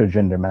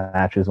intergender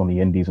matches on the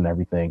indies and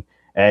everything,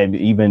 and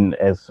even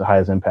as high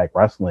as Impact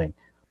Wrestling,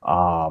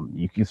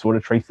 you can sort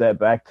of trace that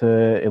back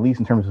to, at least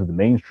in terms of the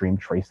mainstream,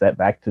 trace that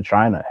back to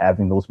China,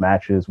 having those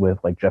matches with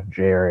like Jeff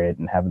Jarrett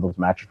and having those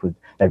matches with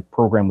that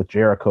program with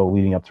Jericho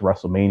leading up to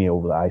WrestleMania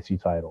over the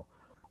IC title.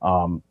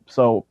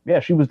 So yeah,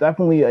 she was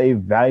definitely a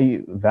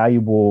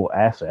valuable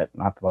asset,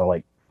 not to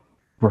like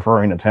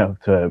referring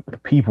to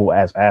people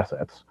as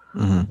assets,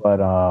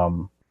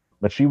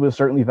 but she was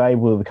certainly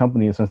valuable to the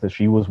company in the sense that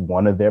she was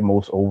one of their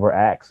most over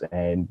acts,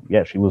 and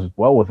yeah, she was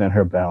well within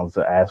her bounds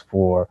to ask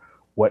for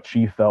what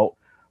she felt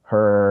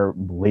her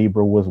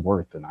labor was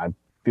worth. And I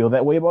feel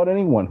that way about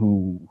anyone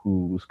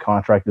whose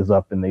contract is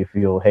up and they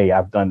feel, hey,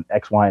 I've done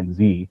X, Y, and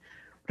Z,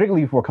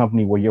 particularly for a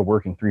company where you're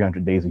working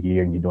 300 days a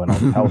year and you're doing all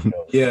the house shows.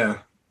 Yeah.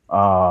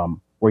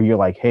 Where you're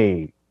like,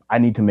 hey, I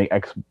need to make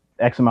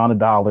X amount of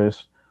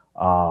dollars,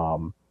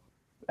 and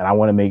I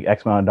want to make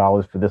X amount of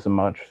dollars for this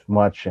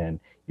much, and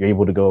you're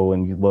able to go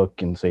and you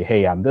look and say,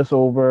 hey, I'm this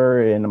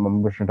over, and my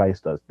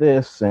merchandise does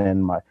this,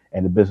 and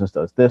the business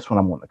does this when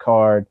I'm on the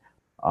card.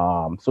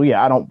 So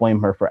yeah, I don't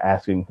blame her for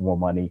asking for more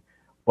money,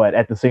 but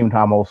at the same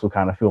time, I also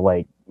kind of feel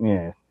like,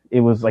 it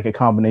was like a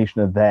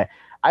combination of that.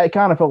 I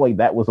kind of felt like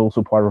that was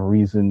also part of a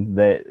reason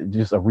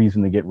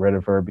to get rid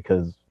of her,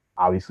 because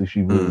obviously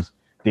she was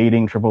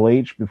dating Triple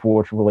H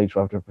before Triple H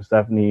left her for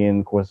Stephanie, and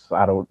of course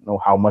I don't know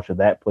how much of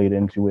that played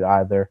into it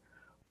either.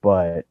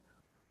 But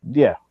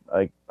yeah,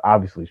 like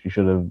obviously she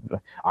probably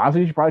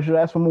should have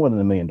asked for more than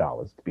 $1 million,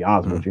 to be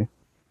honest with you.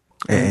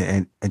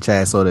 And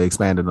Chad sort of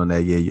expanded on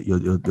that. Yeah,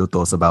 your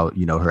thoughts about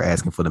her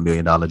asking for the $1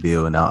 million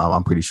deal, and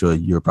I'm pretty sure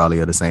you're probably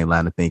of the same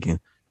line of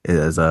thinking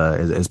as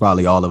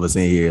probably all of us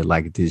in here.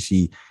 Like,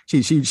 she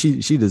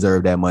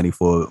deserved that money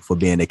for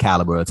being the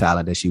caliber of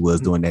talent that she was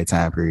during that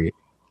time period.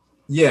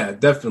 Yeah,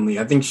 definitely.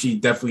 I think she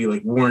definitely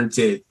like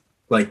warranted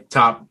like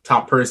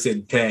top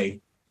person pay,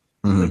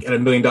 like at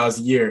 $1 million a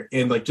year,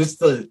 and like just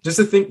to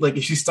think like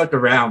if she stuck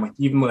around like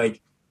even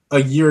like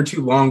a year or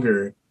two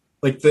longer,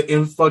 like the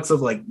influx of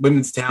like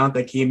women's talent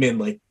that came in,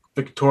 like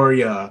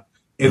Victoria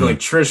and like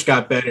Trish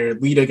got better,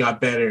 Lita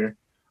got better,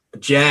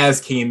 Jazz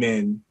came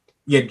in,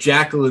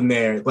 Jacqueline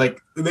there,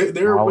 like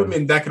there are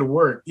women that could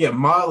work. Yeah,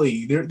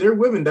 Molly, there are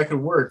women that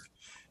could work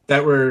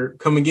that were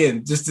coming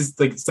in. Just as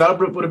like that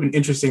would have been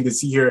interesting to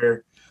see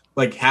her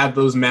like have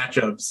those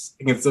matchups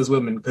against those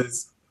women,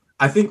 because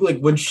I think like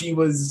when she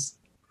went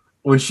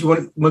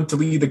to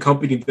lead the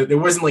company, there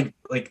wasn't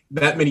like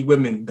that many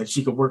women that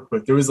she could work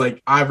with. There was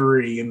like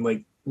Ivory and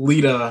like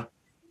Lita,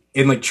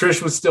 and like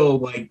Trish was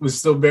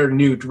still very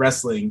new to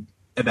wrestling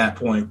at that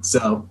point.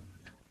 So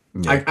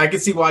I can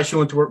see why she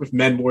wanted to work with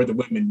men more than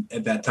women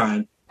at that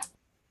time.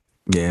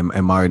 Yeah,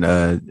 and Martin,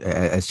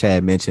 as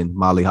Chad mentioned,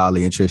 Molly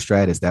Holly and Trish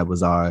Stratus, that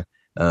was our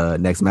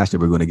next match that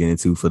we're going to get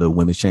into for the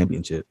women's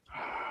championship.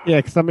 Yeah,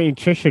 because I mean,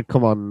 Trish had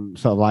come on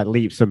sort of like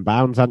leaps and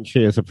bounds, hadn't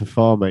she, as a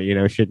performer?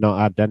 She'd not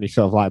had any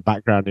sort of like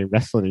background in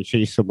wrestling, and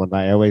she's someone that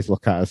I always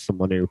look at as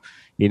someone who,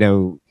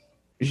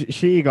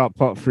 she got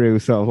put through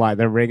sort of like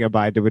the ringer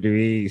by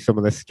WWE, some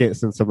of the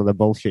skits and some of the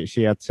bullshit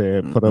she had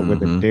to put up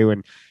with and do,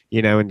 and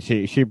and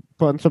she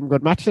put on some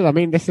good matches. I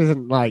mean, this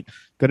isn't like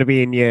going to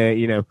be in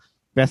your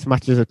best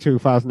matches of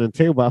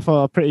 2002, but I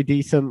thought a pretty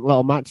decent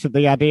little match that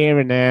they had here,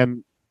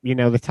 and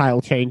the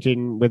title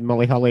changing with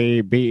Molly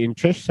Holly beating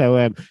Trish,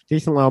 so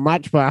decent little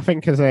match. But I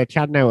think, as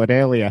Chad noted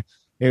earlier,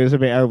 it was a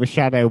bit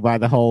overshadowed by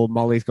the whole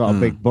Molly's got a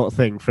big butt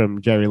thing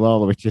from Jerry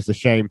Lawler, which is a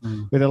shame.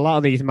 With a lot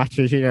of these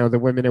matches, the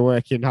women are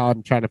working hard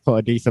and trying to put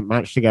a decent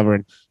match together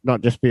and not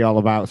just be all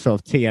about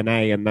sort of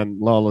TNA, and then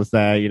Lawler's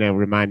there,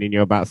 reminding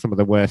you about some of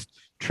the worst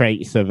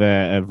traits of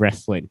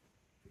wrestling.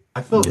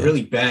 I felt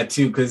really bad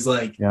too, because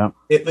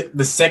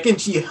the second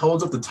she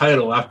holds up the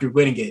title after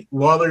winning it,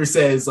 Lawler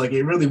says like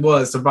it really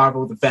was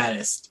survival of the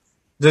fattest.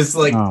 Just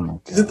like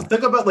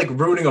think about like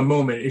ruining a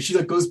moment. If she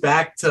like goes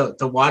back to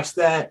watch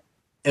that,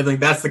 and like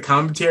that's the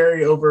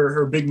commentary over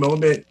her big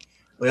moment,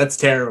 like that's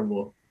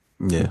terrible.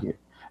 Yeah.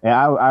 And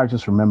I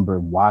just remember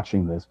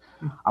watching this.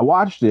 I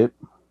watched it,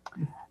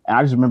 and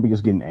I just remember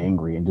just getting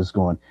angry and just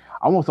going.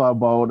 I almost thought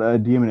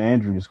about Demon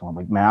Andrew just going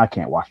like, man, I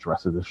can't watch the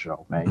rest of this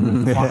show,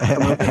 man. Because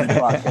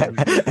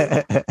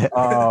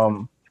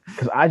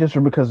I just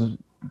remember, because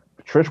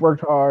Trish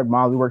worked hard,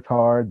 Molly worked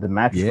hard. The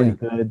match was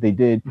pretty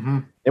good.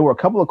 There were a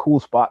couple of cool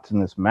spots in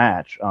this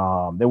match.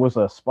 There was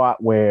a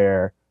spot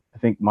where I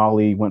think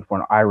Molly went for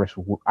an Irish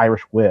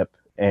whip,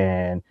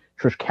 and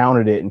Trish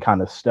countered it and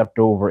kind of stepped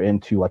over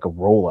into like a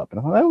roll up. And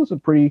I thought that was a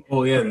pretty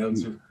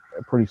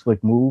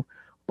slick move.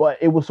 But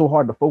it was so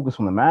hard to focus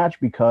on the match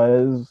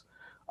because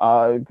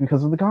of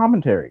the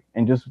commentary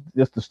and just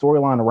the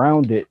storyline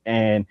around it.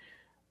 And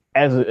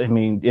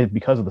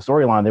because of the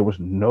storyline, there was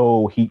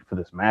no heat for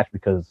this match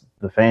because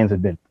the fans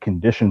had been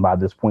conditioned by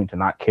this point to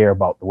not care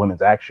about the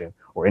women's action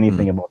or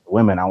anything about the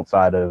women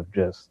outside of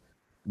just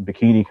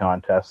bikini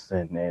contests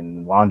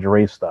and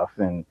lingerie stuff.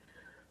 And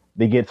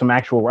they get some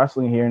actual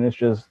wrestling here, and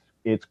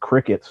it's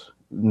crickets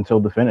until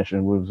the finish. And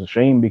it was a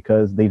shame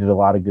because they did a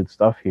lot of good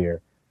stuff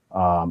here,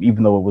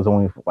 even though it was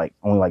only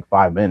like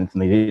 5 minutes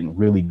and they didn't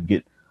really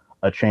get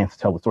a chance to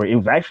tell the story. It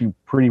was actually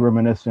pretty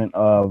reminiscent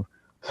of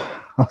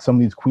some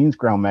of these Queen's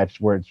Crown matches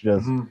where it's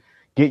just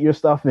get your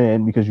stuff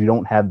in because you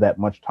don't have that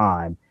much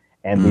time,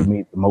 and they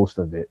made the most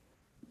of it.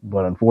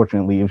 But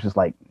unfortunately, it was just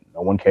like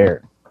no one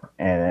cared,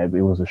 and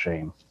it was a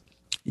shame.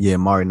 Yeah,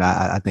 Martin,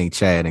 I think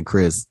Chad and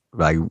Chris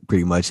like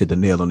pretty much hit the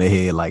nail on the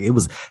head. Like it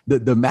was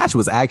the match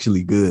was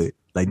actually good.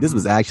 Like this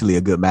was actually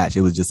a good match.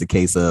 It was just a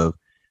case of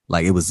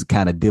like it was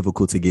kind of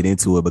difficult to get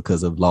into it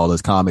because of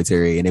Lawler's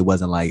commentary, and it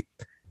wasn't like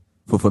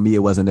for me it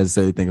wasn't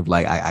necessarily think of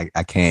like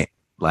I can't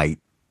like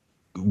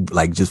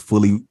just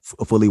fully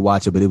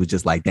watch it, but it was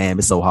just like, damn,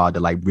 it's so hard to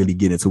like really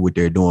get into what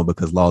they're doing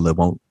because Lawler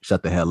won't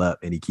shut the hell up,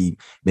 and he keep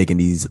making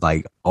these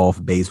like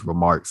off base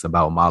remarks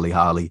about Molly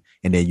Holly.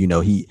 And then, you know,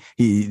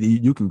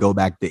 you can go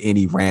back to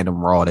any random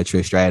Raw that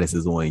Trish Stratus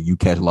is on, you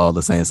catch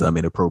Lawler saying something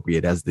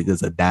inappropriate.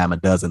 There's a dime a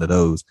dozen of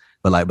those.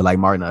 But like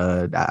Martin,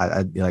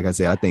 I like I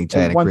said, I think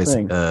Chad and Chris,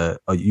 you go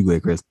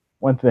ahead, Chris.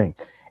 One thing.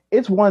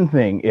 It's one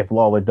thing if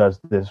Lawler does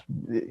this.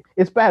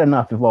 It's bad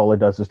enough if Lawler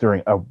does this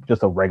during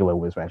just a regular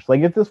women's match.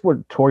 Like if this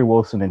were Tori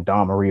Wilson and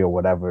Dawn Marie or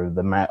whatever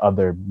the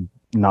other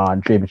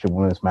non-championship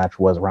women's match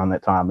was around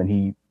that time, and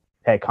he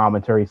had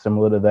commentary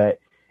similar to that,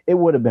 it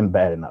would have been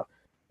bad enough.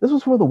 This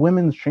was for the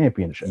women's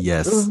championship.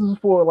 Yes. This is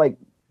for like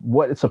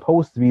what it's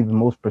supposed to be the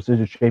most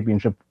prestigious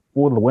championship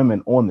for the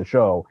women on the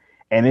show,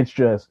 and it's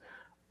bad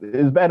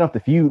enough the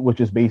feud,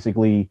 which is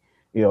basically,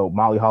 you know,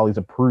 Molly Holly's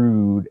a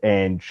prude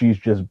and she's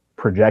just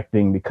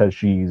projecting because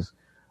she's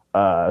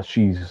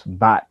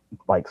not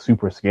like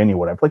super skinny or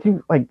whatever.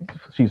 Like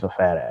she's a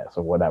fat ass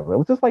or whatever. It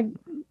was just like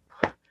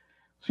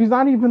she's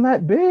not even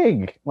that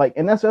big. Like,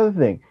 and that's the other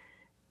thing.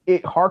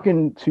 It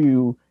harkened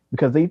to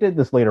because they did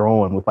this later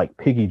on with like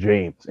Piggy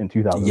James in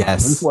 2000.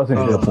 Yes, this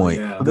wasn't a good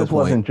point. Yeah. This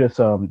wasn't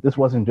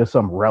just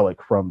some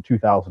relic from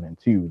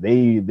 2002.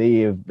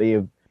 They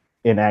have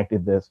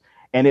enacted this,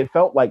 and it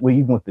felt like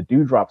even with the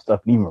Dewdrop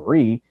stuff, and even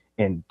Marie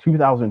in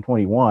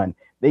 2021.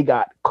 They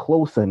got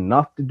close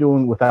enough to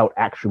doing without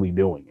actually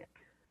doing it.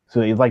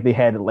 So it's like they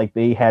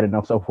had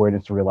enough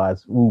self-awareness to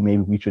realize, ooh,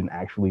 maybe we shouldn't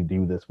actually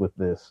do this with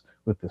this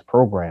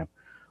program.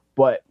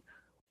 But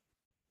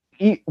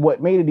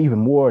what made it even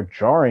more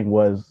jarring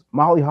was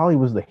Molly Holly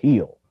was the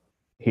heel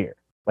here.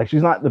 Like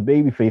she's not the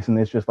baby face, and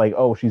it's just like,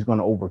 oh, she's going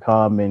to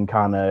overcome and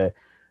kind of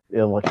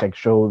like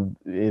show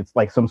it's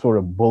like some sort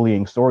of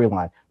bullying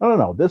storyline.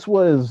 No. This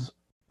was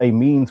a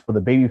means for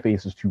the baby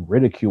faces to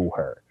ridicule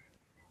her.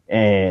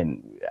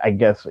 And I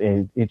guess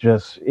it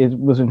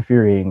was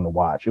infuriating to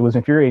watch. It was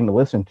infuriating to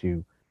listen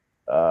to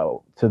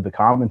the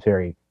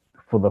commentary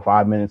for the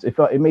 5 minutes.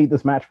 It made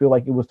this match feel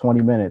like it was 20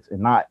 minutes and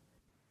not.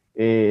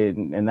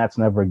 And that's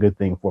never a good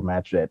thing for a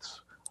match that's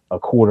a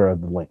quarter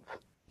of the length.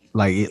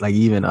 Like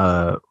even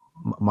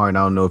Martin,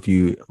 I don't know if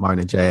Martin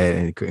and Chad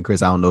and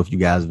Chris, I don't know if you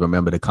guys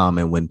remember the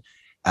comment when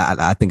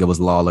I think it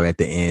was Lawler at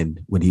the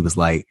end when he was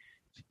like,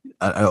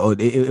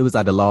 it was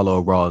like the Lawler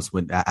or Ross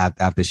when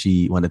after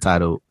she won the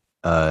title.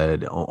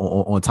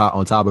 On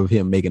top of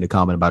him making a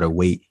comment about her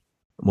weight,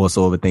 more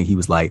so of a thing, he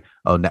was like,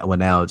 "Oh,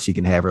 now she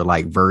can have her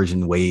like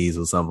virgin ways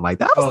or something like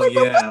that." I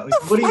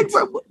was what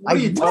are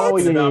you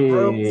talking about,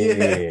 bro?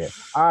 Yeah.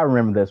 I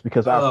remember this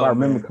because if I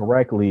remember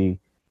correctly,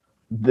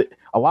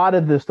 a lot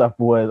of this stuff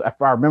was, if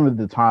I remember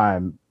the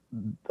time,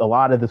 a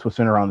lot of this was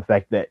centered around the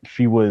fact that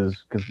she was,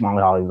 because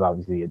Molly Holly was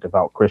obviously a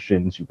devout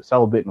Christian, she was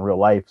celibate in real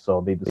life, so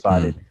they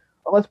decided,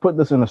 well, let's put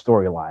this in a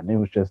storyline. It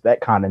was just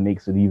that kind of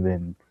makes it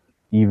even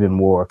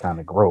more kind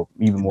of gross,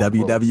 even more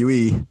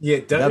WWE. Gross. Yeah,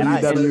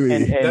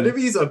 WWE. WWE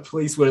is a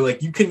place where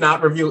like you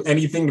cannot reveal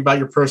anything about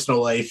your personal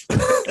life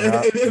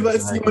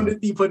unless you want to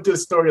be put to a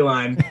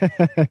storyline.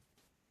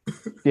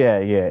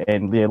 Yeah,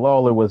 and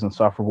Lawler was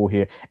insufferable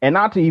here, and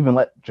not to even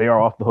let JR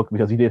off the hook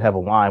because he did have a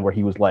line where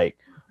he was like,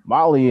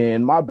 "Molly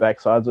and my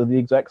backsides are the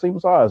exact same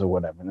size" or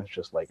whatever, and it's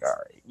just like, all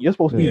right, you're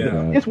supposed to be.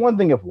 Yeah. It's one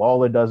thing if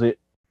Lawler does it;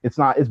 it's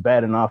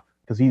bad enough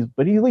because at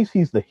least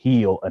he's the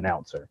heel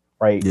announcer.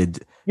 Right,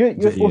 you're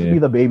supposed to be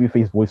the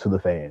babyface voice of the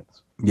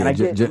fans. Yeah,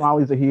 and I get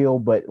Molly's a heel,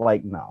 but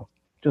like no.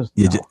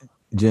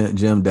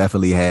 Jim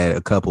definitely had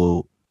a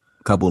couple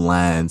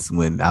lines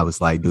when I was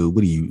like, dude,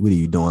 what are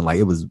you doing? Like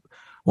it was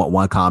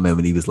one comment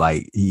when he was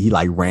like, he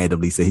like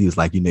randomly said, he was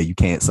like, you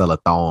can't sell a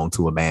thong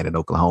to a man in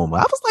Oklahoma.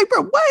 I was like,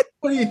 bro, what?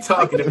 What are you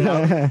talking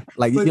about?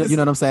 Like, you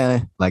know what I'm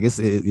saying? Like,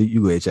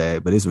 you go,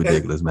 Chad, but it's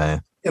ridiculous,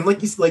 man. And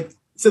like you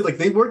said, like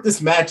they worked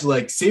this match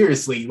like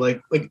seriously,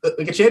 like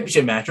a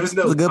championship match. There was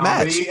no a good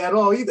comedy match at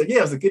all either. Yeah,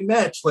 it was a good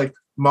match. Like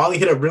Molly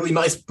hit a really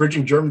nice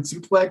bridging German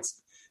suplex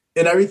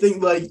and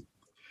everything. Like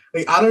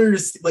I don't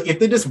understand. Like if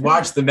they just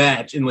watched the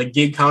match and like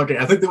gave commentary,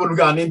 I think they would have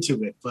gotten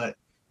into it. But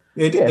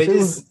they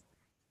just.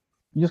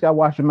 You just got to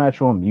watch the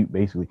match on mute,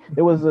 basically.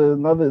 There was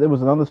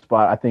another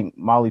spot. I think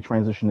Molly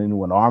transitioned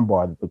into an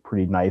armbar that looked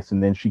pretty nice,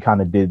 and then she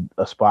kind of did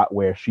a spot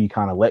where she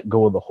kind of let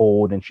go of the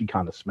hold and she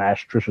kind of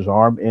smashed Trisha's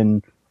arm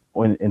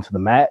into the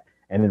mat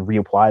and then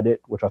reapplied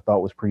it, which I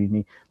thought was pretty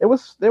neat. There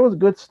was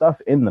good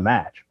stuff in the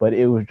match, but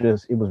it was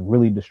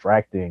really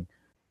distracting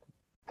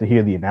to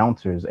hear the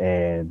announcers,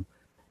 and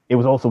it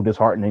was also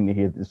disheartening to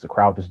hear the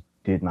crowd just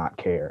did not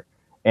care.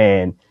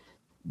 And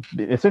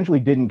essentially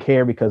didn't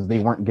care because they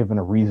weren't given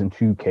a reason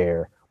to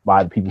care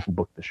by the people who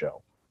booked the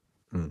show.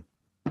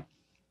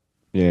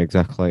 Yeah,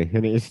 exactly.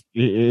 And it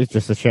is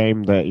just a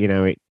shame that,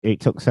 it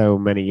took so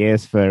many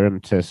years for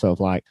them to sort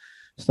of like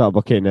start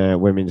booking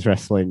women's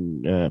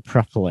wrestling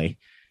properly.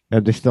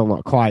 And they've still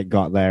not quite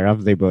got there,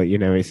 have they? But,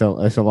 it's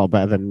a lot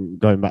better than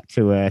going back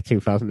to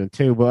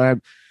 2002. But,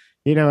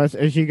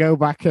 as you go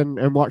back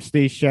and watch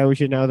these shows,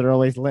 they're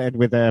always littered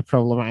with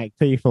problematic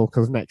people,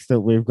 because next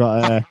up we've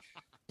got...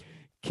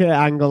 Kurt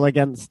Angle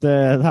against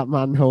that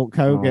man Hulk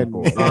Hogan.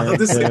 I thought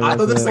this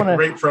was a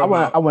great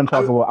promo. I want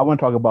to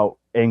talk about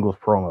Angle's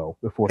promo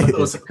before. It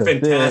was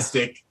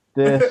fantastic.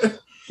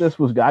 This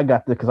was. I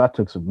got this because I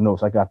took some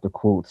notes. I got the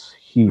quotes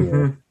here.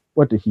 Mm-hmm.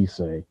 What did he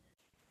say?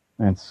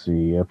 Let's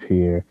see up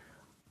here.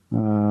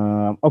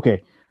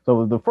 Okay,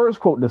 so the first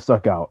quote that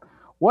stuck out.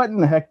 What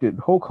in the heck did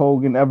Hulk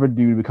Hogan ever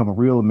do to become a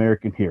real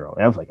American hero?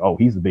 And I was like, oh,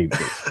 he's the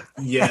babyface.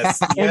 yes.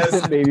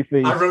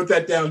 Babyface. I wrote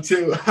that down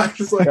too. I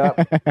was like,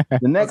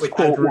 the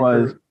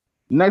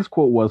next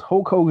quote was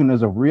Hulk Hogan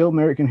is a real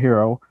American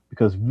hero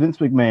because Vince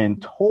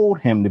McMahon told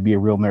him to be a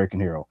real American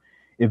hero.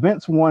 If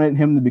Vince wanted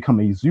him to become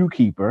a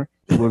zookeeper,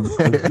 he would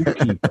become a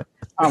zookeeper.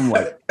 I'm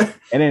like,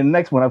 and then the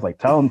next one, I was like,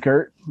 tell him,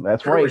 Kurt.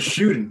 That's Kurt right. Was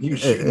shooting. He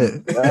was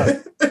shooting.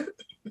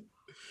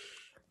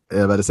 I'm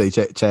about to say,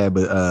 Chad,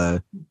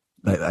 but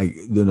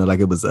like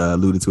it was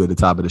alluded to at the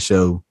top of the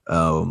show.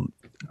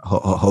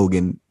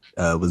 Hogan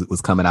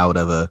was coming out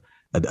of a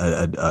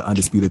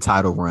undisputed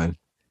title run.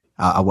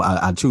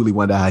 I truly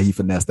wonder how he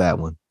finessed that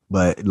one.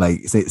 But like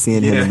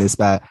seeing him in this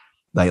spot,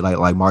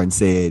 like Martin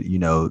said,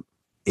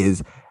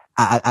 is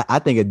I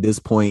think at this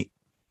point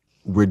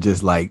we're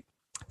just like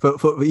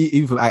for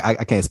even I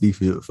can't speak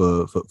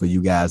for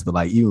you guys, but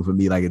like even for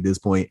me, like at this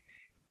point,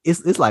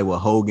 it's like what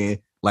Hogan,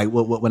 like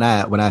when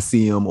I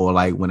see him, or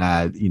like when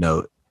I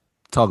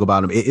talk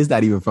about him, it's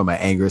not even from an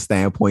anger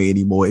standpoint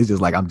anymore. It's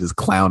just like I'm just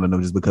clowning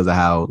him just because of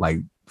how like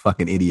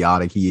fucking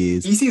idiotic he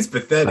is. He seems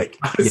pathetic.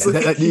 Like,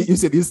 you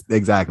said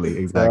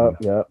exactly.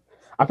 Yeah.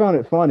 I found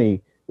it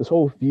funny. This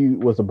whole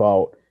feud was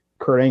about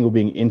Kurt Angle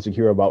being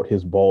insecure about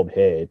his bald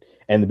head,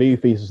 and the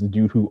babyface is the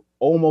dude who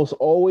almost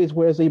always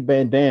wears a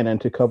bandana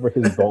to cover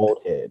his bald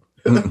head.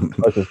 I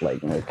was just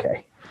like,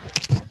 okay.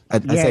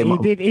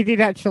 He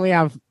did actually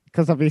have,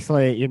 because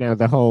obviously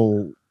the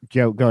whole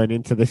joke going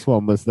into this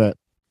one was that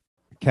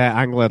Kurt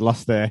Angle had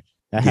lost a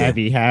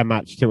heavy hair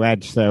match to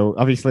Edge, so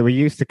obviously we're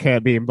used to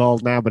Kurt being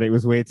bald now, but it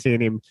was weird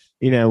seeing him,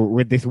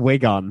 with this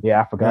wig on.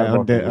 Yeah, I forgot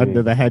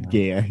under the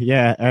headgear.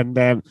 Yeah,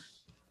 and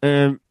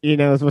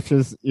as much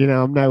as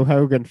I'm no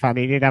Hogan fan,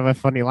 he did have a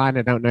funny line.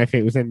 I don't know if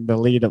it was in the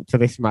lead up to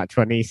this match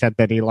when he said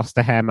that he lost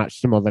a hair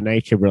match to Mother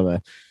Nature, brother,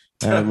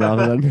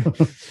 rather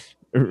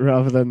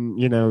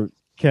than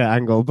Kurt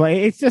Angle. But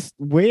it's just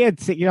weird.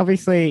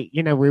 Obviously,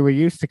 we were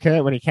used to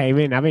Kurt when he came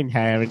in having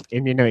hair, and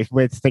it's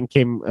weird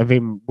thinking of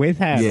him with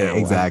hair. Yeah, now,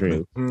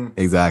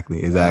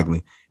 exactly.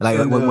 Like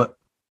I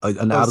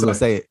was gonna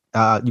say,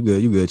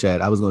 you good,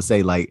 Chad. I was gonna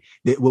say, like,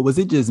 was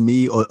it just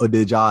me, or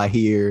did y'all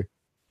hear?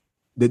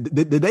 Did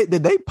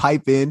they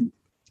pipe in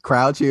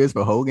crowd cheers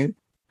for Hogan?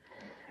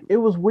 It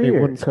was weird.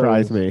 It wouldn't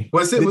surprise me.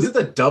 Was it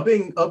the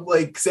dubbing of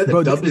like said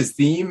they dubbed his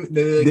theme?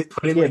 They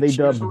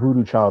dubbed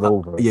Voodoo Child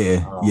over.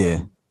 Yeah.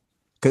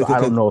 So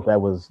I don't know if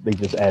that was they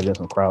just added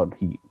some crowd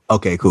heat.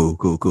 Okay, cool.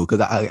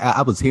 Because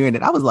I was hearing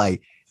it, I was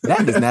like,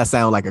 that does not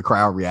sound like a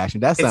crowd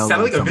reaction. That sounds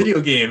like a video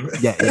game.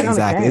 Yeah,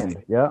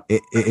 exactly.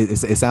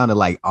 It sounded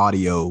like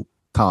audio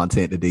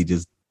content that they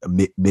just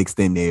mixed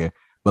in there.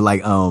 But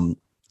like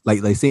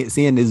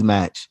seeing this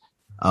match,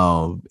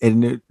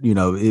 and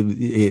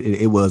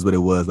it was what it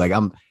was. Like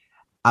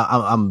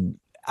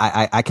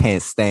I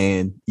can't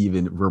stand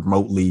even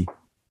remotely.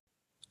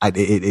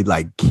 It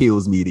like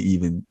kills me to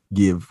even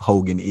give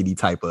Hogan any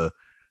type of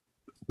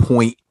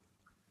point,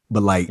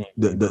 but like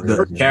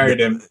the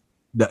carried him.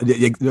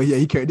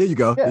 He carried. There you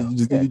go.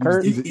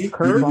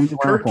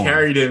 Kurt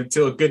carried him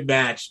to a good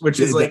match, which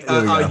is like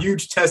a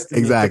huge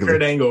testament to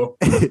Kurt Angle.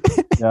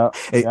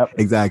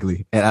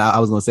 Exactly. And I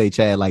was gonna say,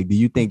 Chad, like, do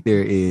you think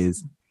there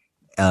is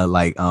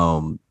like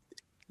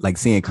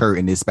seeing Kurt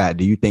in this spot?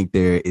 Do you think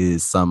there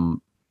is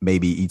some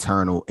maybe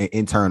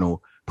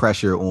internal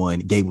pressure on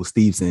Gable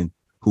Steveson,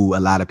 who a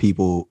lot of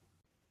people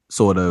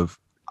sort of,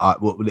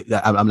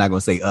 I'm not going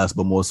to say us,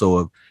 but more so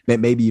of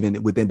maybe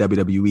even within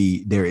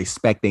WWE, they're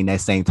expecting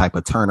that same type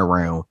of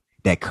turnaround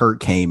that Kurt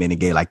came in and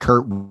gave. Like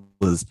Kurt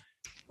was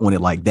on it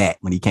like that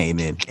when he came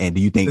in. And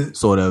do you think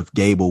sort of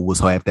Gable will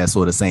have that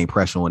sort of same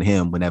pressure on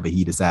him whenever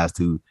he decides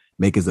to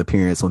make his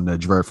appearance on the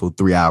dreadful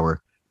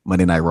 3-hour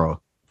Monday Night Raw?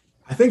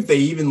 I think they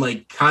even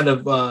like kind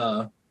of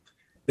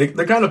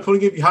they're kind of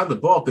putting it behind the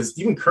ball, because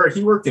even Kurt,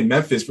 he worked in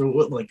Memphis for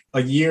like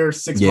a year,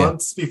 6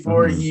 months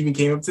before he even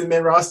came up to the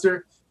main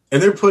roster.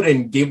 And they're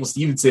putting Gable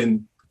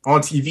Steveson on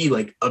TV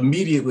like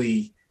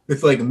immediately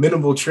with like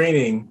minimal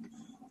training.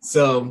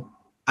 So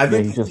I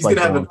think he's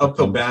gonna have an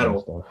uphill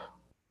battle.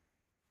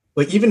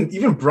 Like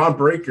even Braun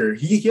Breaker,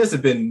 he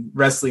hasn't been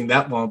wrestling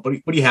that long, but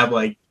what do you have,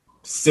 like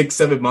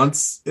 6-7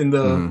 months in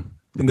the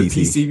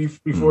PC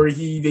before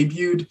he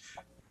debuted,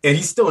 and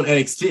he's still in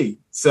NXT.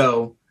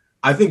 So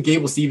I think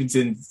Gable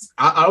Steveson,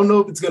 I don't know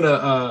if it's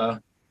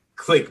gonna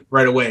click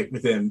right away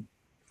with him.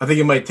 I think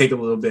it might take a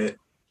little bit.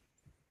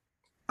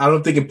 I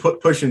don't think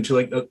it push him to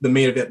like the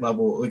main event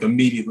level like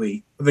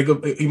immediately. I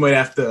think he might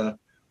have to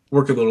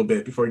work a little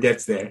bit before he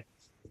gets there.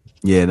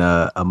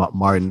 Yeah, and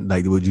Martin,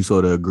 like, would you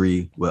sort of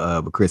agree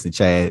with Chris and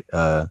Chad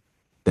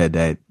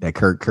that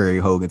Kurt carried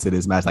Hogan to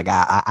this match? Like,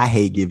 I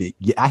hate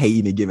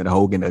even giving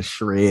Hogan a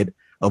shred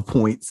of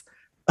points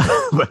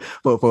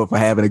for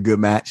having a good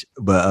match.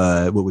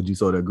 But what would you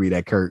sort of agree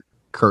that Kurt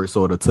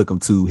sort of took him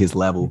to his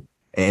level,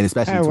 and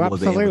especially towards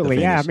the end with the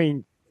finish? Yeah. I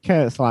mean,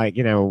 Kurt's like,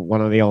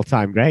 one of the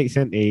all-time greats,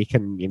 isn't he? He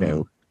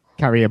can,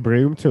 carry a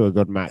broom to a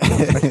good match,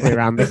 especially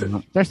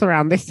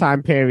around this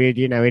time period.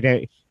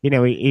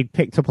 He'd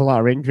picked up a lot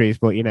of injuries,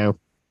 but he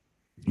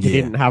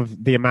didn't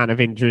have the amount of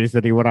injuries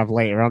that he would have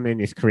later on in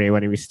his career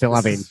when he was still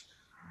having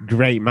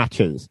great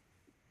matches.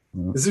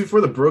 This is before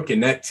the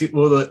broken neck too.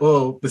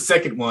 Well, the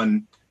second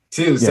one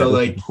too. Yeah, so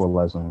like before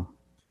Lesnar.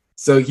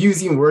 So he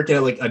was even working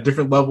at like a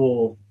different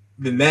level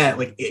than that,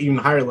 like even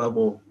higher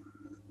level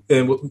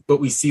than what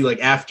we see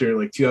like after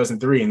like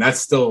 2003, and that's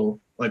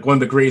still like one of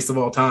the greatest of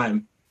all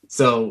time.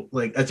 So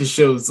like that just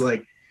shows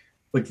like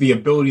the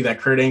ability that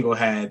Kurt Angle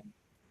had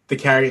to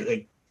carry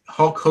like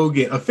Hulk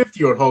Hogan, a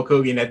 50-year-old Hulk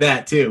Hogan at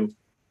that too,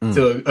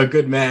 to a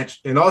good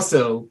match. And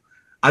also,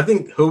 I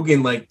think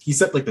Hogan, like, he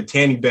set like the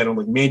tanning bed on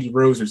like Mandy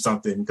Rose or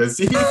something, because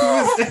he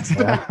was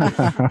extra.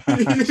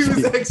 He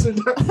was extra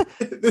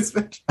in this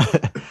match.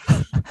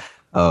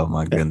 Oh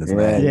my goodness,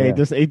 man! Yeah,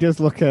 he does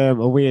look a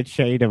weird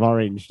shade of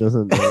orange,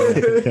 doesn't he?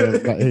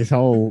 His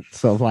whole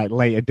sort of like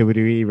later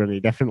WWE run, he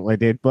definitely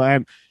did.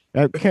 But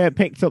Kurt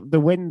picked up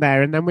the win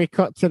there, and then we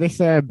cut to this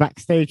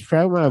backstage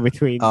promo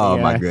between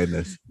my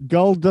goodness,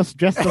 Goldust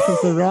dressed up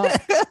as the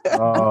Rock,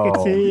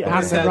 Booker T,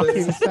 and the Rock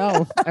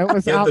himself. It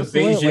was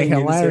absolutely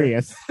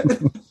hilarious.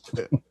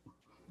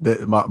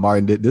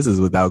 Martin, this is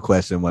without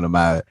question one of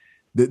my.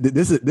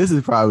 This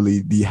is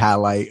probably the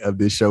highlight of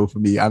this show for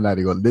me. I'm not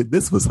even gonna.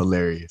 This was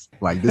hilarious.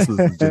 Like, this was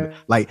legit.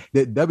 Like,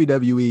 the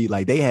WWE,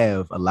 like, they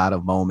have a lot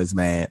of moments,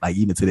 man. Like,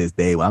 even to this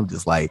day, where I'm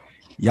just like,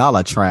 y'all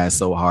are trying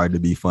so hard to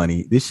be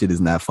funny. This shit is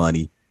not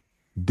funny.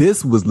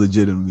 This was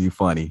legitimately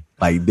funny.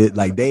 I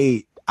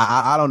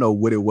don't know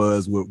what it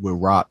was with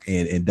Rock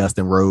and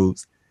Dustin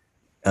Rhodes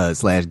 /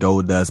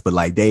 Goldust, but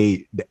like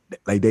they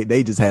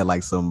just had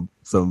like some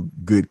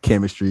good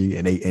chemistry,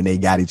 and they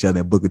got each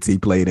other. And Booker T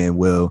played in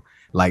well.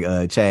 Like,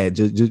 Chad,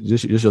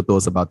 just your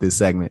thoughts about this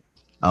segment,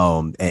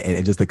 and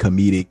just the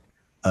comedic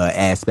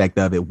aspect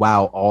of it,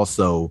 while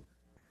also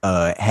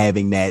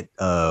having that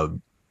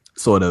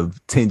sort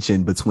of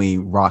tension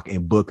between Rock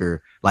and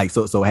Booker, like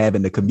so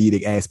having the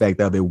comedic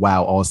aspect of it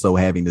while also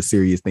having the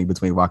serious thing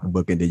between Rock and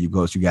Booker, and then you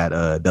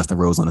got Dustin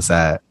Rhodes on the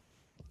side.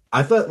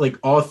 I thought like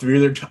all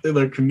three of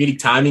their comedic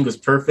timing was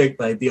perfect.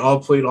 Like, they all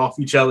played off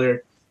each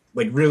other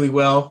like really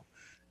well.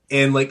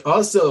 And like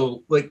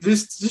also like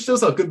this just shows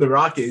how good The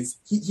Rock is.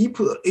 He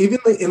put, even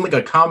like in like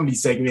a comedy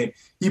segment,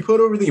 he put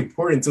over the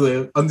importance of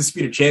the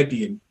Undisputed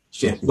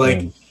Championship.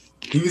 Like,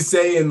 he was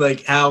saying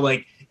like how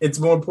like it's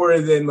more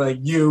important than like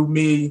you,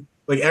 me,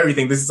 like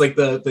everything. This is like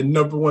the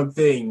number one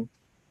thing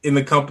in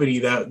the company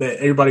that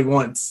everybody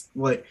wants.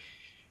 Like,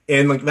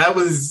 and like that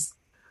was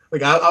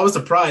like I was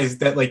surprised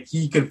that like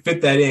he could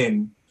fit that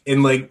in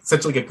like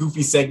such like a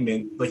goofy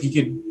segment. Like he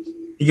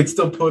could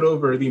still put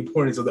over the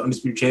importance of the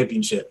Undisputed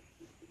Championship.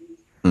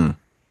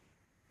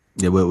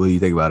 Yeah, what do you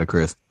think about it,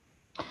 Chris?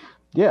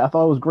 Yeah, I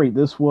thought it was great.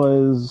 This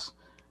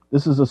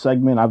is a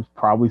segment I've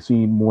probably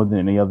seen more than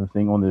any other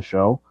thing on this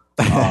show.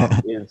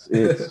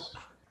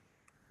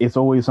 It's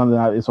always something.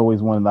 It's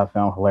always one that I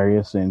found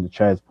hilarious. And to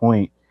Chad's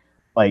point,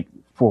 like,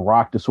 for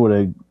Rock to sort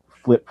of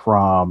flip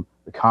from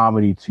the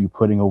comedy to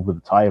putting over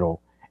the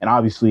title, and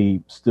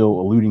obviously still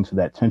alluding to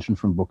that tension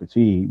from Booker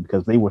T,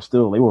 because they were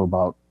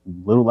about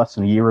a little less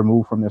than a year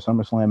removed from their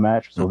SummerSlam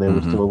match, so there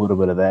was still a little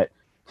bit of that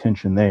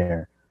tension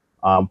there.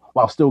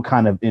 While still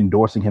kind of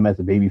endorsing him as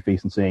a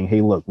babyface and saying,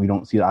 "Hey, look, we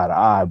don't see eye to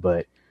eye,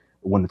 but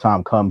when the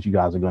time comes, you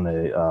guys are going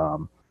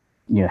to,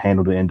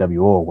 handle the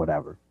NWO or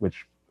whatever,"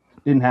 which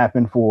didn't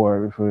happen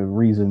for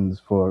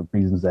reasons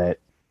that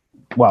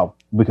well,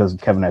 because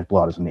Kevin Nash blew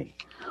out his knee.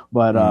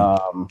 But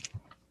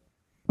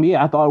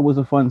yeah, I thought it was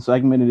a fun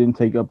segment. It didn't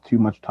take up too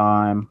much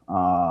time.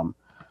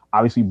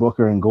 Obviously,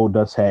 Booker and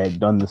Goldust had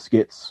done the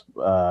skits,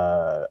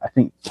 I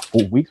think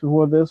 4 weeks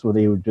before this, where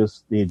they had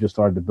just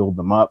started to build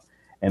them up,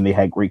 and they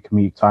had great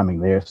comedic timing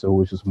there. So it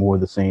was just more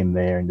of the same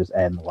there, and just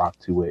adding The Rock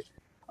to it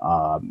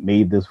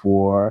made this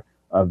for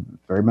a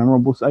very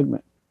memorable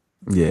segment.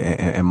 Yeah,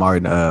 and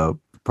Martin,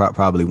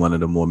 probably one of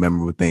the more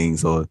memorable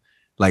things, or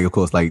like, of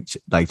course, like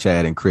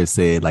Chad and Chris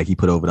said, like he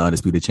put over the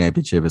Undisputed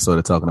Championship and sort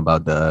of talking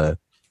about the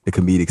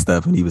comedic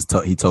stuff, and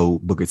he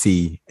told Booker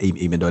T,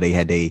 even though they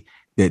had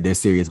their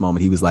serious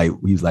moment, he was like,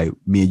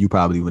 me and you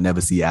probably will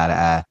never see eye to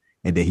eye.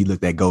 And then he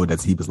looked at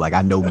Goldust. He was like,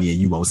 I know me and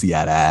you won't see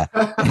eye to eye.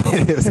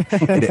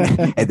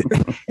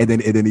 and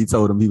then he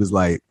told him, he was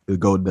like,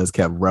 Goldust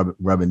kept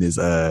rubbing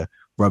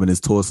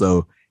his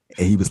torso.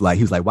 And he was like,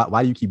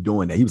 why do you keep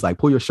doing that? He was like,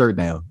 pull your shirt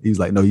down. He was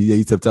like, no,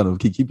 he kept telling him,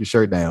 keep your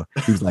shirt down.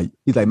 He was like,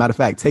 matter of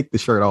fact, take the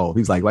shirt off.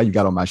 He was like, why you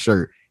got on my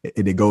shirt?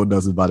 And then Goldust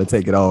was about to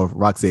take it off.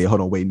 Rock said,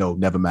 hold on, wait, no,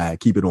 never mind.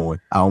 Keep it on.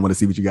 I don't want to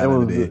see what you got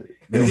under there.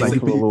 It was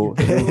like a little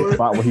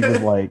spot where he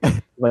was like,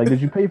 did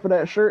you pay for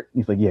that shirt?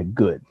 He's like, yeah,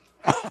 good.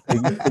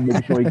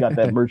 Making sure he got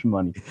that merch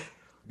money.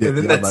 And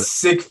then that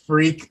sick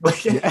freak,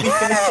 like,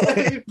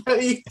 the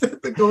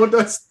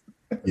Goldust.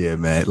 Yeah,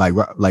 man.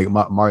 Like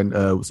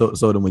Martin. So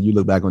then, when you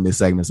look back on this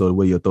segment, so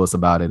what are your thoughts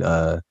about it?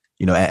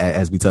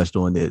 As we touched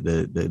on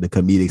the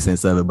comedic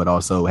sense of it, but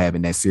also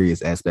having that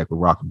serious aspect with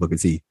Rock and Booker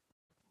T.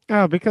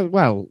 Oh, because,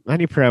 well,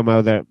 any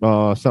promo that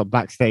or sort of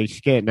backstage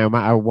skit, no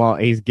matter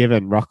what he's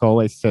given, Rock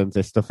always turns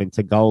his stuff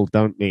into gold,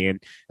 don't he?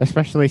 And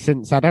especially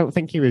since I don't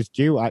think he was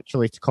due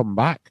actually to come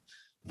back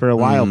for a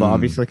while, but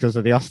obviously because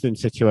of the Austin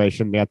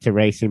situation, they had to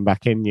race him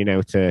back in,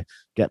 to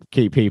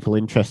keep people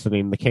interested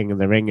in the King of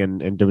the Ring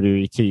and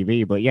WWE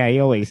TV. But yeah,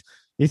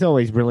 he's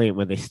always brilliant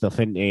with this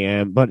stuff, isn't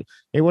he? But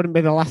it wouldn't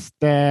be the last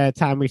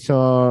time we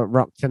saw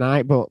Rock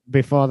tonight. But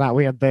before that,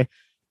 we had the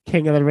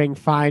King of the Ring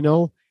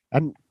final,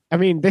 and I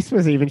mean, this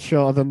was even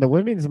shorter than the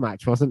women's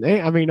match, wasn't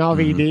it? I mean,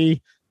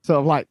 RVD sort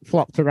of like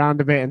flopped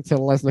around a bit until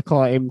Lesnar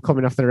caught him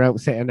coming off the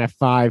ropes, hitting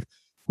F5,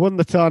 won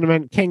the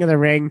tournament, King of the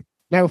Ring,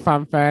 no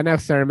fanfare, no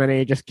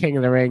ceremony, just King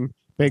of the Ring,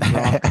 Big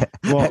Rock.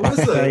 What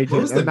was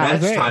the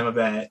match time of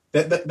that?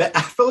 That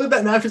I felt like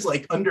that match was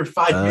like under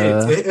 5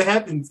 minutes. It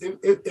happened.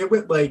 It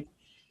went like,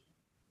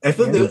 I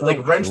feel like they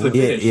wrenched the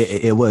finish.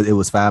 It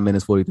was 5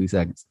 minutes 43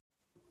 seconds.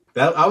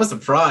 I was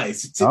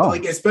surprised,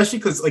 like, especially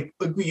because like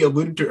we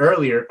alluded to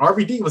earlier,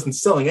 RVD wasn't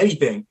selling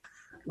anything.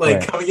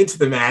 Coming into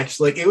the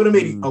match, like it would have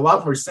made a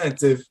lot more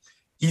sense if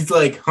he's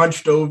like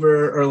hunched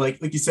over, or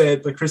like you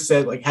said, like Chris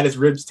said, like had his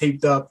ribs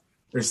taped up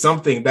or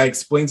something. That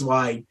explains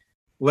why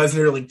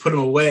Lesnar like put him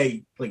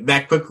away like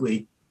that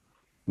quickly.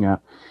 Yeah,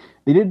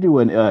 they did do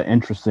an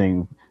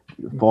interesting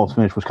false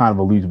finish, which kind of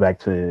alludes back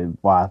to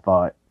why I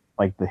thought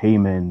like the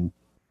Heyman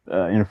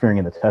interfering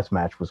in the test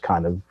match was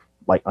kind of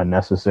like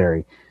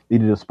unnecessary. They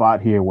did a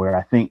spot here where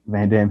I think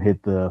Van Dam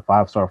hit the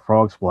 5-star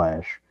frog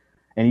splash,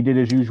 and he did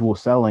his usual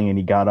selling, and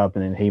he got up,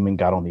 and then Heyman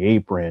got on the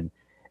apron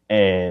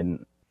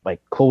and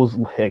like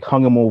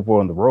hung him over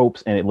on the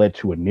ropes, and it led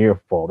to a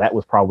near fall. That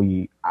was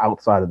probably,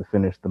 outside of the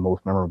finish, the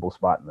most memorable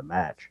spot in the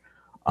match.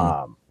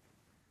 But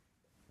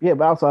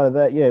outside of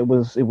that, it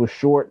was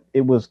short.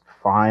 It was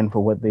fine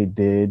for what they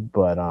did,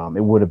 but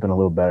it would have been a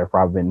little better if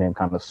Rob Van Dam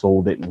kind of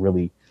sold it and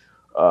really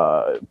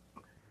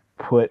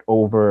put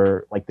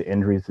over like the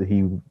injuries that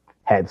he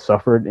had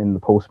suffered in the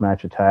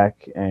post-match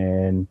attack.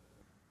 And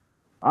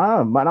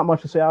not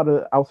much to say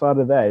outside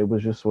of that. It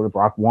was just sort of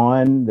Brock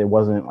won. There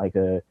wasn't like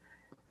it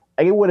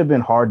would have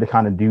been hard to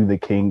kind of do the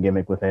King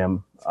gimmick with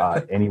him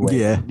anyway.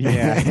 Yeah.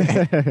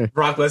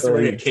 Brock Lesnar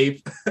wearing a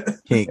cape.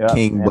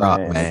 King Brock,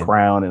 and man. A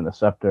crown and a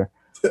scepter.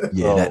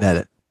 Yeah,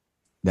 that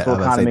so it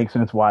kind of makes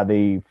sense why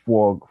they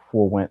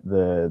forewent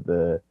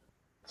the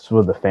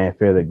sort of the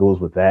fanfare that goes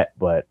with that.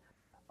 But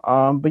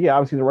yeah,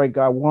 obviously the right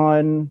guy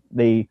won.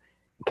 They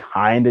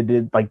kind of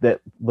did like that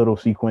little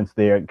sequence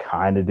there,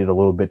 kind of did a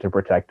little bit to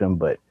protect him,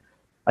 but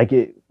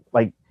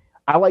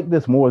I like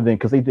this more than,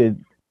 because they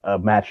did a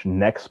match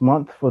next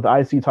month for the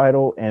IC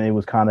title, and it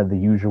was kind of the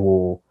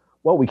usual,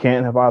 well, we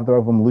can't have either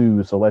of them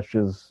lose, so let's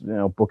just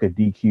book a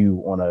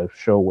DQ on a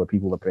show where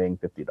people are paying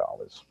 $50.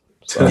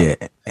 So. Yeah,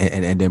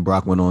 and then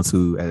Brock went on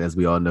to, as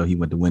we all know, he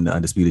went to win the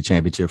Undisputed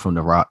Championship from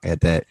The Rock at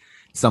that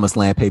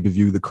SummerSlam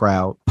pay-per-view. The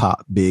crowd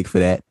popped big for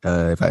that.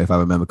 If I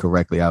remember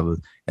correctly, I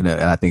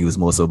think it was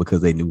more so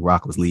because they knew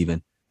Rock was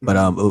leaving.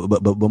 But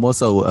more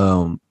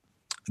so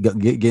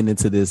getting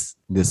into this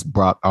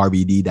Brock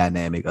RVD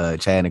dynamic.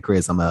 Chad and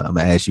Chris, I'm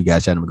gonna ask you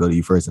guys. Chad, I'm gonna go to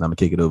you first, and I'm gonna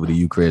kick it over to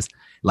you, Chris.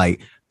 Like,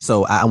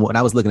 so when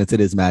I was looking into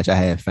this match, I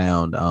had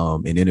found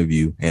an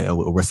interview, and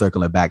we're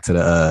circling back to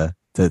the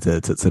to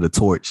the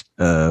torch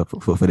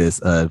for this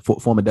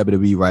former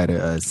WWE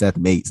writer Seth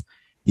Mates.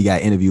 He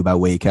got interviewed by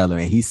Wade Keller,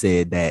 and he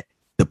said that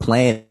the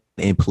plan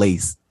in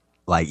place,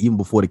 like even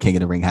before the King of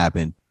the Ring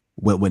happened,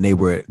 when they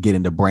were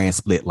getting the brand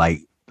split,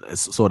 like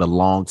sort of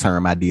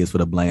long-term ideas for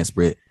the brand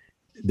split,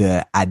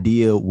 the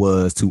idea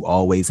was to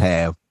always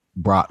have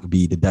Brock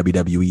be the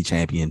WWE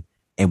champion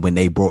And when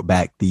they brought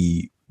back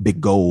the Big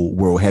Gold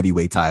World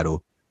Heavyweight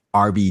title,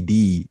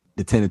 RVD,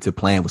 the tentative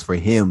plan was for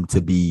him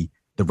to be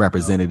the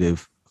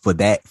representative for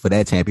that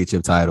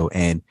championship title.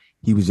 And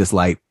he was just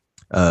like,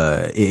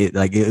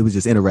 it was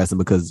just interesting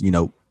because,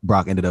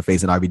 Brock ended up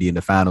facing RVD in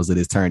the finals of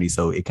this tourney.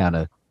 So it kind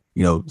of,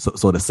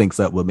 sort of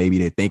syncs up what maybe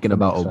they're thinking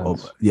about,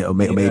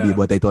 maybe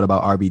what they thought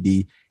about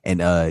RVD.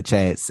 And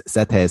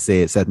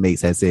Seth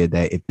Mates has said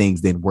that if things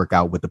didn't work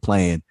out with the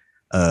plan,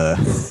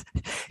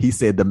 he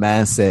said the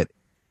mindset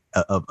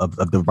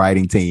of the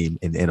writing team,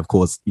 and of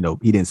course, he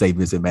didn't say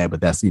Vince McMahon,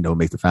 but that's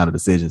makes the final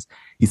decisions.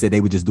 He said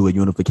they would just do a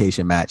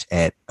unification match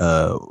at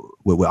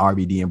with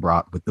RVD and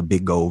Brock with the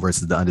Big Gold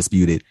versus the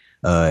Undisputed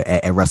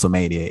at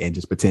WrestleMania, and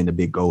just pretend the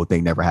Big Gold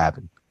thing never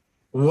happened.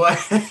 What?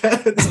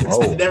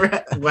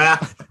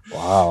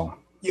 Wow.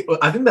 Yeah, well,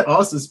 I think that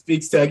also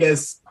speaks to, I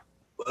guess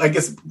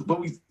what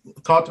we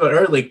talked about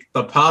earlier, like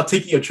the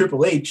politicking of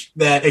Triple H,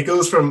 that it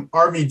goes from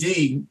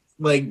RVD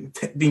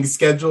being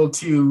scheduled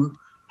to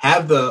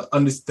have the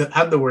World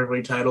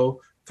Heavyweight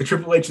title to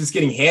Triple H just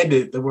getting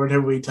handed the World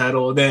Heavyweight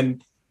title, and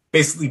then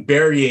basically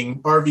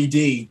burying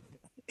RVD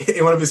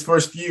in one of his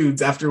first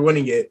feuds after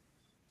winning it.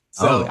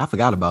 So I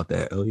forgot about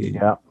that. Oh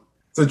yeah.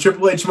 So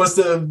Triple H must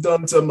have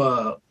done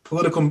some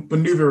political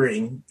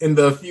maneuvering in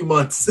the few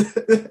months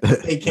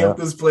they came with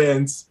those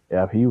plans.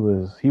 Yeah, he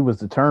was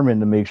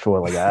determined to make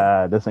sure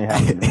this ain't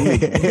happening to me.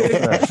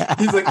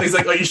 He's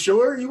like, are you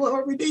sure you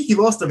want RVD? He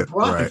lost to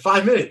Brock in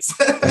 5 minutes.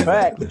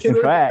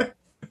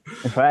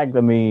 In fact,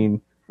 I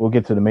mean, we'll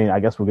get to the main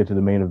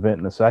event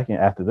in a second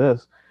after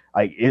this.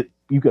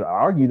 You could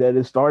argue that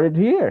it started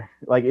here.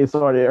 It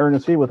started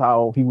Ernest here with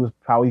how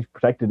he's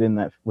protected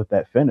with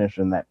that finish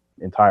and that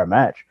entire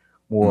match,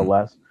 more or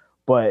less.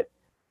 But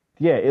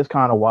yeah, it's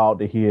kind of wild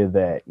to hear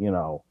that,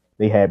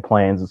 they had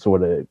plans to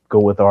sort of go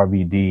with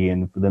RVD,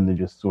 and for them to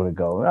just sort of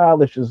go,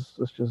 let's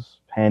just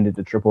hand it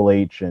to Triple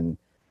H, and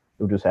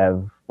we'll just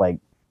have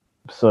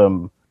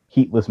some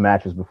heatless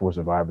matches before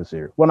Survivor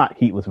Series. Well, not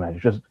heatless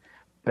matches, just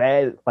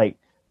bad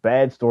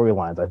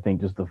storylines, I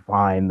think, just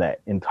define that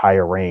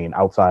entire reign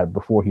outside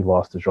before he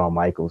lost to Shawn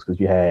Michaels, because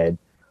you had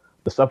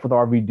the stuff with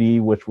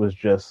RVD, which was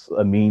just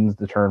a means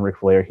to turn Ric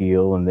Flair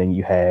heel, and then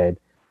you had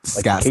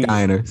Scott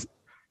Steiner.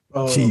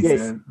 Oh, jeez,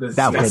 man.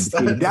 that was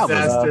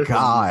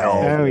God.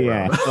 Oh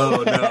yeah.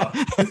 Oh no.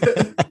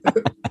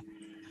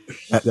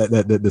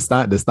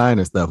 The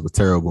Steiner stuff was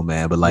terrible,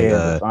 man. But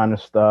the Steiner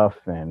stuff,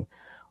 and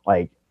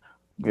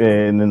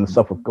then the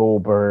stuff with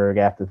Goldberg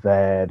after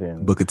that,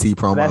 and Booker T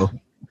promo.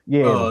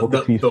 The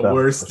Booker T stuff.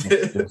 Worst.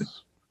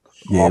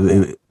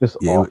 Just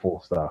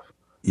awful stuff.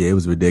 Yeah, it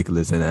was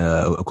ridiculous, and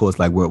of course,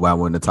 while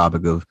we're on the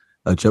topic of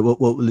just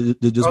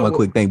one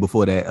quick thing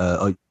before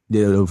that.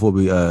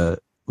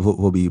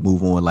 Before we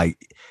move on,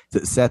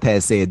 Seth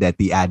has said that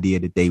the idea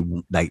that they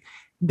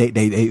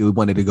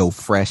wanted to go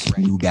fresh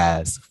new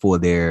guys for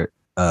their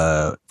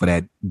for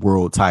that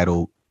world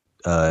title,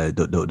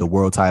 the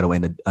world title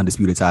and the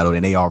undisputed title,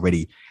 and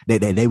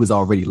they was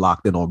already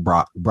locked in on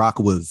Brock. Brock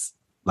was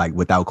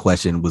without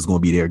question was going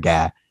to be their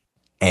guy,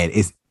 and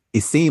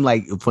it seemed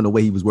like from the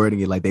way he was wording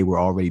it, they were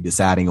already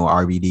deciding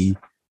on RVD.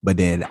 But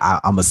then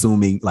I'm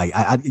assuming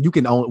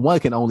one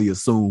can only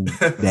assume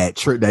that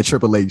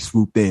Triple H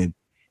swooped in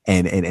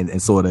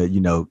and sort of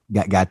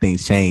got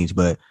things changed.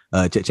 But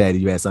Chad,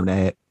 did you have something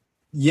to add?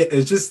 Yeah,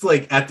 it's just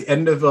at the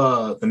end of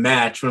the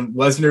match when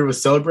Lesnar was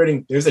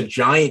celebrating, there's a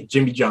giant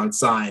Jimmy John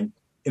sign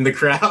in the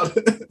crowd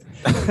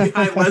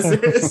behind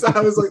Lesnar. So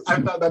I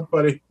found that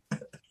funny.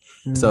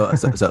 So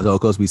of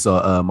course we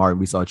saw Martin.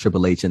 We saw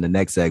Triple H in the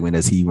next segment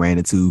as he ran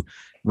into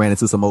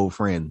some old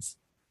friends.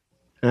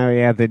 Oh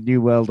yeah, the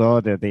New World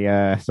Order,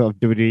 the sort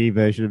of WWE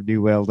version of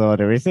New World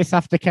Order. Is this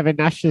after Kevin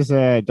Nash has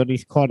done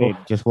his quadding,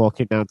 just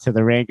walking down to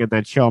the ring, and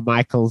then Shawn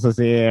Michaels is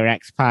here,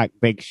 X-Pac,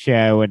 Big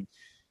Show, and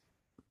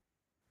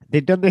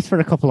they've done this for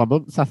a couple of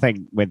months, I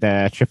think, with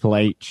Triple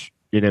H,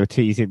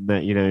 teasing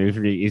that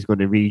he's going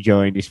to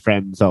rejoin his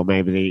friends, or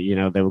maybe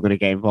they were going to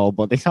get involved.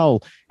 But this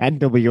whole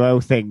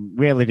NWO thing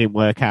really didn't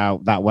work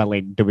out that well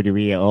in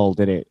WWE at all,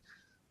 did it?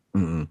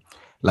 Mm-mm.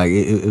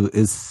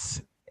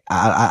 It's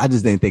I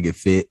just didn't think it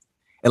fit.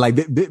 And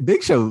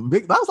Big Show, I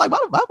was like, why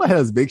the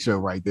hell is Big Show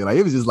right there?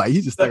 It was just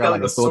he just stuck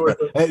out a sore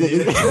thumb.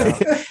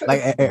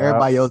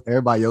 Everybody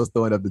else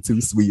throwing up the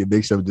too sweet, and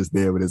Big Show just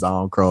there with his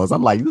arm crossed.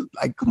 I'm like,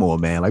 come on,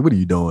 man, what are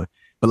you doing?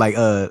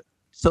 But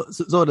so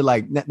sort of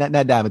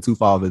not diving too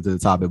far into the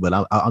topic,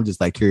 but I'm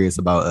just curious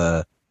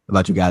about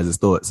you guys'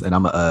 thoughts, and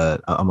I'm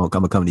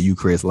gonna come to you,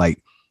 Chris.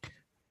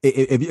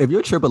 If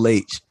you're Triple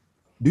H,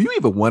 do you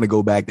even want to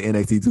go back to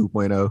NXT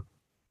 2.0?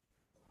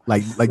 Do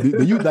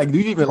you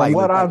even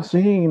what I've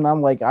seen?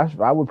 I'm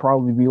I would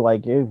probably be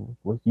hey,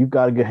 you've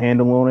got a good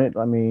handle on it.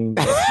 I mean,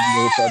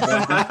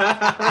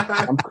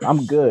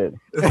 I'm good.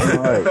 I'm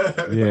all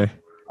right. Yeah.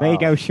 There you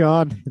go,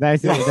 Sean.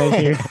 There's you.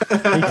 He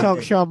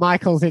talked Shawn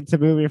Michaels into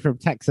moving from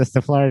Texas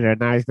to Florida,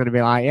 and now he's going to be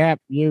yep,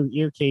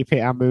 you keep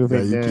it. I'm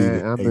moving.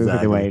 I'm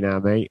moving away now,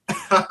 mate.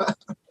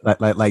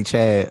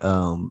 Chad.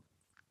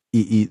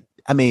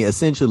 I mean,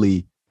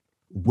 essentially,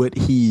 what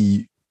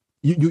he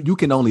you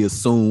can only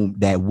assume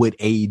that what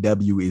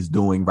AEW is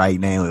doing right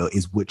now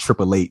is what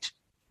Triple H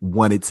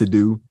wanted to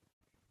do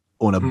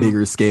on a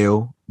bigger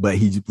scale, but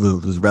he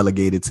was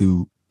relegated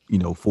to,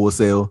 Full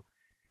Sail.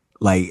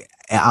 Like,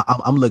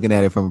 I'm looking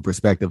at it from a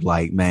perspective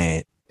like,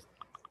 man,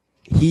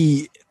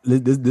 this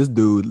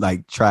dude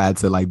like tried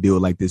to like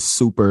build like this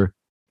super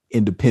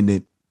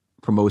independent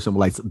promotion with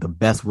like the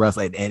best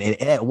wrestler, and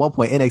at one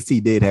point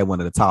NXT did have one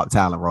of the top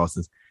talent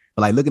rosters.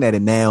 But like looking at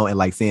it now and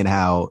like seeing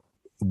how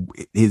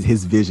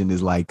his vision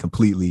is like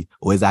completely,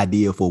 or his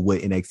idea for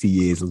what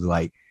NXT is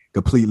like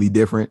completely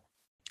different.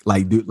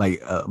 Like,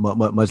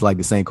 much like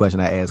the same question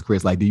I asked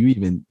Chris. Like, do you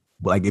even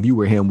like, if you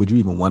were him, would you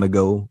even want to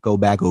go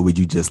back, or would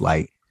you just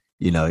like,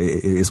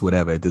 it's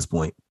whatever at this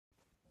point?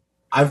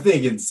 I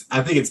think it's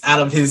out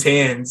of his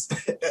hands.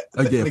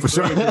 Oh, yeah, for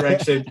sure.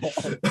 Direction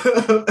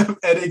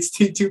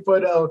NXT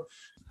 2.0.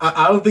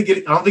 I don't think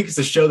it's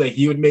a show that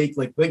he would make.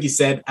 Like you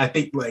said, I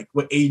think like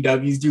what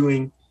AEW is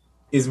doing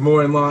is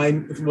more in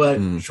line with what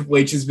Triple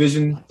H's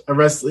vision of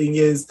wrestling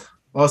is.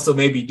 Also,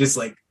 maybe just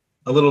like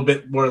a little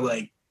bit more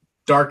like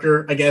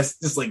darker, I guess,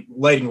 just like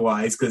lighting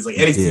wise, because like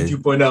NXT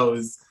 2.0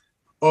 is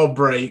all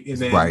bright, and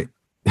then right.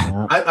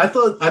 I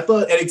thought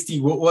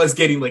NXT was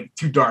getting like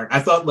too dark. I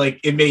thought like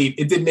it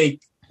did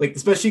make like,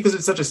 especially because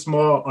it's such a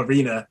small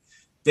arena,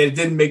 that it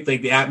didn't make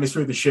like the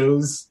atmosphere of the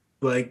shows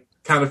like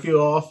kind of feel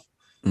off.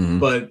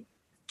 But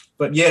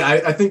yeah,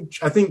 I think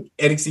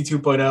NXT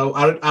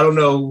 2.0. I don't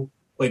know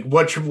like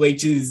what Triple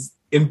H's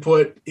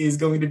input is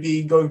going to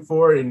be going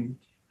forward and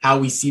how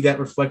we see that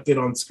reflected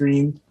on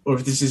screen, or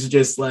if this is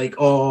just like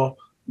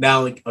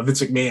now like a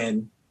Vince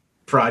McMahon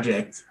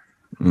project.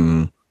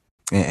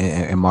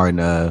 And Martin,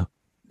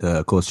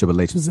 of course,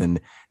 Triple H was in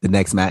the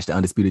next match, the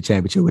Undisputed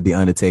Championship with The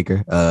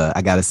Undertaker.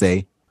 I gotta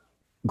say,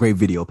 great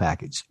video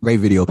package,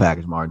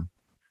 Martin.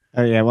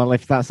 Oh yeah, well,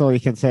 if that's all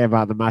you can say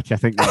about the match, I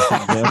think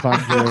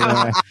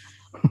that's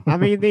I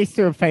mean, these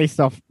two have faced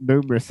off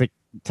numerous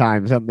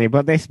times, haven't they?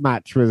 But this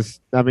match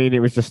was, I mean, it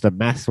was just a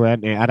mess,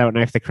 weren't it? I don't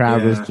know if the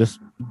crowd was just,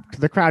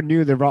 the crowd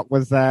knew The Rock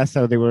was there,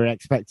 so they were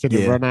expecting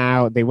to run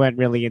out. They weren't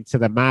really into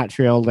the match,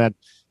 real the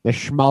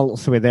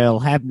schmaltz with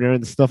Earl Hebner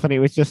and stuff, and it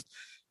was just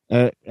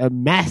a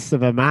mess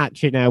of a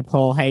match.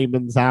 Paul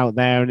Heyman's out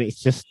there, and it's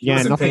just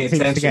nothing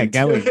seems to get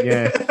going.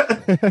 Yeah,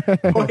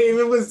 Paul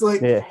Heyman was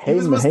like,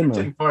 Heyman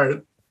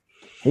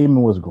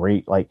was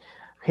great. Like,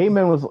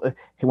 Heyman was,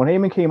 when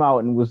Heyman came out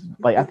and was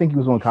like, I think he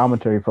was on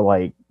commentary for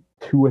like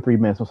 2 or 3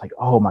 minutes. I was like,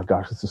 oh my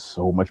gosh, this is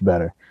so much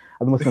better.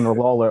 I've been listening to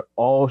Lawler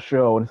all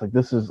show, and it's like,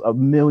 this is a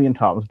million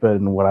times better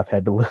than what I've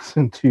had to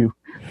listen to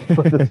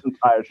for this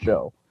entire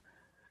show.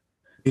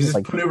 He's just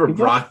like, put over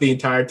Brock the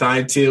entire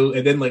time too,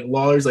 and then like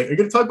Lawler's like, "Are you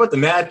gonna talk about the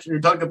match?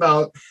 You're talking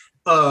about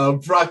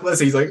Brock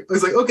Lesnar." He's like,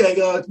 "Okay."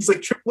 He's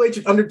like, Triple H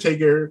and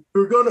Undertaker,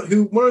 who one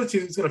of the two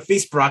is gonna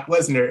face Brock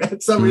Lesnar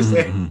at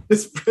SummerSlam.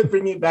 Just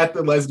bringing back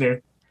the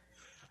Lesnar.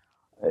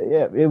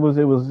 Yeah, it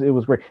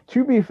was great.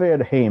 To be fair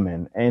to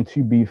Heyman, and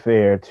to be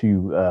fair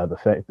to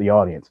the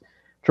audience,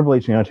 Triple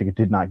H and Undertaker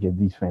did not give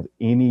these fans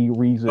any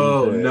reason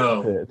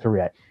to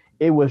react.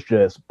 It was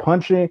just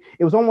punching.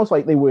 It was almost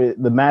like the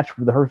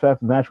first half of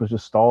the match was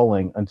just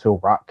stalling until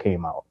Rock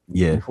came out.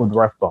 Yeah. Before the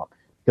ref bump.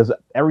 Because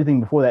everything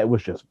before that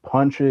was just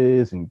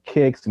punches and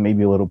kicks, and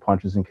maybe a little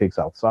punches and kicks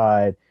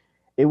outside.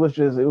 It was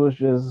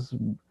just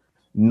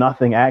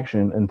nothing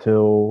action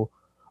until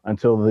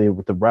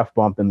the ref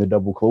bump and the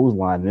double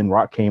clothesline, and then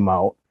Rock came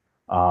out.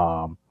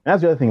 And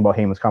that's the other thing about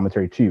Heyman's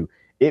commentary too.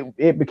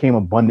 It became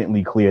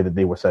abundantly clear that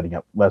they were setting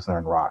up Lesnar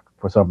and Rock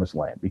for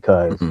SummerSlam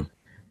because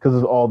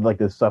of all like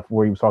this stuff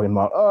where he was talking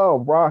about,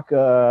 Brock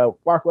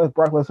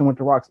Lesnar went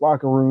to Rock's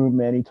locker room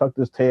and he tucked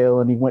his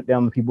tail and he went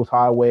down the people's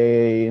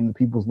highway and the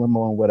people's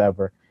limo and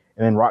whatever.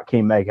 And then Rock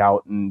came back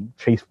out and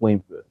chased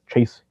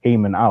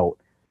Heyman out.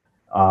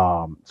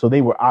 So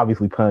they were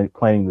obviously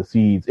planting the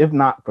seeds, if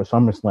not for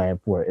SummerSlam,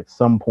 for at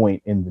some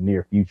point in the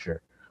near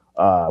future,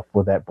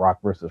 for that Brock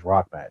versus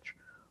Rock match.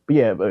 But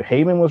yeah,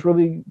 Heyman was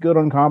really good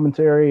on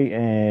commentary,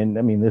 and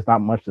I mean, there's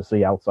not much to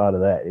say outside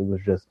of that. It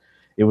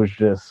was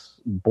just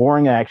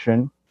boring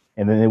action,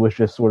 and then it was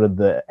just sort of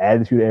the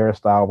Attitude Era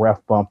style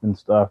ref bump and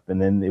stuff,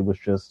 and then it was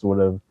just sort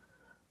of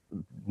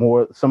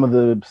more some of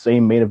the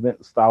same main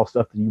event style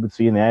stuff that you would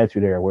see in the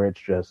Attitude Era, where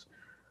it's just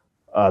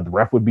the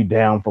ref would be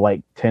down for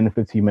like 10 to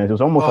 15 minutes. It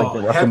was almost like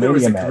the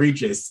WrestleMania match.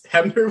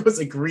 Hebner was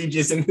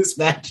egregious in this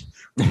match.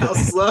 How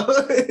slow!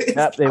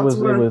 There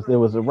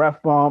was a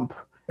ref bump.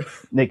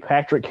 Nick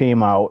Patrick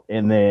came out,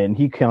 and then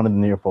he counted the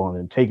near fall, and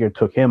then Taker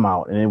took him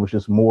out, and it was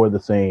just more of the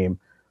same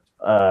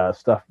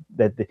stuff.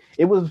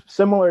 It was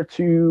similar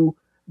to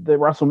the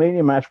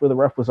WrestleMania match where the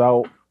ref was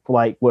out for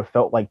like what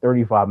felt like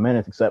 35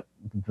 minutes, except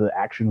the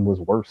action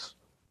was worse,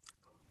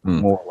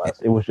 more or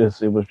less. It was just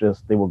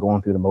they were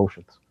going through the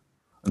motions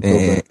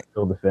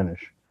until the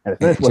finish, and the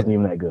finish wasn't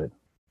even that good.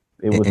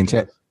 It was.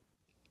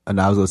 And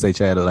I was gonna say,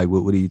 Chad, like,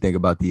 what do you think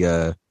about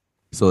the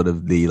sort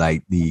of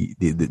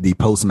the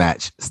post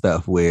match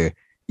stuff where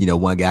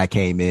one guy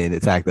came in,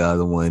 attacked the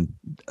other one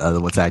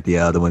attacked the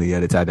other one, the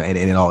other attacked, and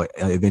it all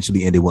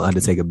eventually ended with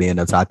Undertaker being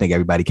up. So I think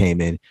everybody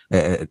came in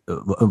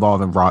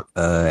involving Rock,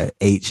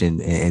 H,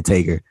 and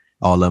Taker.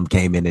 All of them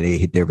came in and they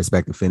hit their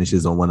respective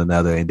finishes on one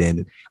another, and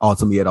then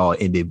ultimately it all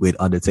ended with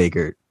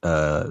Undertaker,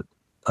 the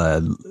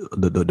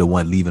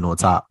one leaving on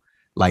top.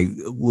 Like,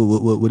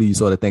 what do you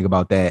sort of think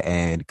about that?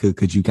 And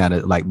could you kind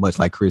of, like, much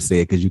like Chris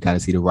said, could you kind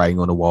of see the writing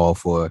on the wall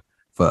for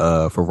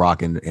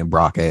Rock and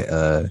Brock at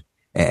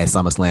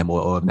SummerSlam,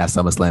 or if not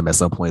SummerSlam, at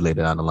some point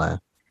later down the line?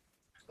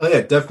 Oh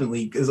yeah,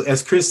 definitely. Because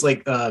as Chris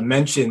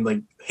mentioned,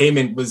 like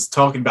Heyman was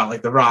talking about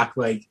like The Rock,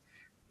 like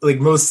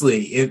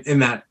mostly in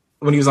that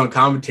when he was on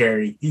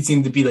commentary, he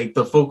seemed to be like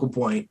the focal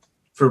point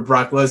for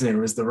Brock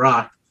Lesnar was The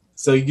Rock.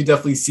 So you could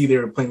definitely see they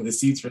were playing the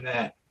seats for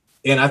that.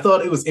 And I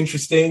thought it was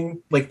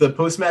interesting, like the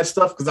post match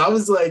stuff, because I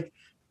was like,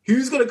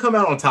 who's gonna come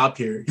out on top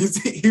here?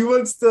 He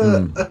wants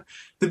to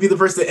be the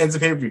person that ends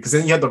the pay per view. Because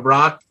then you have The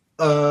Rock,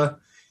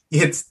 he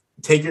hits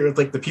Taker with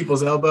like the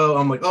people's elbow.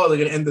 I'm like, oh, they're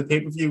gonna end the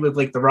pay per view with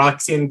like The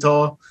Rock standing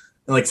tall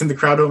and like send the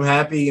crowd home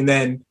happy. And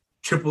then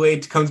Triple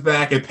H comes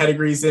back and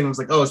pedigrees in. I was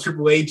like, oh, it's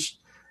Triple H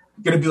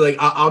gonna be like,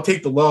 I'll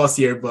take the loss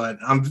here, but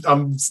I'm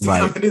gonna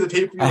do the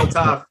pay per view on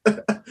top.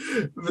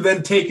 But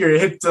then Taker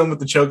hits him with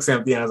the choke slam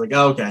at the end. I was like,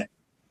 oh, okay,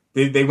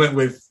 they went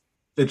with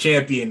the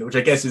champion, which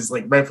I guess is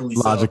like rightfully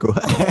logical.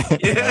 So.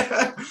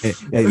 Yeah.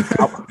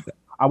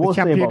 I will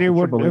say about who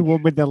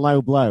won with the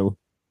low blow.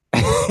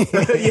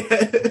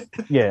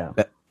 Yeah.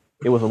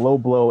 It was a low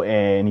blow,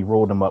 and he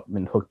rolled him up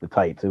and hooked the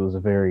tights. It was a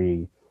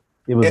very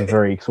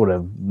sort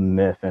of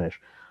meh finish.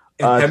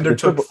 And Hebner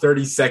took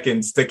 30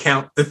 seconds to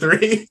count the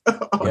three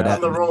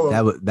on the roll.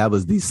 That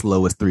was the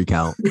slowest 3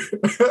 count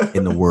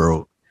in the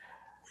world.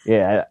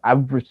 Yeah, I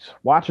was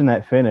watching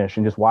that finish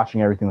and just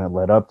watching everything that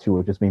led up to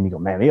it just made me go,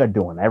 man, they are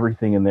doing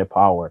everything in their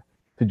power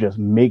to just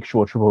make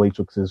sure Triple H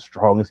looks as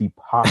strong as he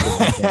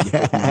possibly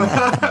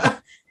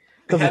can.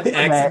 They had the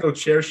accidental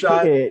chair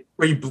shot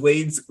where he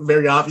blades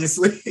very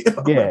obviously.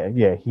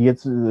 yeah.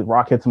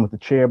 Rock hits him with the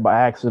chair by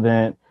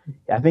accident.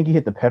 I think he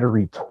hit the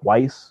pedigree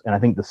twice, and I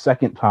think the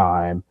second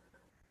time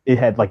it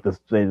had like this.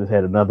 They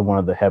had another one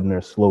of the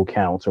Hebner slow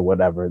counts or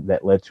whatever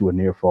that led to a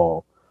near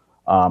fall.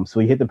 So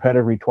he hit the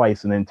pedigree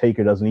twice, and then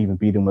Taker doesn't even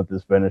beat him with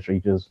this finisher. He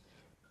just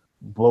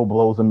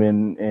blows him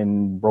in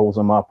and rolls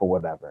him up or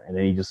whatever, and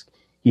then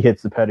he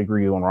hits the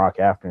pedigree on Rock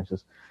after. It's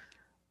just,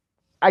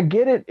 I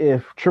get it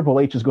if Triple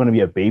H is going to be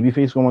a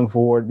babyface going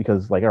forward,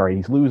 because like, all right,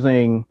 he's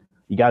losing.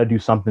 You got to do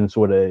something to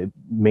sort of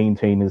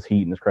maintain his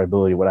heat and his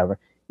credibility or whatever.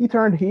 He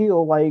turned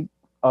heel like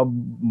a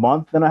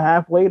month and a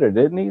half later,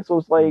 didn't he? So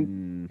it's like,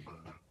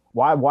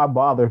 why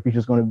bother if he's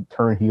just going to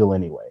turn heel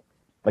anyway?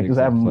 Like, just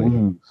have him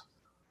lose.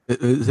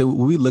 So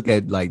when we look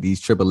at like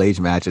these Triple H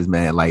matches,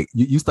 man, like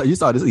you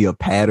start to see a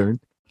pattern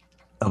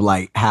of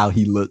like how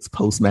he looks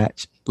post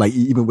match, like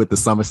even with the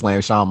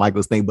SummerSlam Shawn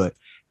Michaels thing. But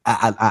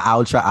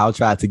I'll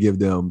try to give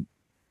them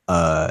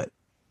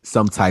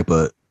some type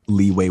of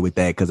leeway with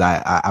that, because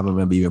I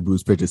remember even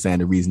Bruce Pritchard saying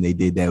the reason they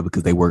did that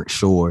because they weren't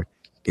sure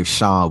if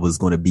Shawn was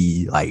going to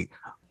be like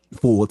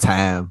full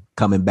time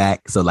coming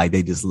back. So like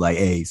they just like,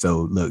 hey,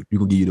 so look, we're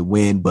gonna give you the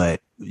win,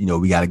 but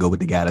we got to go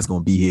with the guy that's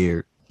going to be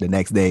here the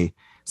next day.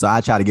 So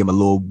I try to give him a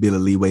little bit of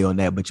leeway on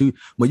that. But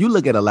when you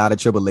look at a lot of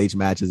Triple H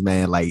matches,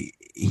 man, like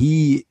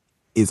he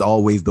is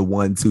always the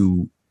one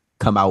to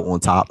come out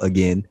on top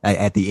again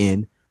at the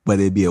end,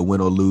 whether it be a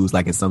win or lose.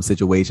 Like in some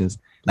situations,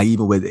 like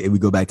even if we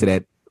go back to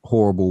that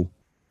horrible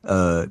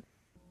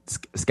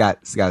Scott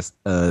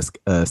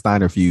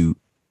Steiner feud,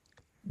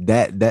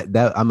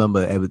 that I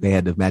remember they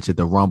had the match at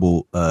the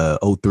Rumble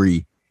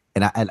 03,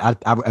 and I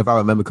if I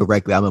remember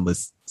correctly, I remember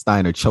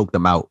Steiner choked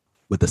him out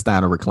with the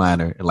Steiner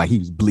recliner, and like he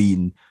was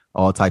bleeding,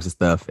 all types of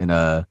stuff, and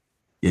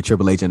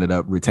Triple H ended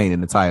up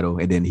retaining the title,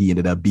 and then he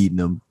ended up beating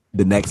him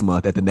the next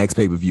month at the next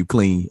pay-per-view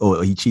clean,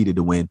 or he cheated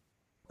to win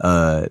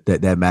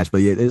that match.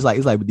 But yeah, it's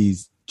like with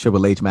these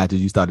Triple H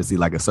matches, you start to see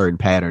like a certain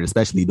pattern,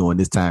 especially during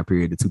this time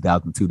period, the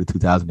 2002 to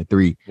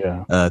 2003.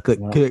 Yeah.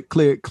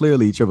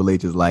 Clearly Triple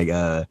H is like,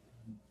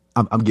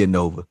 I'm getting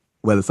over,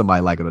 whether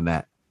somebody like it or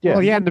not. Yeah.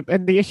 Well, yeah,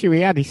 and the issue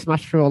he had, he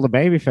smashed through all the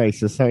baby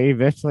faces, so he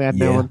virtually had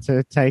no one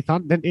to take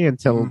on, didn't he?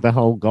 Until the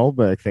whole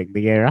Goldberg thing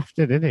the year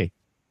after, didn't he?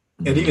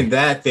 And even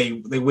that,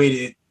 they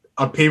waited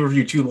a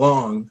pay-per-view too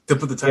long to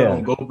put the title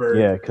on Goldberg.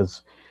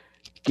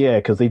 Yeah,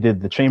 because they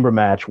did the chamber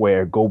match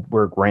where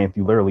Goldberg ran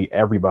through literally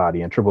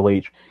everybody, and Triple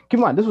H. Keep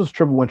in mind, this was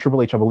when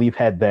Triple H, I believe,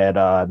 had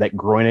that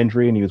groin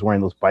injury, and he was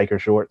wearing those biker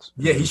shorts.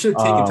 Yeah, he should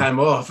have taken time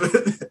off,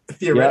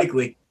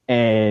 theoretically. Yeah.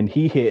 And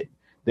he hit.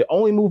 The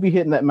only move he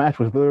hit in that match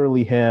was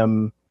literally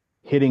him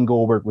hitting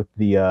Goldberg with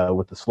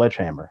the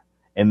sledgehammer,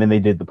 and then they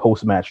did the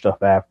post-match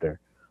stuff after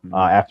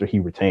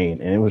he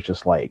retained, and it was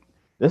just like,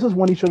 this is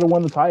when he should have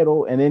won the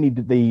title, and then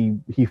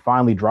he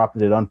finally dropped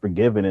it at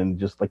Unforgiven, and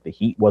just like the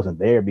heat wasn't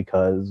there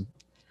because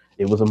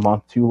it was a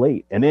month too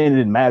late, and then it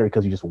didn't matter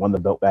because he just won the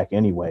belt back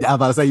anyway. I was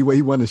about to say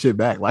he won the shit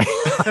back, like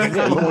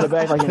yeah, he won it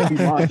back like in a few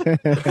months.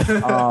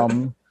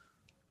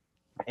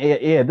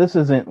 Yeah, this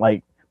isn't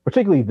like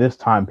particularly this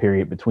time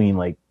period between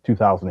like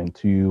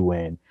 2002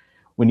 and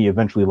when he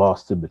eventually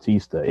lost to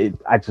Batista.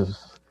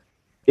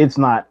 It's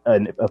not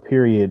a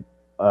period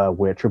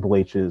where Triple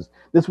H is.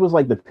 This was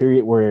like the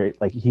period where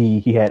like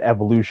he had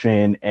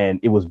Evolution, and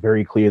it was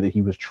very clear that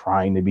he was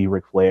trying to be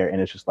Ric Flair,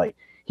 and it's just like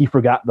he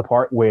forgot the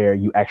part where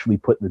you actually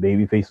put the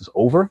baby faces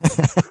over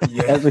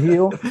as a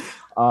heel,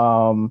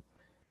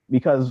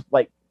 because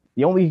like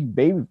the only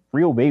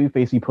real baby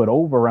face he put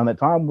over around that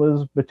time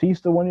was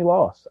Batista when he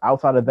lost.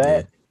 Outside of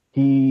that,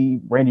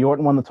 Randy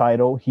Orton won the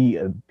title. He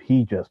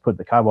just put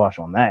the kibosh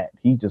on that.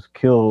 He just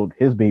killed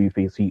his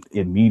babyface heat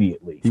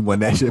immediately. He won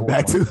that shit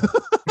back too.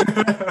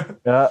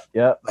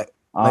 Yeah.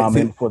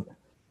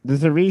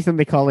 There's a reason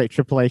they call it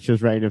Triple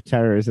H's Reign of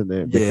Terror, isn't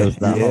it? Because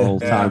that whole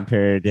time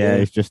period,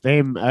 it's just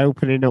him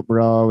opening up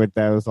Raw with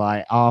those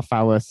like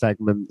half-hour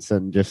segments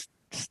and just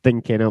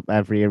stinking up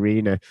every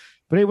arena.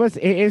 But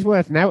it is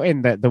worth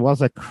noting that there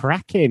was a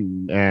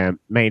cracking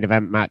main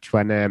event match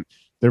when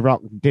The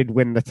Rock did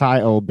win the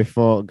title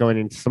before going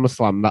into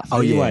SummerSlam. That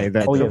three-way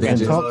that we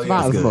talked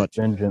about as much.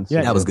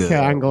 Yeah, that was good.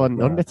 Kurt Angle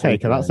and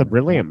Undertaker. That's a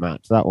brilliant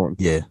match. That one.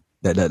 Yeah,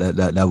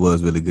 that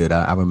was really good.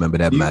 I remember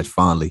that match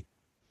fondly.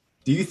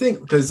 Do you think,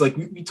 because like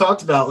we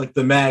talked about like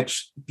this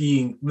match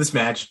being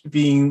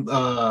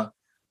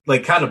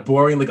like kind of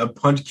boring, like a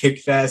punch kick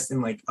fest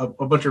and like a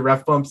bunch of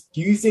ref bumps. Do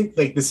you think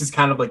like this is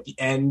kind of like the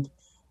end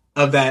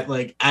of that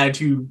like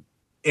Attitude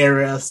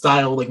Era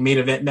style like main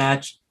event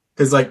match?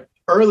 Because like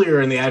earlier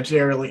in the Attitude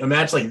Era, like a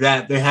match like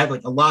that, they had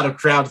like a lot of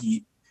crowd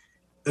heat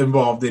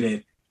involved in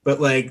it.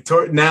 But like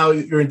now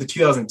you're into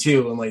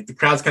 2002 and like the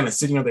crowd's kind of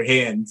sitting on their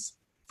hands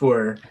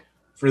for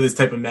this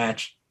type of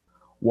match.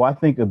 Well, I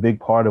think a big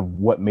part of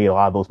what made a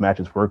lot of those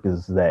matches work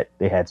is that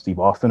they had Steve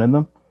Austin in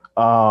them.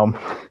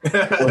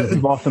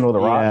 Steve Austin or The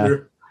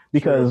Rock.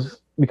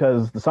 Because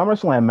the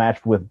SummerSlam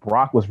match with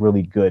Brock was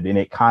really good, and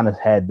it kind of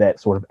had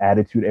that sort of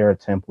Attitude Era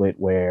template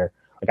where,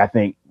 like, I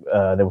think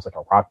there was like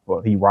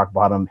he rock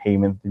bottom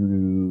Heyman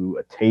through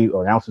a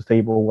table, announcer's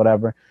table or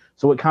whatever.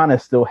 So it kind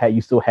of still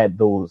had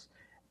those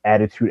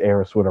Attitude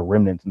Era sort of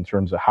remnants in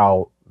terms of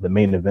how the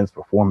main events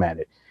were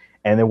formatted,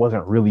 and there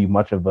wasn't really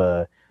much of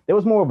a. There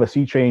was more of a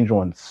sea change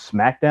on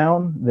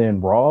SmackDown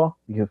than Raw,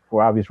 because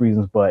for obvious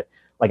reasons. But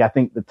like I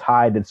think the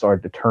tide had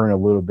started to turn a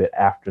little bit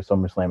after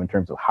SummerSlam in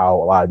terms of how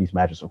a lot of these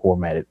matches are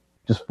formatted,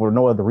 just for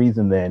no other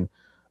reason than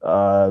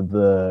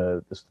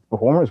the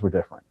performers were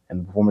different,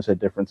 and the performers had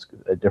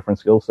different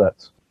skill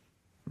sets.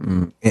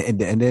 And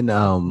then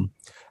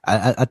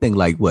I think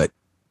like what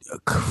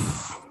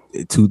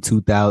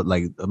 2000,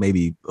 like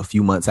maybe a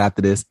few months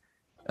after this,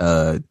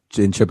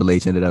 Triple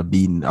H ended up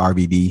beating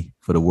RVD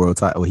for the world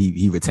title.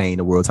 He retained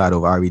the world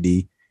title of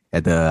RVD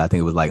at I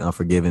think it was like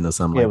Unforgiven or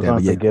something like that.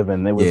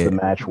 Unforgiven. It was the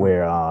match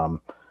where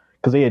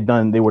because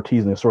they were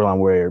teasing the storyline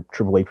where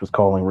Triple H was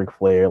calling Ric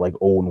Flair like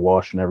old and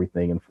washed and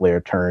everything, and Flair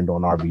turned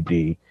on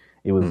RVD.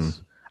 It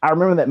was I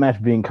remember that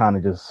match being kind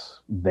of just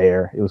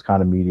there. It was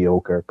kind of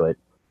mediocre, but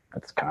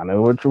that's kind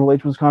of what Triple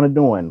H was kind of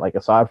doing. Like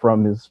aside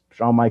from his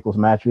Shawn Michaels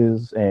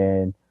matches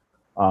and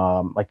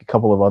like a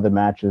couple of other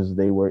matches,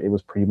 it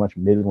was pretty much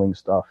middling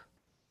stuff.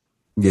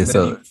 Yeah,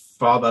 so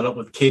follow that up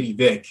with Katie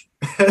Vick.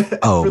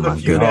 Oh my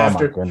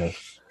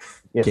goodness!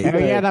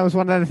 Yeah, that was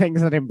one of the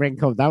things I didn't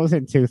bring up. That was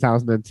in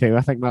 2002.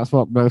 I think that's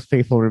what most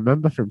people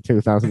remember from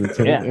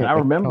 2002. Yeah, I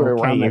remember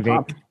around that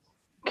time,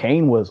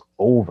 Kane was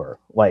over,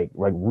 like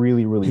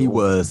really, really. He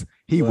was,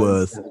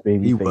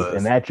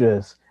 and that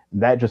just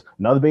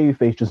another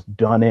babyface just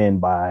done in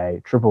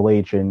by Triple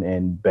H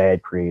and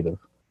bad creative.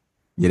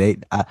 Yeah,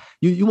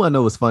 you want to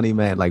know what's funny,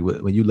 man? Like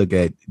when you look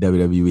at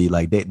WWE,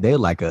 like they're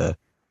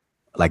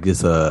like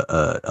just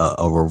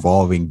a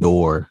revolving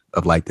door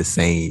of like the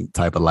same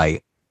type of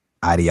like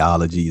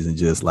ideologies and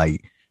just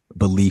like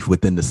belief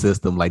within the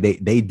system. Like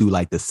they do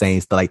like the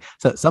same stuff. Like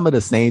so some of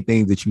the same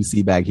things that you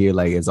see back here,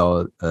 like as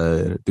all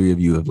three of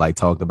you have like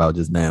talked about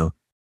just now.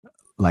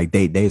 Like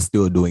they're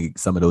still doing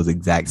some of those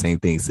exact same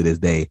things to this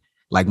day.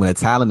 Like when a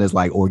talent is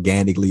like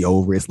organically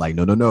over, it's like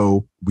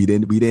no, we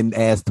didn't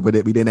ask for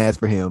it, we didn't ask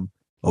for him,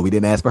 or we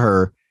didn't ask for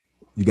her.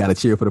 You got to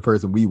cheer for the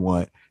person we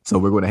want. So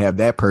we're going to have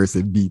that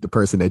person beat the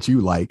person that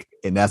you like.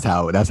 And that's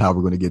how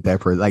we're going to get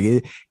that person.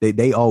 Like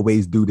they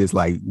always do this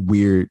like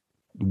weird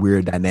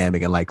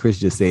dynamic. And like Chris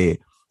just said,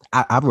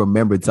 I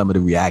remembered some of the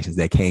reactions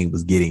that Kane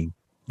was getting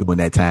during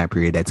that time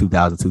period, that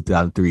 2000,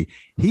 2003.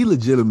 He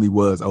legitimately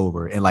was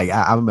over. And like,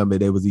 I remember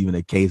there was even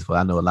a case for,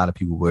 I know a lot of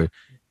people were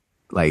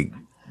like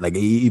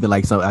even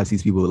like some, I see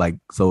people like,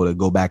 so to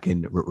go back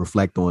and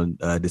reflect on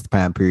this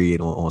time period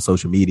on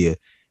social media,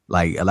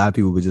 like a lot of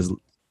people were just,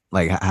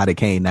 like, how did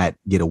Kane not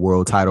get a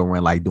world title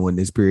run like during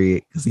this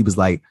period? Because he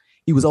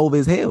was over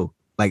as hell.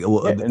 Like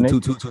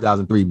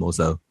 2003 more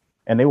so.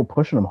 And they were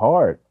pushing him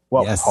hard.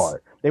 Well, yes.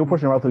 Hard. They were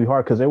pushing him relatively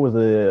hard because there was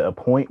a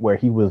point where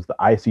he was the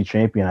IC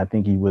champion. I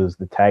think he was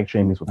the tag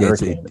champions with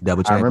Hurricane.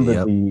 Double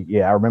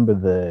champion. I remember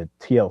the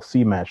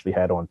TLC match they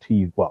had on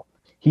TV. Well,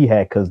 he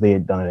had because they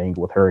had done an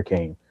angle with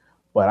Hurricane.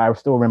 But I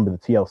still remember the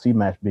TLC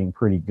match being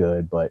pretty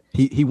good. But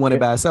he won it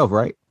by himself,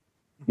 right?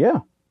 Yeah,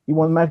 he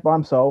won the match by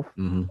himself.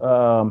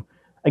 Mm-hmm.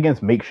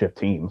 Against makeshift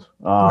teams.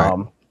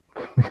 Right.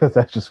 because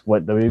that's just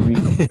what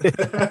WWE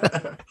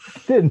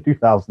did in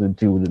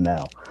 2002 to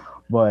now.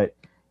 But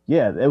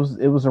yeah, it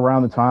was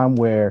around the time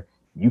where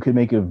you could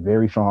make a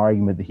very strong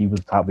argument that he was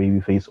the top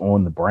babyface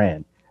on the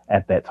brand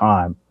at that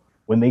time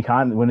when they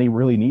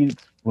really needed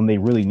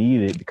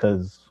it,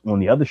 because on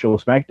the other show,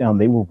 SmackDown,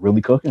 they were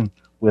really cooking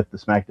with the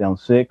SmackDown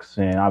 6,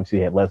 and obviously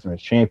they had Lesnar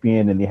as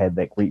champion, and they had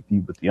that great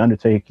feud with The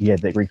Undertaker. He had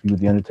that great feud with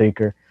The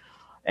Undertaker,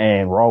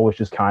 and Raw was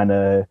just kind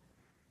of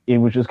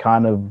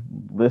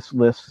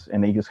listless,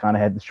 and they just kind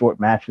of had the short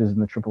matches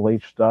and the Triple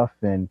H stuff,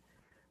 and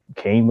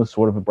Kane was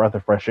sort of a breath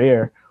of fresh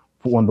air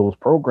for one of those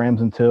programs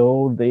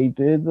until they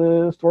did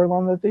the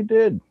storyline that they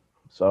did.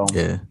 So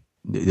yeah,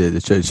 the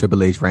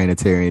Triple H ran a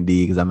tear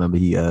indeed, because I remember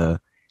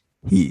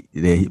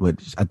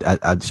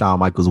Shawn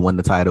Michaels won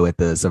the title at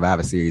the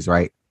Survivor Series,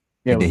 right?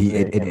 Yeah, and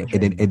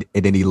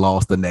then he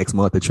lost the next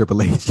month to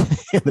Triple H. And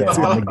then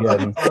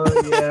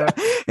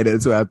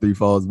 2 out of 3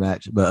 falls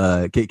match.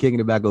 But kicking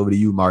it back over to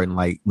you, Martin.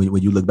 Like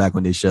when you look back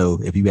on this show,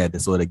 if you had to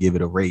sort of give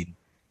it a rating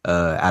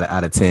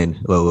out of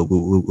 10, what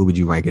would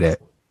you rank it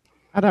at?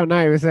 I don't know.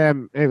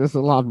 It was a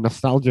lot of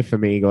nostalgia for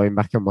me going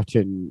back and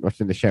watching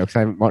the show, because I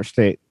haven't watched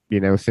it,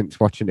 since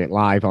watching it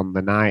live on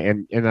the night,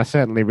 and I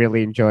certainly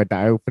really enjoyed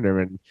that opener.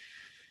 And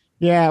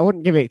yeah, I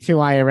wouldn't give it too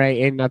high a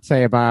rating. I'd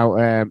say about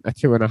a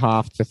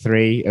 2.5 to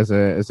 3 as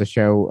a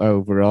show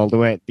overall. The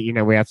way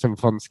we had some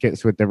fun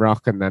skits with The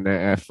Rock, and then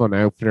a fun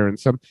opener and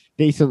some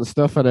decent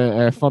stuff, and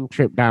a fun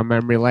trip down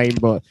memory lane.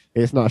 But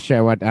it's not a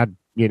show I'd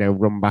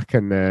run back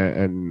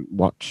and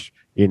watch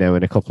in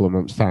a couple of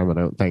months' time, I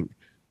don't think.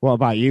 What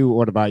about you?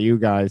 What about you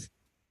guys?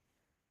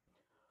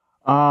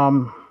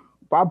 I'm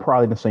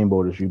probably in the same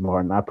boat as you,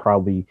 Martin.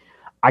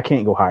 I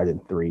can't go higher than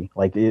 3.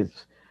 Like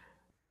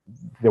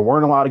there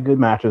weren't a lot of good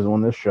matches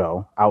on this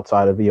show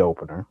outside of the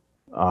opener.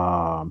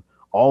 All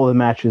of the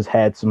matches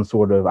had some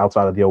sort of,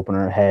 outside of the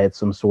opener, had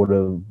some sort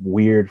of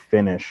weird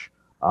finish.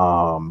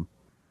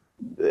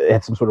 It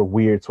had some sort of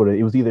weird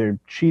it was either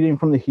cheating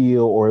from the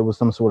heel or it was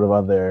some sort of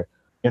other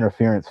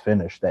interference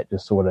finish that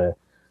just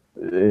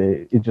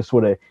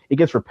it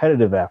gets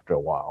repetitive after a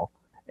while.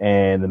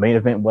 And the main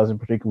event wasn't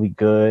particularly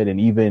good, and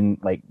even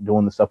like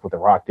doing the stuff with The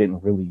Rock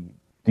didn't really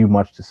do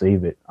much to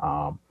save it.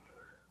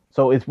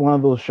 So it's one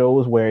of those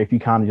shows where if you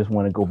kind of just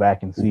want to go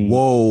back and see.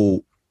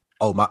 Whoa.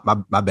 Oh,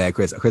 my bad,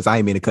 Chris. Chris, I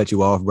ain't mean to cut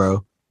you off,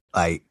 bro.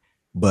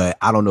 But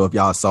I don't know if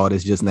y'all saw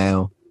this just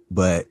now,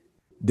 but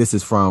this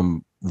is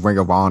from Ring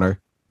of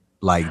Honor.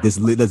 Like this,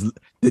 I literally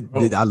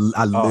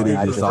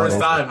just saw first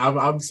this. time.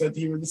 I'm set to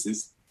hear what this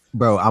is.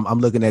 Bro, I'm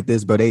looking at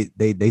this, bro.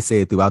 They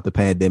said throughout the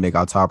pandemic,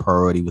 our top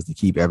priority was to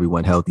keep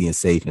everyone healthy and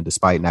safe. And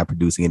despite not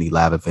producing any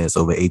live events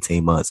over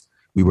 18 months,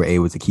 we were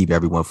able to keep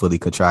everyone fully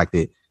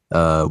contracted.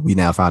 We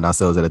now find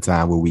ourselves at a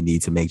time where we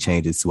need to make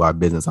changes to our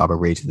business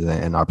operations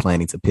and are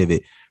planning to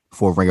pivot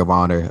for Ring of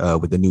Honor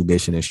with a new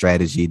mission and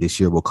strategy. This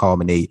year will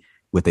culminate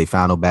with a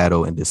final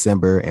battle in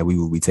December, and we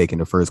will be taking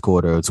the first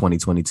quarter of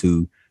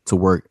 2022 to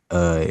work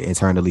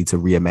internally to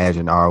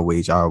reimagine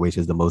ROH. ROH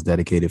is the most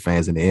dedicated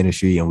fans in the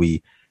industry, and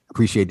we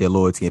appreciate their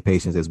loyalty and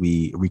patience as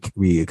we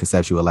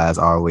reconceptualize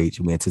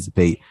ROH. We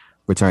anticipate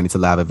returning to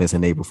live events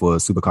in April for a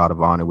Supercard of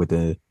Honor with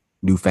a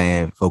new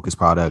fan-focused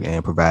product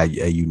and provide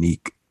a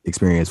unique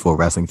experience for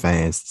wrestling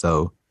fans.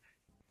 So,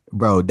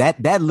 bro,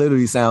 that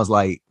literally sounds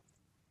like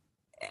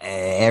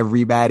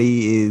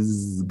everybody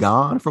is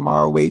gone from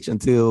ROH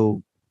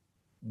until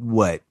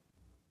what?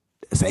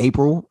 It's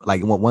April.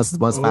 Like once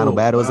final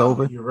battle is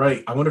over. You're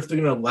right. I wonder if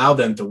they're going to allow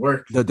them to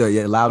work.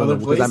 Yeah, allow them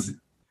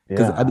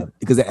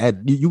because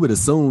you would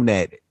assume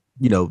that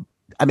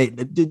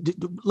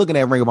looking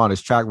at Ring of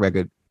Honor's track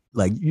record,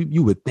 like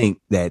you would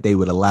think that they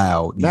would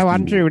allow. No,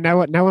 Andrew.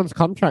 No one's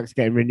contract's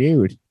getting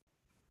renewed.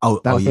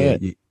 That's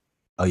it.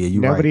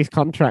 Nobody's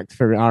contract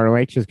for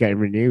ROH is getting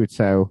renewed,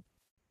 so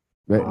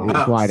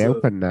it's wide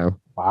open now.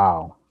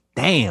 Wow.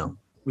 Damn.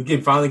 We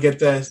can finally get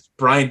that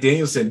Bryan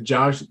Danielson,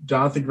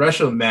 Jonathan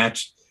Gresham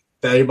match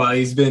that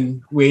everybody's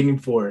been waiting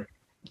for.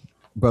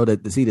 Bro,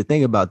 the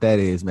thing about that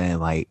is, man,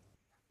 like,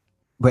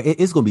 but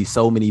it's gonna be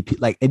so many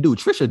people. Like, and dude,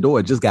 Trisha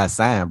Dora just got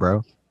signed,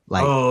 bro.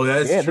 Like,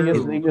 that's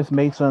true. They just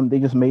made some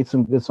good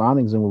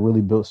signings and were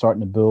really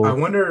starting to build. I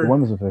wonder the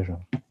women's division.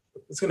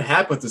 What's gonna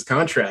happen with this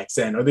contract?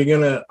 Then are they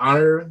gonna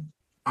honor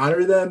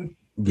them?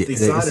 If they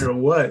sign it or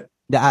what?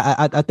 Yeah,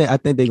 I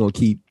think they're gonna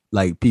keep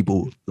like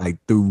people like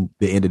through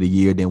the end of the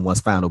year. Then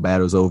once final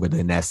battle's over,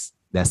 then that's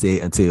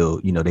it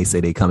until they say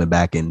they coming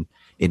back in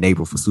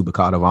April for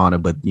Supercard of Honor.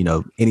 But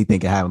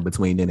anything can happen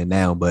between then and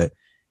now. But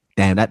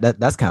damn,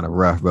 that's kind of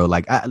rough, bro.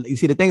 Like, you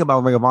see, the thing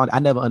about Ring of Honor, I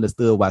never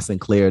understood why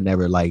Sinclair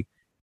never like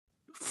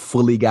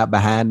fully got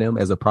behind them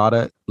as a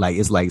product. Like,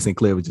 it's like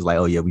Sinclair was just like,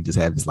 oh yeah, we just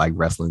have this like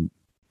wrestling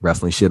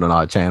shit on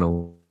our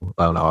channel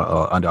under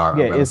our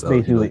it's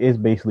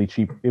basically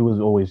cheap. It was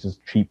always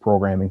just cheap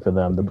programming for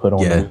them to put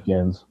on the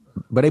weekends.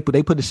 But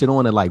they put the shit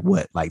on at like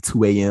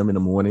 2 a.m. in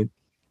the morning.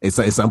 It's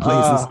some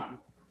places.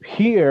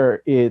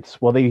 Here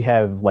they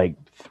have like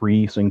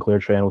 3 Sinclair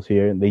channels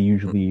here, and they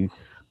usually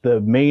the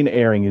main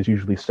airing is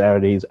usually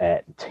Saturdays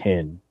at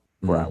 10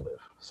 where I live.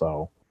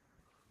 So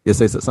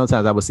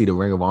sometimes I would see the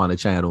Ring of Honor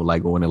channel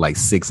like going at like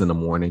 6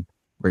 a.m,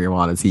 Ring of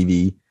Honor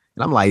TV,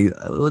 and I'm like,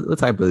 what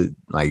type of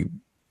like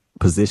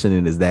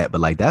positioning is that?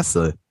 But like that's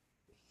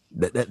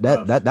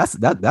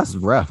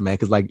rough, man.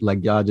 Because like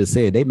y'all just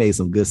said, they made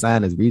some good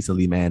signings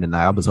recently, man. And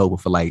I was hoping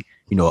for like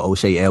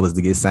O'Shea Edwards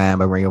to get signed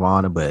by Ring of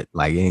Honor, but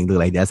like it ain't look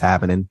like that's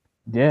happening.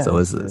 Yeah. So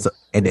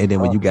and then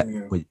when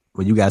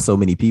you got so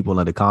many people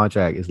under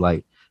contract, it's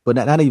like, but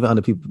not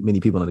even many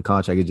people under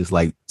contract. It's just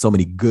like so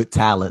many good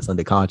talents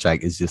under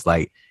contract. It's just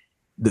like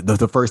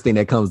the first thing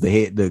that comes to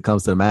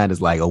the mind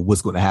is like, oh,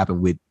 what's going to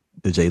happen with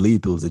the Jay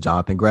Lethals, the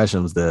Jonathan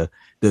Greshams, the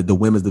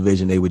women's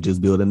division they were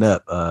just building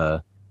up.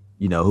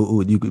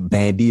 Who you could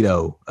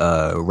Bandito,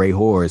 Ray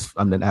Horse.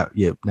 I'm not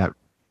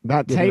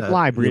that tape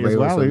library as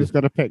well. Who's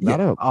going to pick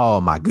that up?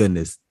 Oh my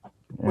goodness.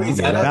 Wait,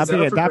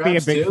 that'd be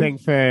a big thing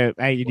for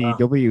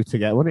AEW to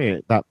get, wouldn't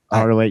it? That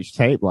ROH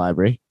tape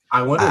library.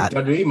 I wonder if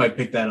WWE might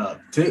pick that up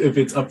too, if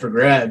it's up for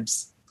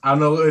grabs. I don't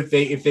know if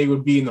they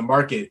would be in the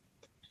market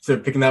to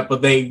picking that,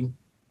 but they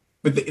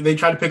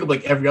try to pick up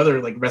like every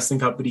other like wrestling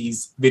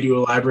company's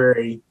video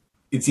library.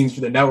 It seems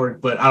for the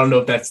network, but I don't know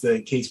if that's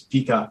the case for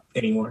Peacock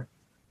anymore.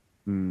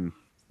 Man,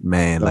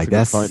 that's like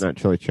that's point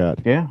actually,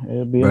 Chad. Yeah,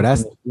 it'll be.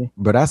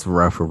 But that's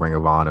rough for Ring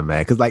of Honor,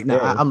 man. Because like now,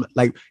 I'm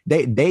like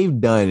they've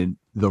done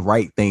the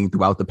right thing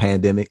throughout the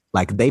pandemic.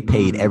 Like they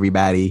paid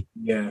everybody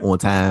on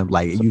time.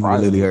 Like you've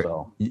really heard,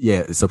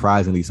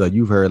 surprisingly. So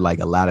you've heard like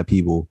a lot of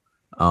people,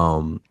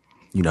 come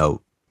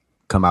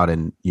out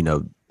and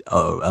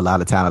a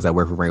lot of talents that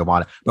work for Ring of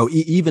Honor. Bro,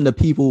 even the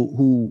people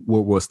who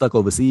were stuck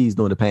overseas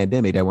during the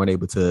pandemic that weren't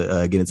able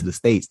to get into the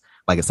States,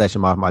 like a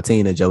Session Mark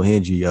Martina, Joe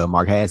Hendry,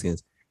 Mark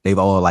Haskins, they've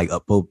all like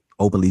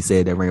openly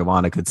said that Ring of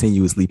Honor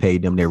continuously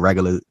paid them their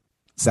regular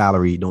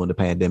salary during the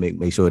pandemic,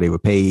 make sure they were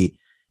paid.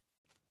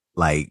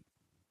 Like,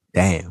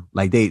 damn,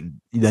 like they,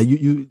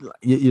 you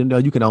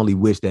can only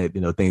wish that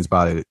things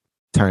probably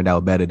turned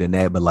out better than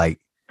that. But like,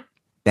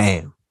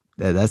 damn,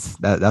 that's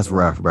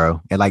rough, bro.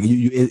 And like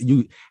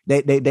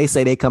they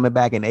say they coming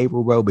back in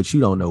April, bro, but you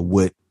don't know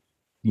what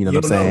what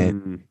I'm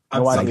saying.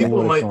 Some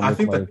people might. I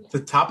think that the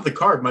top of the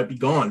card might be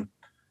gone.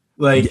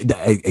 Like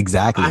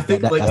exactly. I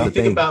think you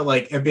think about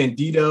like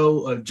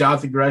Bandito,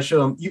 Jonathan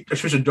Gresham,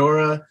 Trisha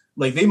Dora.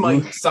 Like they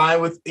might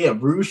sign with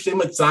Roosh. They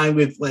might sign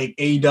with like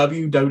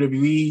AEW,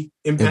 WWE,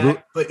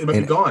 Impact. But it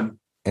might be gone.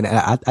 And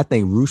I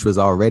think Roosh was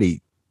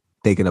already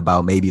thinking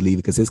about maybe leaving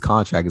because his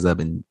contract is up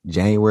in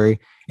January,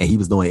 and he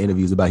was doing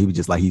interviews about he was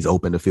just like he's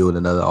open to field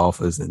another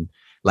offers and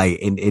like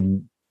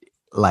and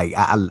like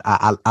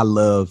I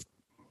love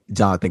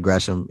Jonathan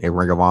Gresham and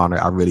Ring of Honor,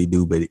 I really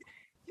do, but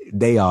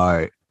they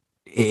are.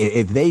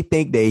 If they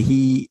think that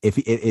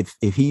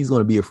if he's going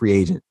to be a free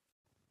agent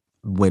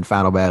when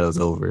Final Battle is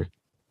over,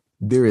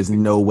 there is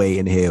no way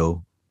in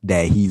hell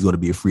that he's going to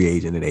be a free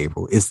agent in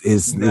April.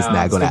 It's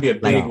not going to be a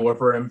big war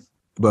for him.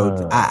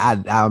 But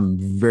I'm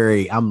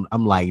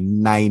like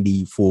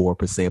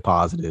 94%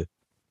 positive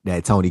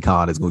that Tony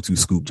Khan is going to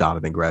scoop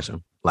Jonathan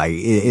Gresham. Like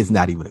it's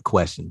not even a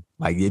question.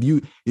 Like if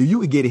you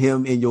would get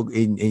him in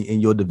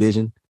your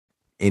division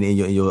and in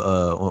your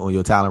on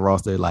your talent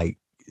roster, like.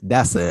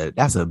 That's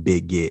a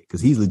big get because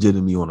he's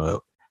legitimately on a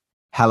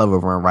hell of a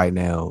run right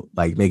now,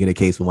 like making a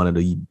case for one of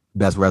the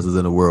best wrestlers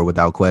in the world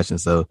without question.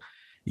 So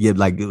yeah,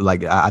 like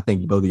I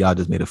think both of y'all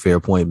just made a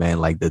fair point, man.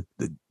 Like the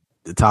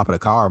top of the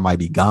card might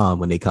be gone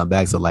when they come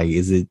back. So like,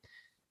 is it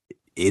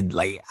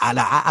like I'm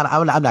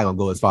not gonna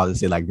go as far as to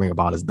say like Ring of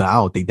Honor's done. I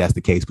don't think that's the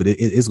case, but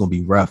it's gonna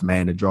be rough,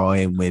 man, to draw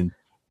in when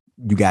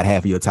you got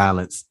half of your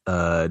talents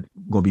gonna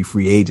be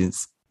free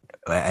agents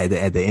at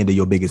the end of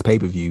your biggest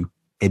pay-per-view.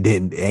 And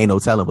then ain't no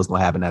telling what's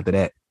gonna happen after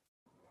that.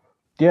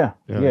 Yeah.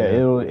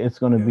 It's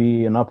gonna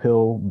be an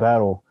uphill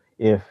battle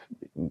if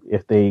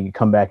they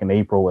come back in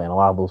April and a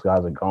lot of those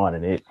guys are gone,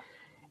 and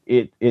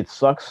it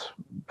sucks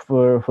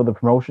for the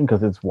promotion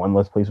because it's one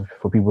less place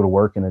for people to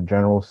work in a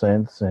general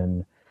sense,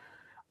 and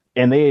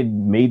they had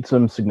made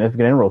some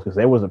significant inroads because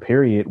there was a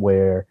period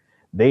where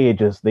they had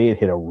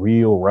hit a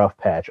real rough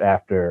patch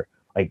after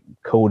like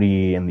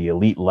Cody and the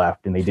Elite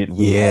left, and they didn't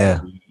really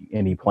have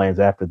any plans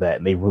after that,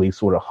 and they really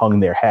sort of hung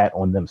their hat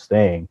on them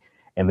staying,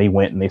 and they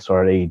went and they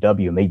started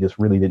AEW, and they just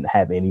really didn't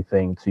have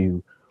anything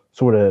to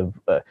sort of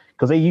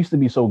because they used to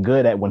be so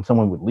good at when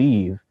someone would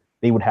leave,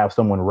 they would have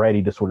someone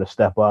ready to sort of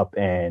step up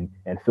and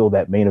fill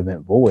that main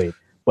event void,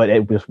 but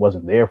it just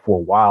wasn't there for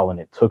a while, and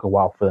it took a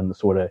while for them to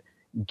sort of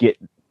get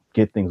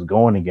things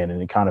going again,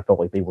 and it kind of felt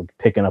like they were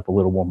picking up a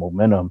little more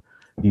momentum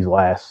these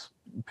last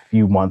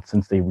few months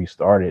since they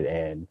restarted,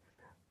 and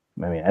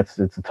I mean it's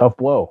a tough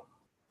blow.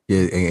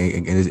 Yeah,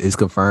 and it's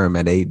confirmed,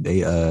 man. They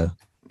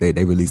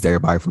released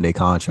everybody from their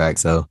contract.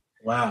 So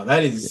wow,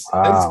 that's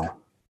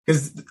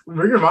because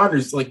Ring of Honor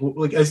is like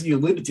as you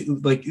alluded to,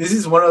 like this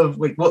is one of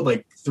like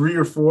 3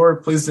 or 4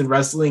 places in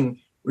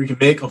wrestling where you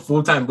can make a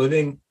full-time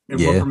living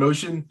in one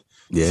promotion.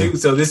 Yeah.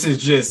 So this is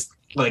just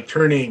like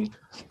turning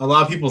a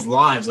lot of people's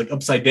lives like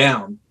upside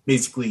down,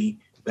 basically.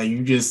 That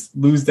you just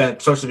lose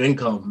that source of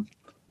income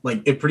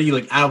like it pretty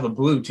like out of the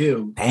blue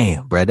too.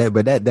 Damn, bro,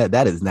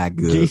 that is not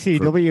good.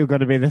 GCW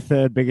going to be the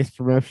third biggest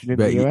promotion in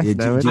the US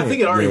now. I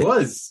think it already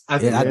was. I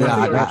think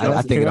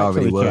it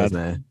already was,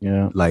 man.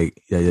 Yeah,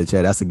 like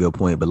Chad, that's a good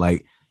point. But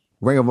like,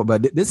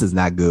 but this is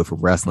not good for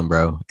wrestling,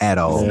 bro, at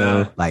all.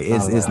 Like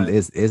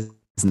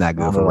it's not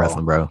good for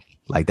wrestling, bro.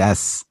 Like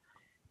that's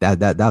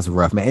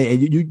rough, man.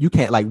 And you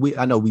can't like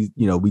I know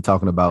we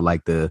talking about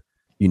like the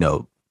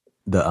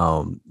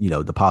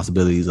the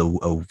possibilities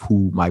of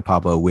who might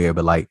pop up where,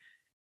 but like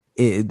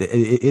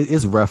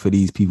it's rough for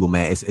these people,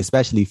 man. It's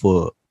especially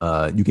for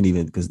you can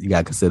even because you got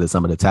to consider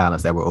some of the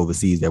talents that were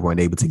overseas that weren't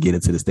able to get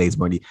into the States.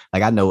 Like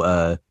I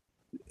know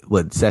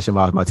Session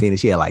Martinez,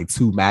 she had like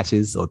 2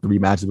 matches or 3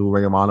 matches with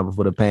Ring of Honor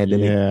before the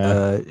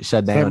pandemic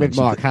shut down. Same with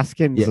Mark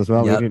Haskins as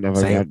well. He didn't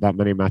have that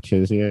many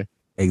matches. Yeah,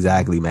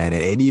 exactly, man.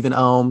 And even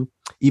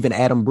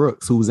Adam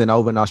Brooks, who was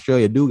over in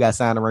Australia, dude got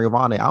signed to Ring of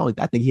Honor.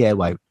 I think he had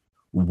like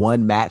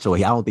 1 match, or I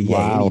don't think he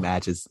had any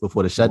matches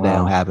before the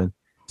shutdown happened.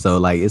 So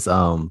like it's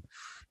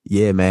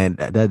yeah, man,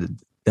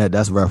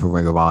 that's rough for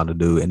Ring of Honor,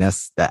 dude. And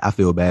I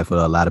feel bad for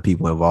a lot of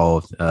people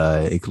involved,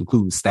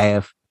 including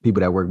staff,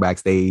 people that work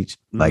backstage.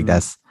 Like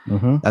that's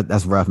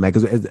rough, man.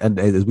 Because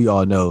as we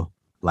all know,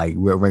 like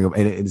Ring of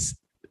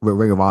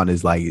Honor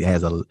is like it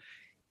has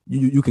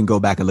you can go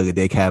back and look at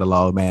their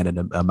catalog, man, and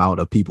the amount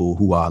of people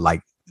who are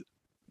like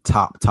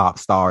top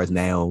stars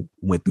now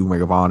went through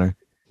Ring of Honor.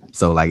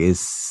 So like it's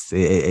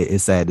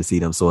sad to see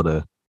them sort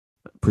of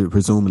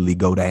presumably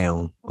go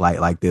down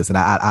like this, and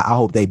I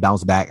hope they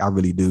bounce back. I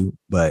really do,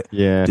 but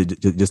yeah,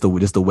 just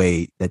the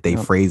way that they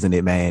phrasing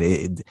it,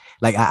 man.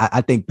 Like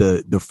I think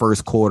the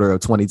first quarter of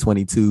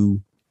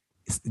 2022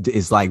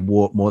 is like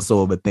more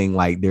so of a thing.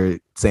 Like they're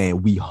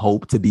saying we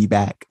hope to be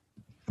back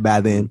by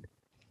then,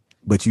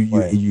 but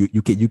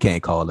you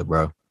can't call it,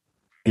 bro.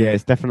 Yeah,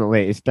 it's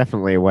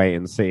definitely a wait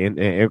and see. And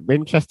it'd be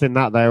interesting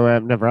that though.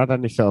 I've never had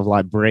any sort of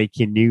like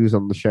breaking news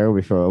on the show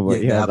before.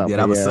 But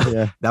that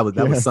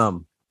was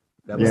some.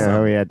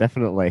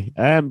 Definitely.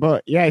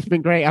 But yeah, it's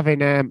been great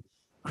having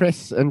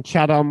Chris and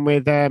Chad on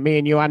with me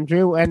and you,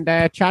 Andrew. And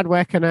Chad,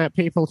 where can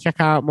people check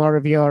out more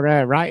of your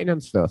writing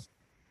and stuff?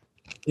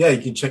 Yeah,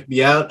 you can check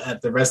me out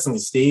at the Wrestling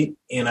Estate,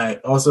 and I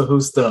also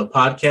host a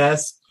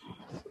podcast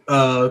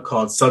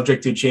called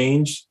Subject to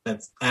Change.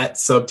 That's at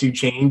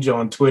Sub2Change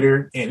on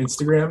Twitter and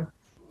Instagram.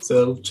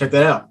 So check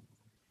that out.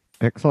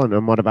 Excellent.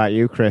 And what about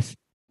you, Chris?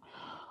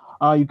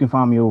 You can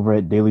find me over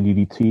at Daily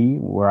DDT,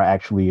 where I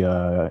actually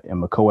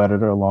am a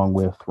co-editor along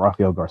with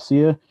Rafael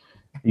Garcia.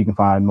 You can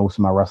find most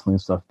of my wrestling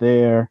stuff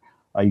there.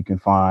 You can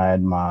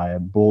find my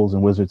Bulls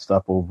and Wizards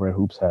stuff over at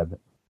Hoops Habit.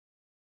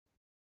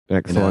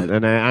 Excellent.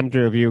 And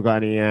Andrew, have you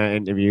got any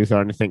interviews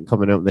or anything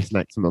coming up this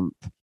next month?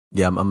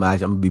 Yeah, I'm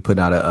gonna be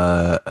putting out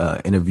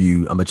a interview.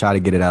 I'm gonna try to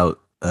get it out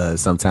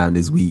sometime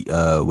this week with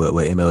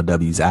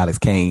MLW's Alex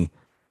Kane.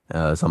 So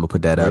I'm gonna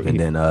put that up, and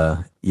then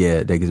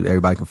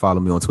everybody can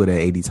follow me on Twitter at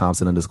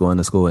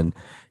 @ADThompson__ and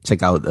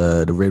check out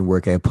the written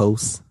work at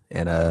Post.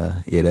 And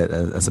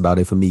that's about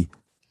it for me.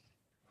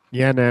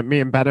 Yeah, and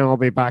me and Benno will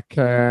be back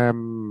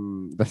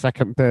the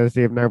second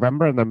Thursday of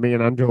November, and then me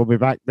and Andrew will be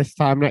back this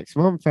time next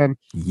month. And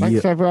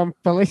thanks everyone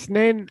for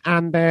listening.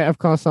 And of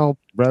course, all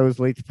roads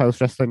lead to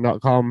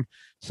postwrestling.com.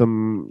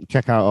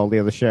 Check out all the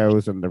other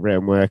shows and the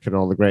written work and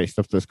all the great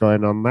stuff that's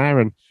going on there.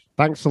 And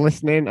thanks for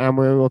listening, and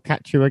we will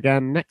catch you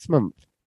again next month.